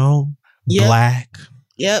female, Black,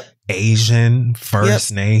 Asian,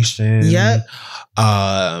 First Nation,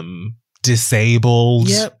 disabled,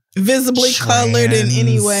 visibly trans, colored in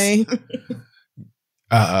any way.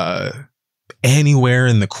 Anywhere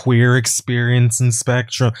in the queer experience and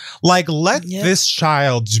spectrum. Like, let this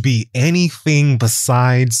child be anything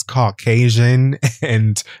besides Caucasian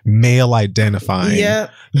and male identifying.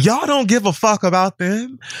 Y'all don't give a fuck about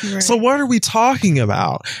them. So what are we talking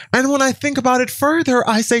about? And when I think about it further,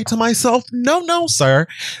 I say to myself, no, sir.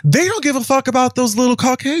 They don't give a fuck about those little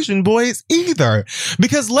Caucasian boys either.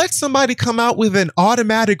 Because let somebody come out with an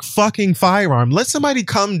automatic fucking firearm. Let somebody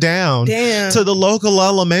come down to the local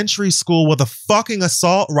elementary school with a fucking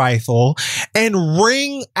assault rifle and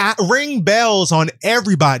ring bells on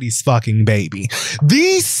everybody's fucking baby.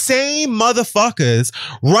 These same motherfuckers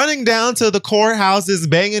running down to the courthouses,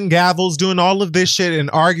 banging gavels, doing all of this shit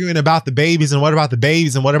and arguing about the babies and what about the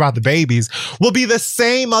babies and what about the babies will be the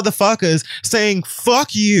same motherfuckers saying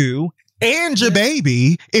fuck you and your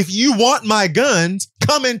baby if you want my guns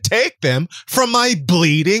come and take them from my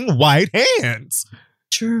bleeding white hands.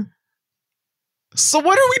 True. So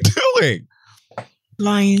what are we doing?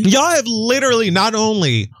 Lying. Y'all have literally not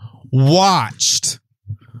only watched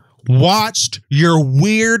your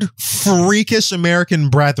weird, freakish American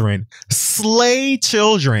brethren slay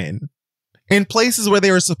children in places where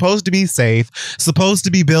they were supposed to be safe, supposed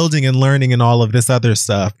to be building and learning and all of this other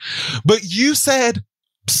stuff. But you said,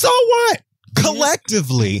 so what?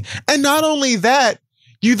 Collectively. And not only that,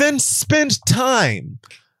 you then spend time,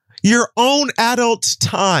 your own adult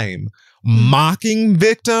time, mocking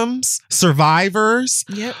victims, survivors,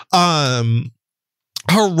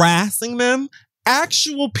 harassing them,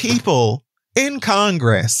 actual people in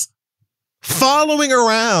Congress following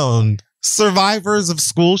around survivors of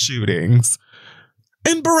school shootings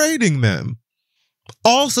and berating them.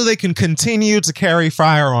 Also, they can continue to carry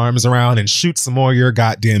firearms around and shoot some more of your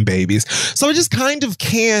goddamn babies. So I just kind of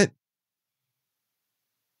can't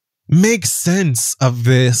make sense of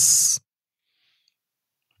this.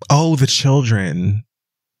 Oh, the children.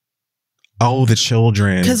 Oh, the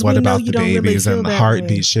children. What about the babies and the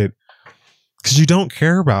heartbeat shit? Because you don't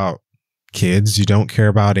care about kids. You don't care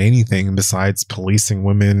about anything besides policing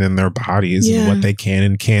women and their bodies and what they can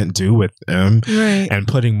and can't do with them. Right. And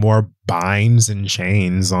putting more binds and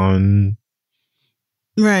chains on,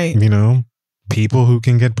 right, you know, people who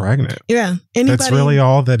can get pregnant. Yeah. That's really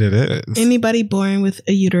all that it is. Anybody born with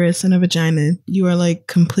a uterus and a vagina, you are like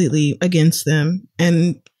completely against them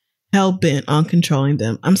and hell-bent on controlling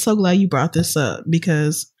them. I'm so glad you brought this up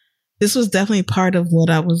because this was definitely part of what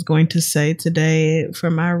I was going to say today for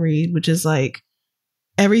my read, which is like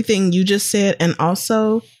everything you just said. And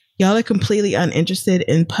also, y'all are completely uninterested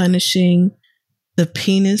in punishing the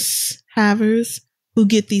penis havers who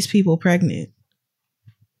get these people pregnant.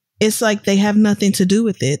 It's like they have nothing to do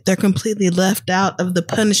with it. They're completely left out of the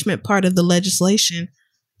punishment part of the legislation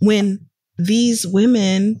when these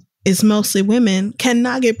women, it's mostly women,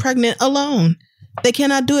 cannot get pregnant alone. They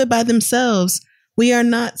cannot do it by themselves. We are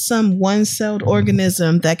not some one-celled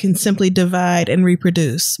organism that can simply divide and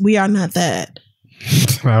reproduce. We are not that.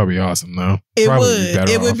 That would be awesome, though. It would.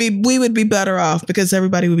 It would be. We would be better off because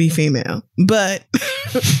everybody would be female. But,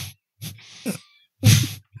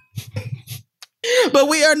 but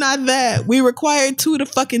we are not that. We require two to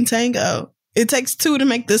fucking tango. It takes two to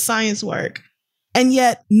make this science work. And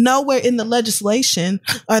yet, nowhere in the legislation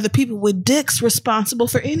are the people with dicks responsible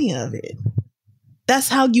for any of it. That's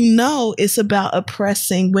how you know it's about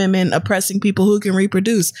oppressing women, oppressing people who can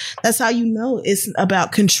reproduce. That's how you know it's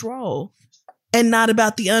about control and not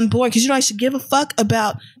about the unborn. Because you know, I should give a fuck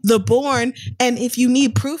about the born. And if you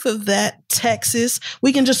need proof of that, Texas,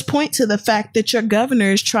 we can just point to the fact that your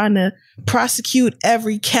governor is trying to prosecute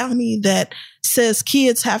every county that says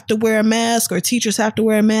kids have to wear a mask or teachers have to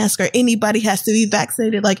wear a mask or anybody has to be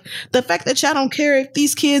vaccinated. Like the fact that y'all don't care if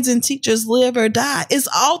these kids and teachers live or die is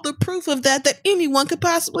all the proof of that anyone could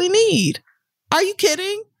possibly need. Are you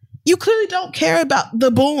kidding? You clearly don't care about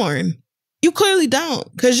the born. You clearly don't,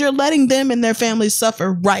 because you're letting them and their families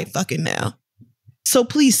suffer right fucking now. So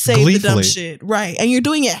please save the dumb shit. Right. And you're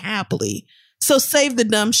doing it happily. So save the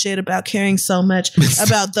dumb shit about caring so much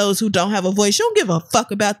about those who don't have a voice. You don't give a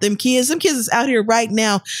fuck about them kids. Them kids is out here right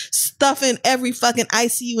now stuffing every fucking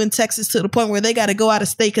ICU in Texas to the point where they got to go out of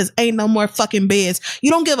state because ain't no more fucking beds.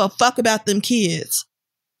 You don't give a fuck about them kids.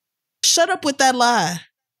 Shut up with that lie.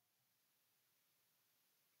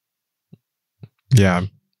 Yeah.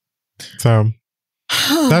 So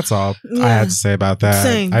that's all I had to say about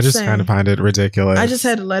that. I just kind of find it ridiculous. I just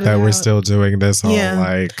had to let it that out. We're still doing this whole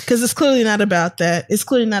like, because it's clearly not about that. It's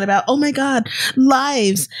clearly not about, oh my God,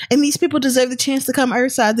 lives. And these people deserve the chance to come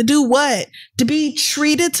Earthside to do what? To be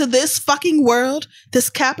treated to this fucking world, this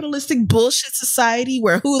capitalistic bullshit society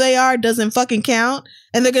where who they are doesn't fucking count.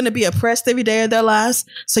 And they're going to be oppressed every day of their lives.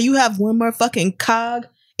 So you have one more fucking cog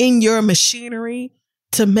in your machinery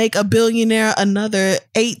to make a billionaire another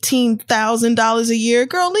 $18,000 a year.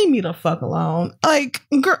 Girl, leave me the fuck alone. Like,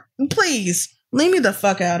 girl, please leave me the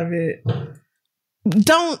fuck out of it.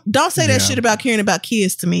 Don't say that shit about caring about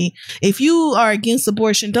kids to me. If you are against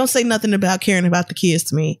abortion, don't say nothing about caring about the kids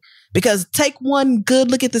to me. Because take one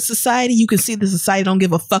good look at the society, you can see the society don't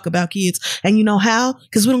give a fuck about kids. And you know how?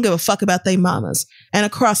 Because we don't give a fuck about they mamas. And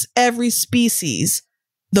across every species,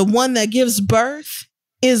 the one that gives birth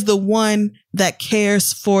is the one that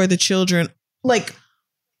cares for the children, like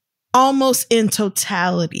almost in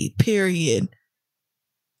totality, period.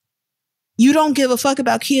 You don't give a fuck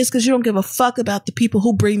about kids because you don't give a fuck about the people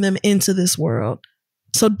who bring them into this world.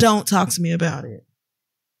 So don't talk to me about it.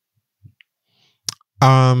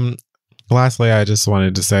 Lastly, I just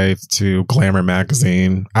wanted to say to Glamour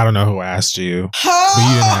Magazine, I don't know who asked you, but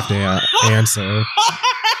you didn't have to answer.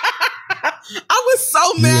 I was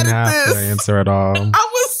so mad at this. You didn't have to answer at all. I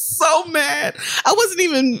was so mad. I wasn't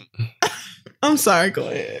even... I'm sorry, go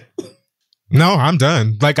ahead. No, I'm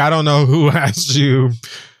done. Like, I don't know who asked you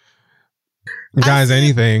guys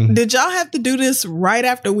anything. Did y'all have to do this right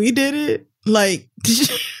after we did it? Like,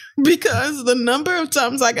 because the number of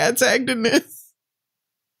times I got tagged in this.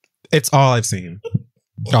 It's all I've seen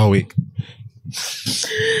all week.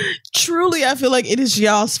 Truly, I feel like it is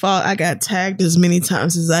y'all's fault I got tagged as many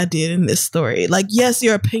times as I did in this story. Like, yes,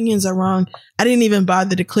 your opinions are wrong. I didn't even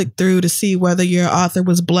bother to click through to see whether your author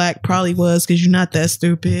was black. Probably was, because you're not that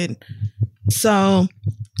stupid. So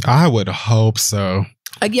I would hope so.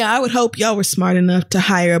 Yeah, I would hope y'all were smart enough to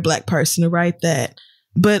hire a black person to write that.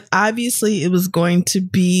 But obviously it was going to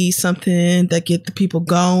be something that get the people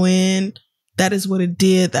going. That is what it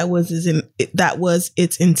did. That was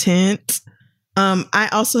its intent. I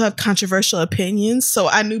also have controversial opinions, so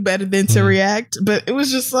I knew better than to react. But it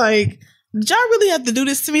was just like, did y'all really have to do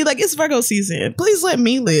this to me? Like, it's Virgo season. Please let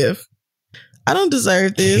me live. I don't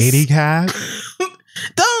deserve this. Katie Cat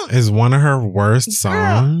don't is one of her worst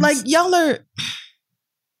songs. Like, y'all are...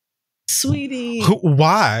 Sweetie.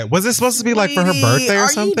 Why? Was it supposed to be like for her birthday or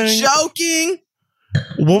something? Are you joking?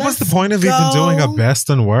 What was the point of even doing a best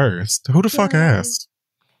and worst? Who the fuck asked?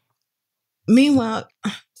 Meanwhile,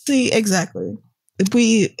 see, exactly.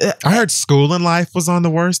 I heard School and Life was on the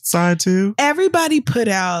worst side too. Everybody put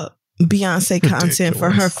out Beyonce content for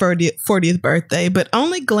her 40th birthday, but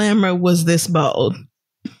only Glamour was this bold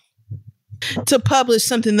to publish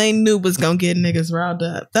something they knew was gonna get niggas riled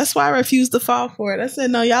up. That's why I refused to fall for it. I said,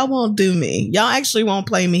 no, y'all won't do me. Y'all actually won't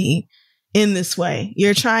play me in this way.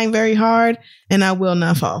 You're trying very hard, and I will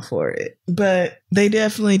not fall for it. But they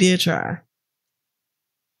definitely did try.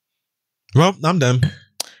 Well, I'm done.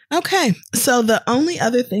 Okay, so the only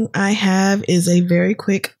other thing I have is a very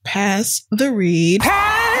quick pass the read.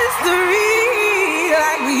 Pass the read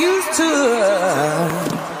like we used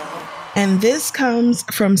to. And this comes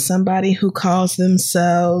from somebody who calls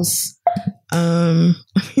themselves, let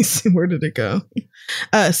me see, where did it go?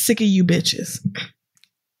 Sick of You Bitches.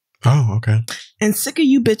 Oh, okay. And Sick of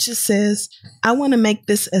You Bitches says, I want to make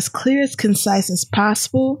this as clear as concise as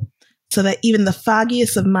possible so that even the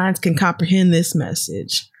foggiest of minds can comprehend this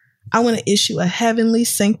message. I want to issue a heavenly,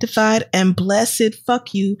 sanctified, and blessed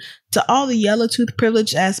fuck you to all the yellow-toothed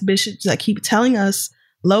privileged ass bishops that keep telling us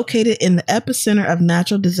located in the epicenter of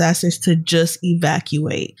natural disasters to just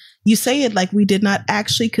evacuate. You say it like we did not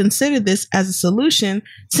actually consider this as a solution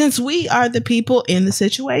since we are the people in the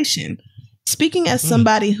situation. Speaking as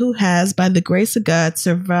somebody who has, by the grace of God,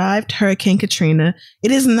 survived Hurricane Katrina,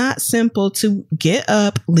 it is not simple to get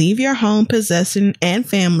up, leave your home, possession, and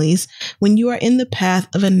families when you are in the path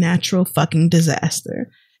of a natural fucking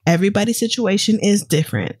disaster. Everybody's situation is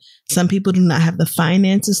different. Some people do not have the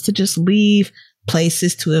finances to just leave,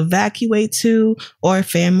 places to evacuate to, or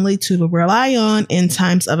family to rely on in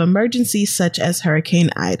times of emergency such as Hurricane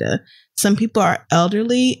Ida. Some people are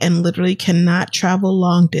elderly and literally cannot travel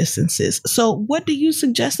long distances. So what do you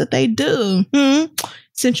suggest that they do?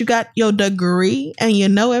 Since you got your degree and you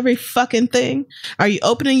know every fucking thing, are you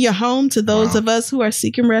opening your home to those of us who are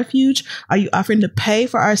seeking refuge? Are you offering to pay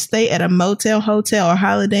for our stay at a motel, hotel, or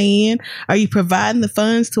Holiday Inn? Are you providing the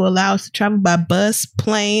funds to allow us to travel by bus,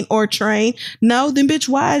 plane, or train? No, then bitch,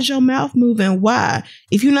 why is your mouth moving? Why?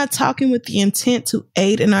 If you're not talking with the intent to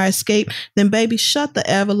aid in our escape, then baby, shut the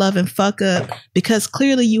ever-loving fuck up, because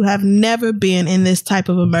clearly you have never been in this type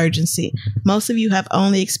of emergency. Most of you have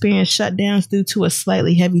only experienced shutdowns due to a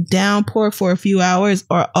slightly heavy downpour for a few hours,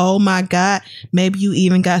 or oh my God, maybe you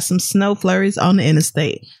even got some snow flurries on the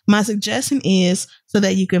interstate. My suggestion is, so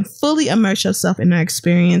that you can fully immerse yourself in our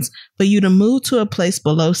experience, for you to move to a place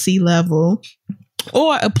below sea level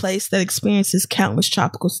or a place that experiences countless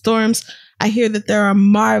tropical storms. I hear that there are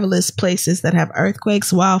marvelous places that have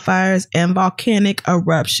earthquakes, wildfires, and volcanic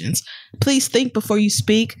eruptions. Please think before you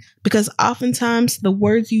speak, because oftentimes the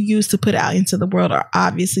words you use to put out into the world are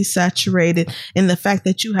obviously saturated in the fact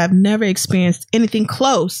that you have never experienced anything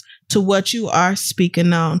close to what you are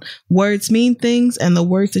speaking on. Words mean things, and the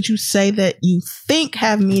words that you say that you think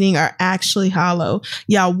have meaning are actually hollow.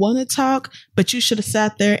 Y'all want to talk, but you should have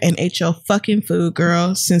sat there and ate your fucking food,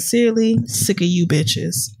 girl. Sincerely, Sick of You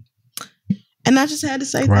Bitches. And I just had to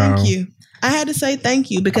say thank you. I had to say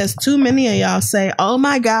thank you because too many of y'all say, oh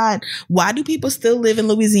my God, why do people still live in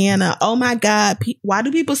Louisiana? Oh my God, why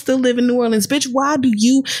do people still live in New Orleans? Bitch, why do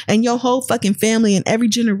you and your whole fucking family and every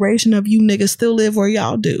generation of you niggas still live where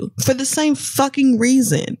y'all do? For the same fucking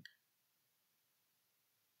reason.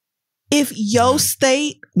 If your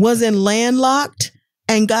state wasn't landlocked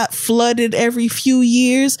and got flooded every few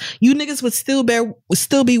years, you niggas would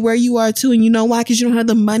still be where you are too. And you know why? Because you don't have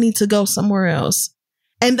the money to go somewhere else.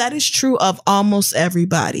 And that is true of almost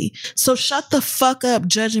everybody. So shut the fuck up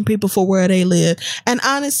judging people for where they live. And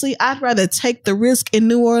honestly, I'd rather take the risk in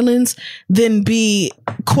New Orleans than be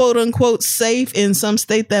quote unquote safe in some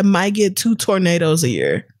state that might get 2 tornadoes a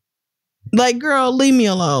year. Like, girl, leave me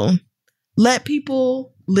alone. Let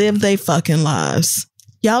people live their fucking lives.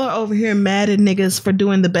 Y'all are over here mad at niggas for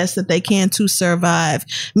doing the best that they can to survive.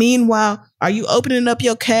 Meanwhile, are you opening up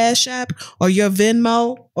your Cash App or your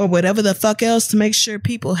Venmo or whatever the fuck else to make sure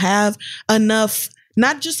people have enough,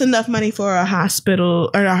 not just enough money for a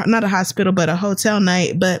hospital, or not a hospital, but a hotel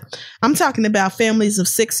night. But I'm talking about families of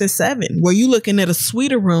 6 or 7 where you're looking at a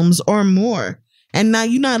suite of rooms or more. And now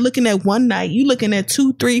you're not looking at one night. You're looking at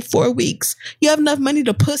 2, 3, 4 weeks. You have enough money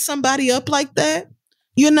to put somebody up like that?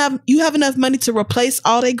 You have enough money to replace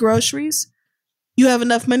all their groceries? You have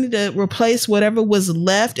enough money to replace whatever was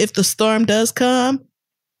left if the storm does come?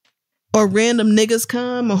 Or random niggas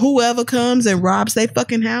come? Or whoever comes and robs their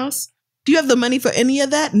fucking house? Do you have the money for any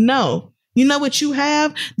of that? No. You know what you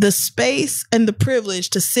have? The space and the privilege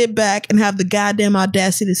to sit back and have the goddamn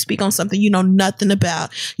audacity to speak on something you know nothing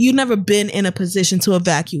about. You've never been in a position to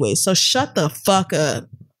evacuate. So shut the fuck up.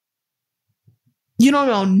 You don't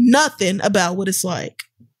know nothing about what it's like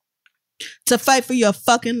to fight for your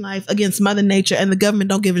fucking life against Mother Nature, and the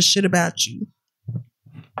government don't give a shit about you.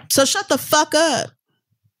 So shut the fuck up.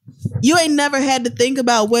 You ain't never had to think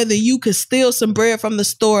about whether you could steal some bread from the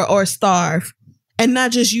store or starve. And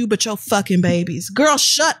not just you, but your fucking babies. Girl,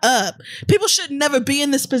 shut up. People should never be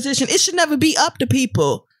in this position. It should never be up to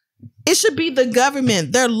people. It should be the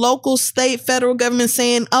government, their local, state, federal government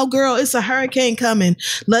saying, oh, girl, it's a hurricane coming.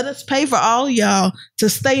 Let us pay for all of y'all to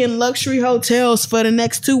stay in luxury hotels for the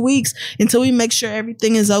next 2 weeks until we make sure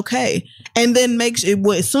everything is okay. And then make sure,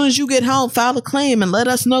 as soon as you get home, file a claim and let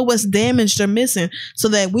us know what's damaged or missing so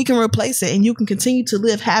that we can replace it and you can continue to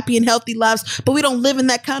live happy and healthy lives. But we don't live in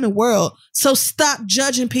that kind of world. So stop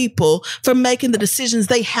judging people for making the decisions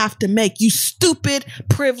they have to make. You stupid,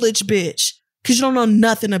 privileged bitch. Because you don't know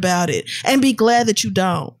nothing about it. And be glad that you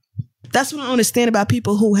don't. That's what I understand about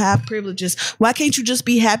people who have privileges. Why can't you just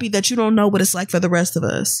be happy that you don't know what it's like for the rest of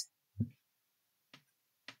us?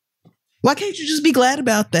 Why can't you just be glad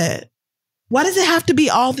about that? Why does it have to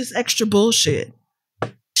be all this extra bullshit?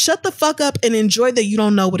 Shut the fuck up and enjoy that you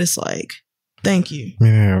don't know what it's like. Thank you.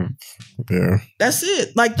 Yeah. That's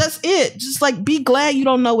it. Like, that's it. Just like, be glad you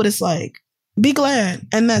don't know what it's like. Be glad.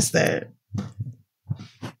 And that's that.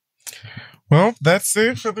 Well, that's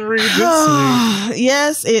it for the read this week.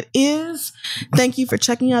 Yes, it is. Thank you for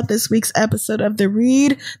checking out this week's episode of The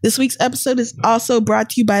Read. This week's episode is also brought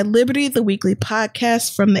to you by Liberty, the weekly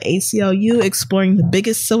podcast from the ACLU, exploring the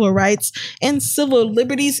biggest civil rights and civil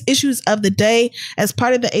liberties issues of the day. As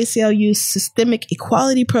part of the ACLU's Systemic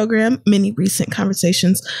Equality Program, many recent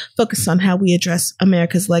conversations focus on how we address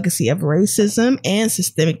America's legacy of racism and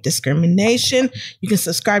systemic discrimination. You can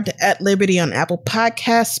subscribe to At Liberty on Apple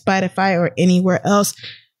Podcasts, Spotify, or anywhere else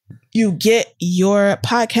you get your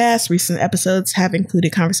podcast. Recent episodes have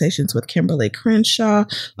included conversations with Kimberly Crenshaw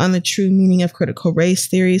on the true meaning of critical race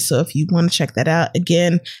theory. So if you want to check that out,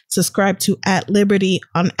 again, subscribe to At Liberty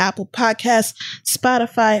on Apple Podcasts,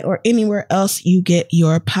 Spotify, or anywhere else you get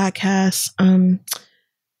your podcasts.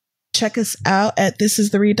 Check us out at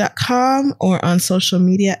thisistheread.com or on social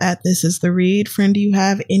media at thisistheread. Friend, do you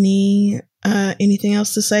have anything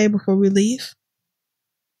else to say before we leave?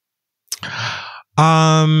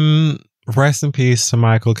 Rest in peace to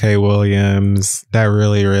Michael K. Williams. That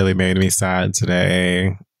really, really made me sad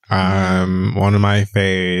today. One of my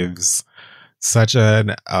faves. Such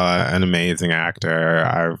an amazing actor.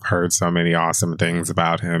 I've heard so many awesome things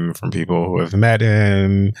about him from people who have met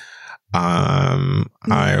him.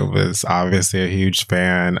 I was obviously a huge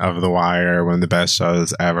fan of The Wire, one of the best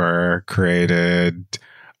shows ever created.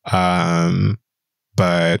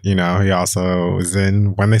 But, you know, he also was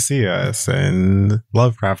in When They See Us and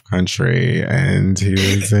Lovecraft Country, and he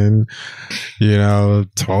was in,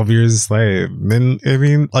 12 Years a Slave. I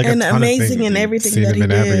mean, like, and a ton amazing of things. in everything that he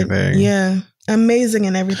did. Everything. Yeah, amazing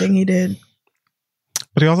in everything he did.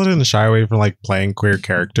 But he also didn't shy away from like playing queer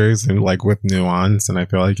characters and like with nuance, and I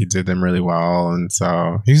feel like he did them really well. And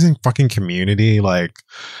so he's in fucking Community. Like,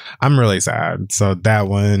 I'm really sad. So that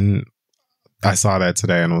one, I saw that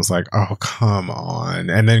today and was like, oh, come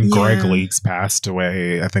on. And then Greg Leakes passed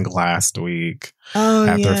away, I think last week,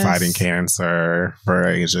 after fighting cancer for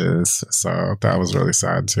ages. So that was really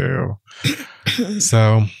sad too.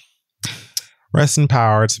 So rest in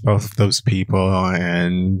power to both of those people,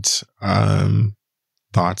 and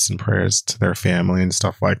thoughts and prayers to their family and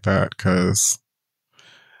stuff like that, because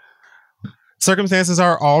circumstances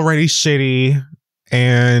are already shitty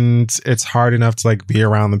and it's hard enough to like be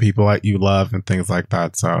around the people that you love and things like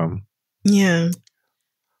that. So yeah,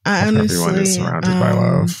 I honestly, everyone is surrounded by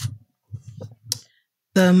love.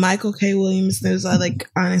 The Michael K. Williams news I like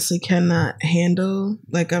honestly cannot handle.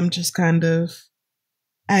 Like, I'm just kind of,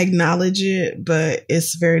 I acknowledge it, but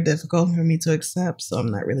it's very difficult for me to accept. So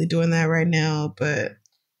I'm not really doing that right now. But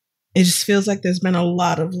it just feels like there's been a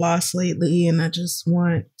lot of loss lately, and I just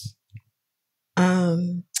want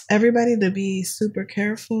everybody to be super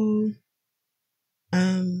careful.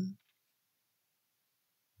 I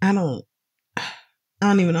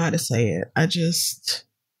don't even know how to say it.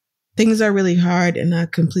 Things are really hard, and I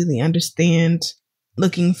completely understand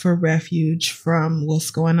looking for refuge from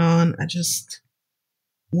what's going on. I just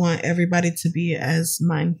want everybody to be as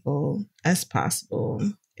mindful as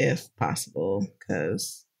possible, if possible,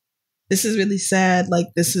 because this is really sad. Like,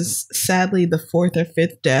 this is sadly the 4th or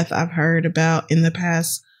 5th death I've heard about in the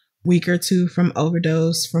past week or two from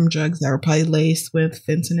overdose from drugs that were probably laced with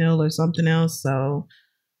fentanyl or something else. So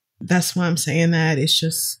that's why I'm saying that. It's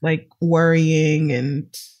just like worrying,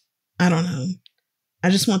 and I don't know. I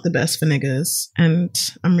just want the best for niggas, and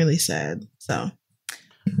I'm really sad. So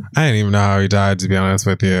I didn't even know how he died, to be honest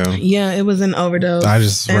with you. Yeah, it was an overdose. I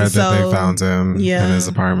just read that they found him in his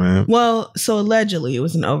apartment. Well, so allegedly it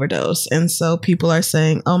was an overdose. And so people are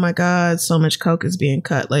saying, oh my God, so much coke is being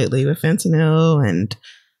cut lately with fentanyl, and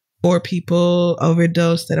 4 people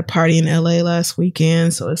overdosed at a party in LA last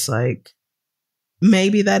weekend. So it's like,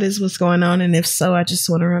 maybe that is what's going on. And if so, I just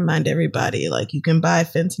want to remind everybody, like, you can buy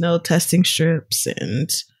fentanyl testing strips, and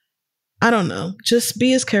I don't know, just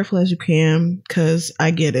be as careful as you can, because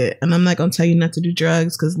I get it. And I'm not going to tell you not to do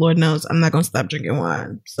drugs, because Lord knows I'm not going to stop drinking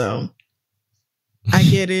wine. So I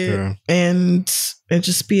get it. Yeah. And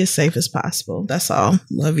just be as safe as possible. That's all.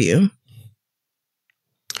 Love you.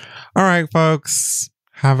 All right, folks.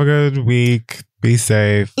 Have a good week. Be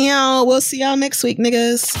safe. Yeah, we'll see y'all next week,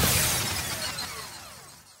 niggas.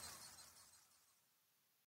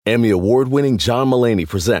 Emmy award-winning John Mulaney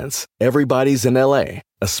presents Everybody's in L.A.,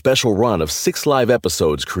 a special run of 6 live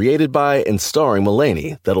episodes created by and starring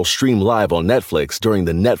Mulaney that'll stream live on Netflix during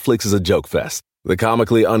the Netflix is a Joke Fest. The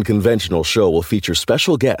comically unconventional show will feature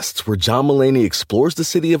special guests where John Mulaney explores the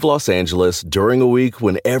city of Los Angeles during a week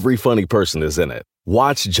when every funny person is in it.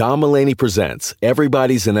 Watch John Mulaney Presents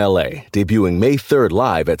Everybody's in L.A., debuting May 3rd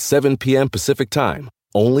live at 7 p.m. Pacific Time,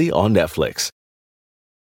 only on Netflix.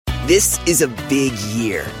 This is a big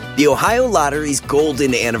year. The Ohio Lottery's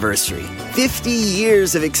golden anniversary. 50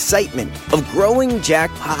 years of excitement, of growing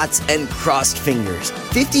jackpots and crossed fingers.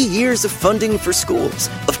 50 years of funding for schools,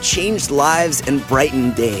 of changed lives and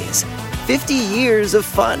brightened days. 50 years of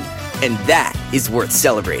fun, and that is worth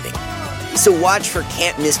celebrating. So watch for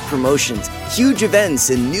can't-miss promotions, huge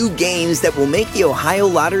events, and new games that will make the Ohio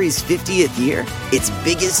Lottery's 50th year its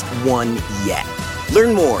biggest one yet.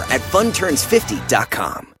 Learn more at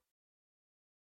funturns50.com.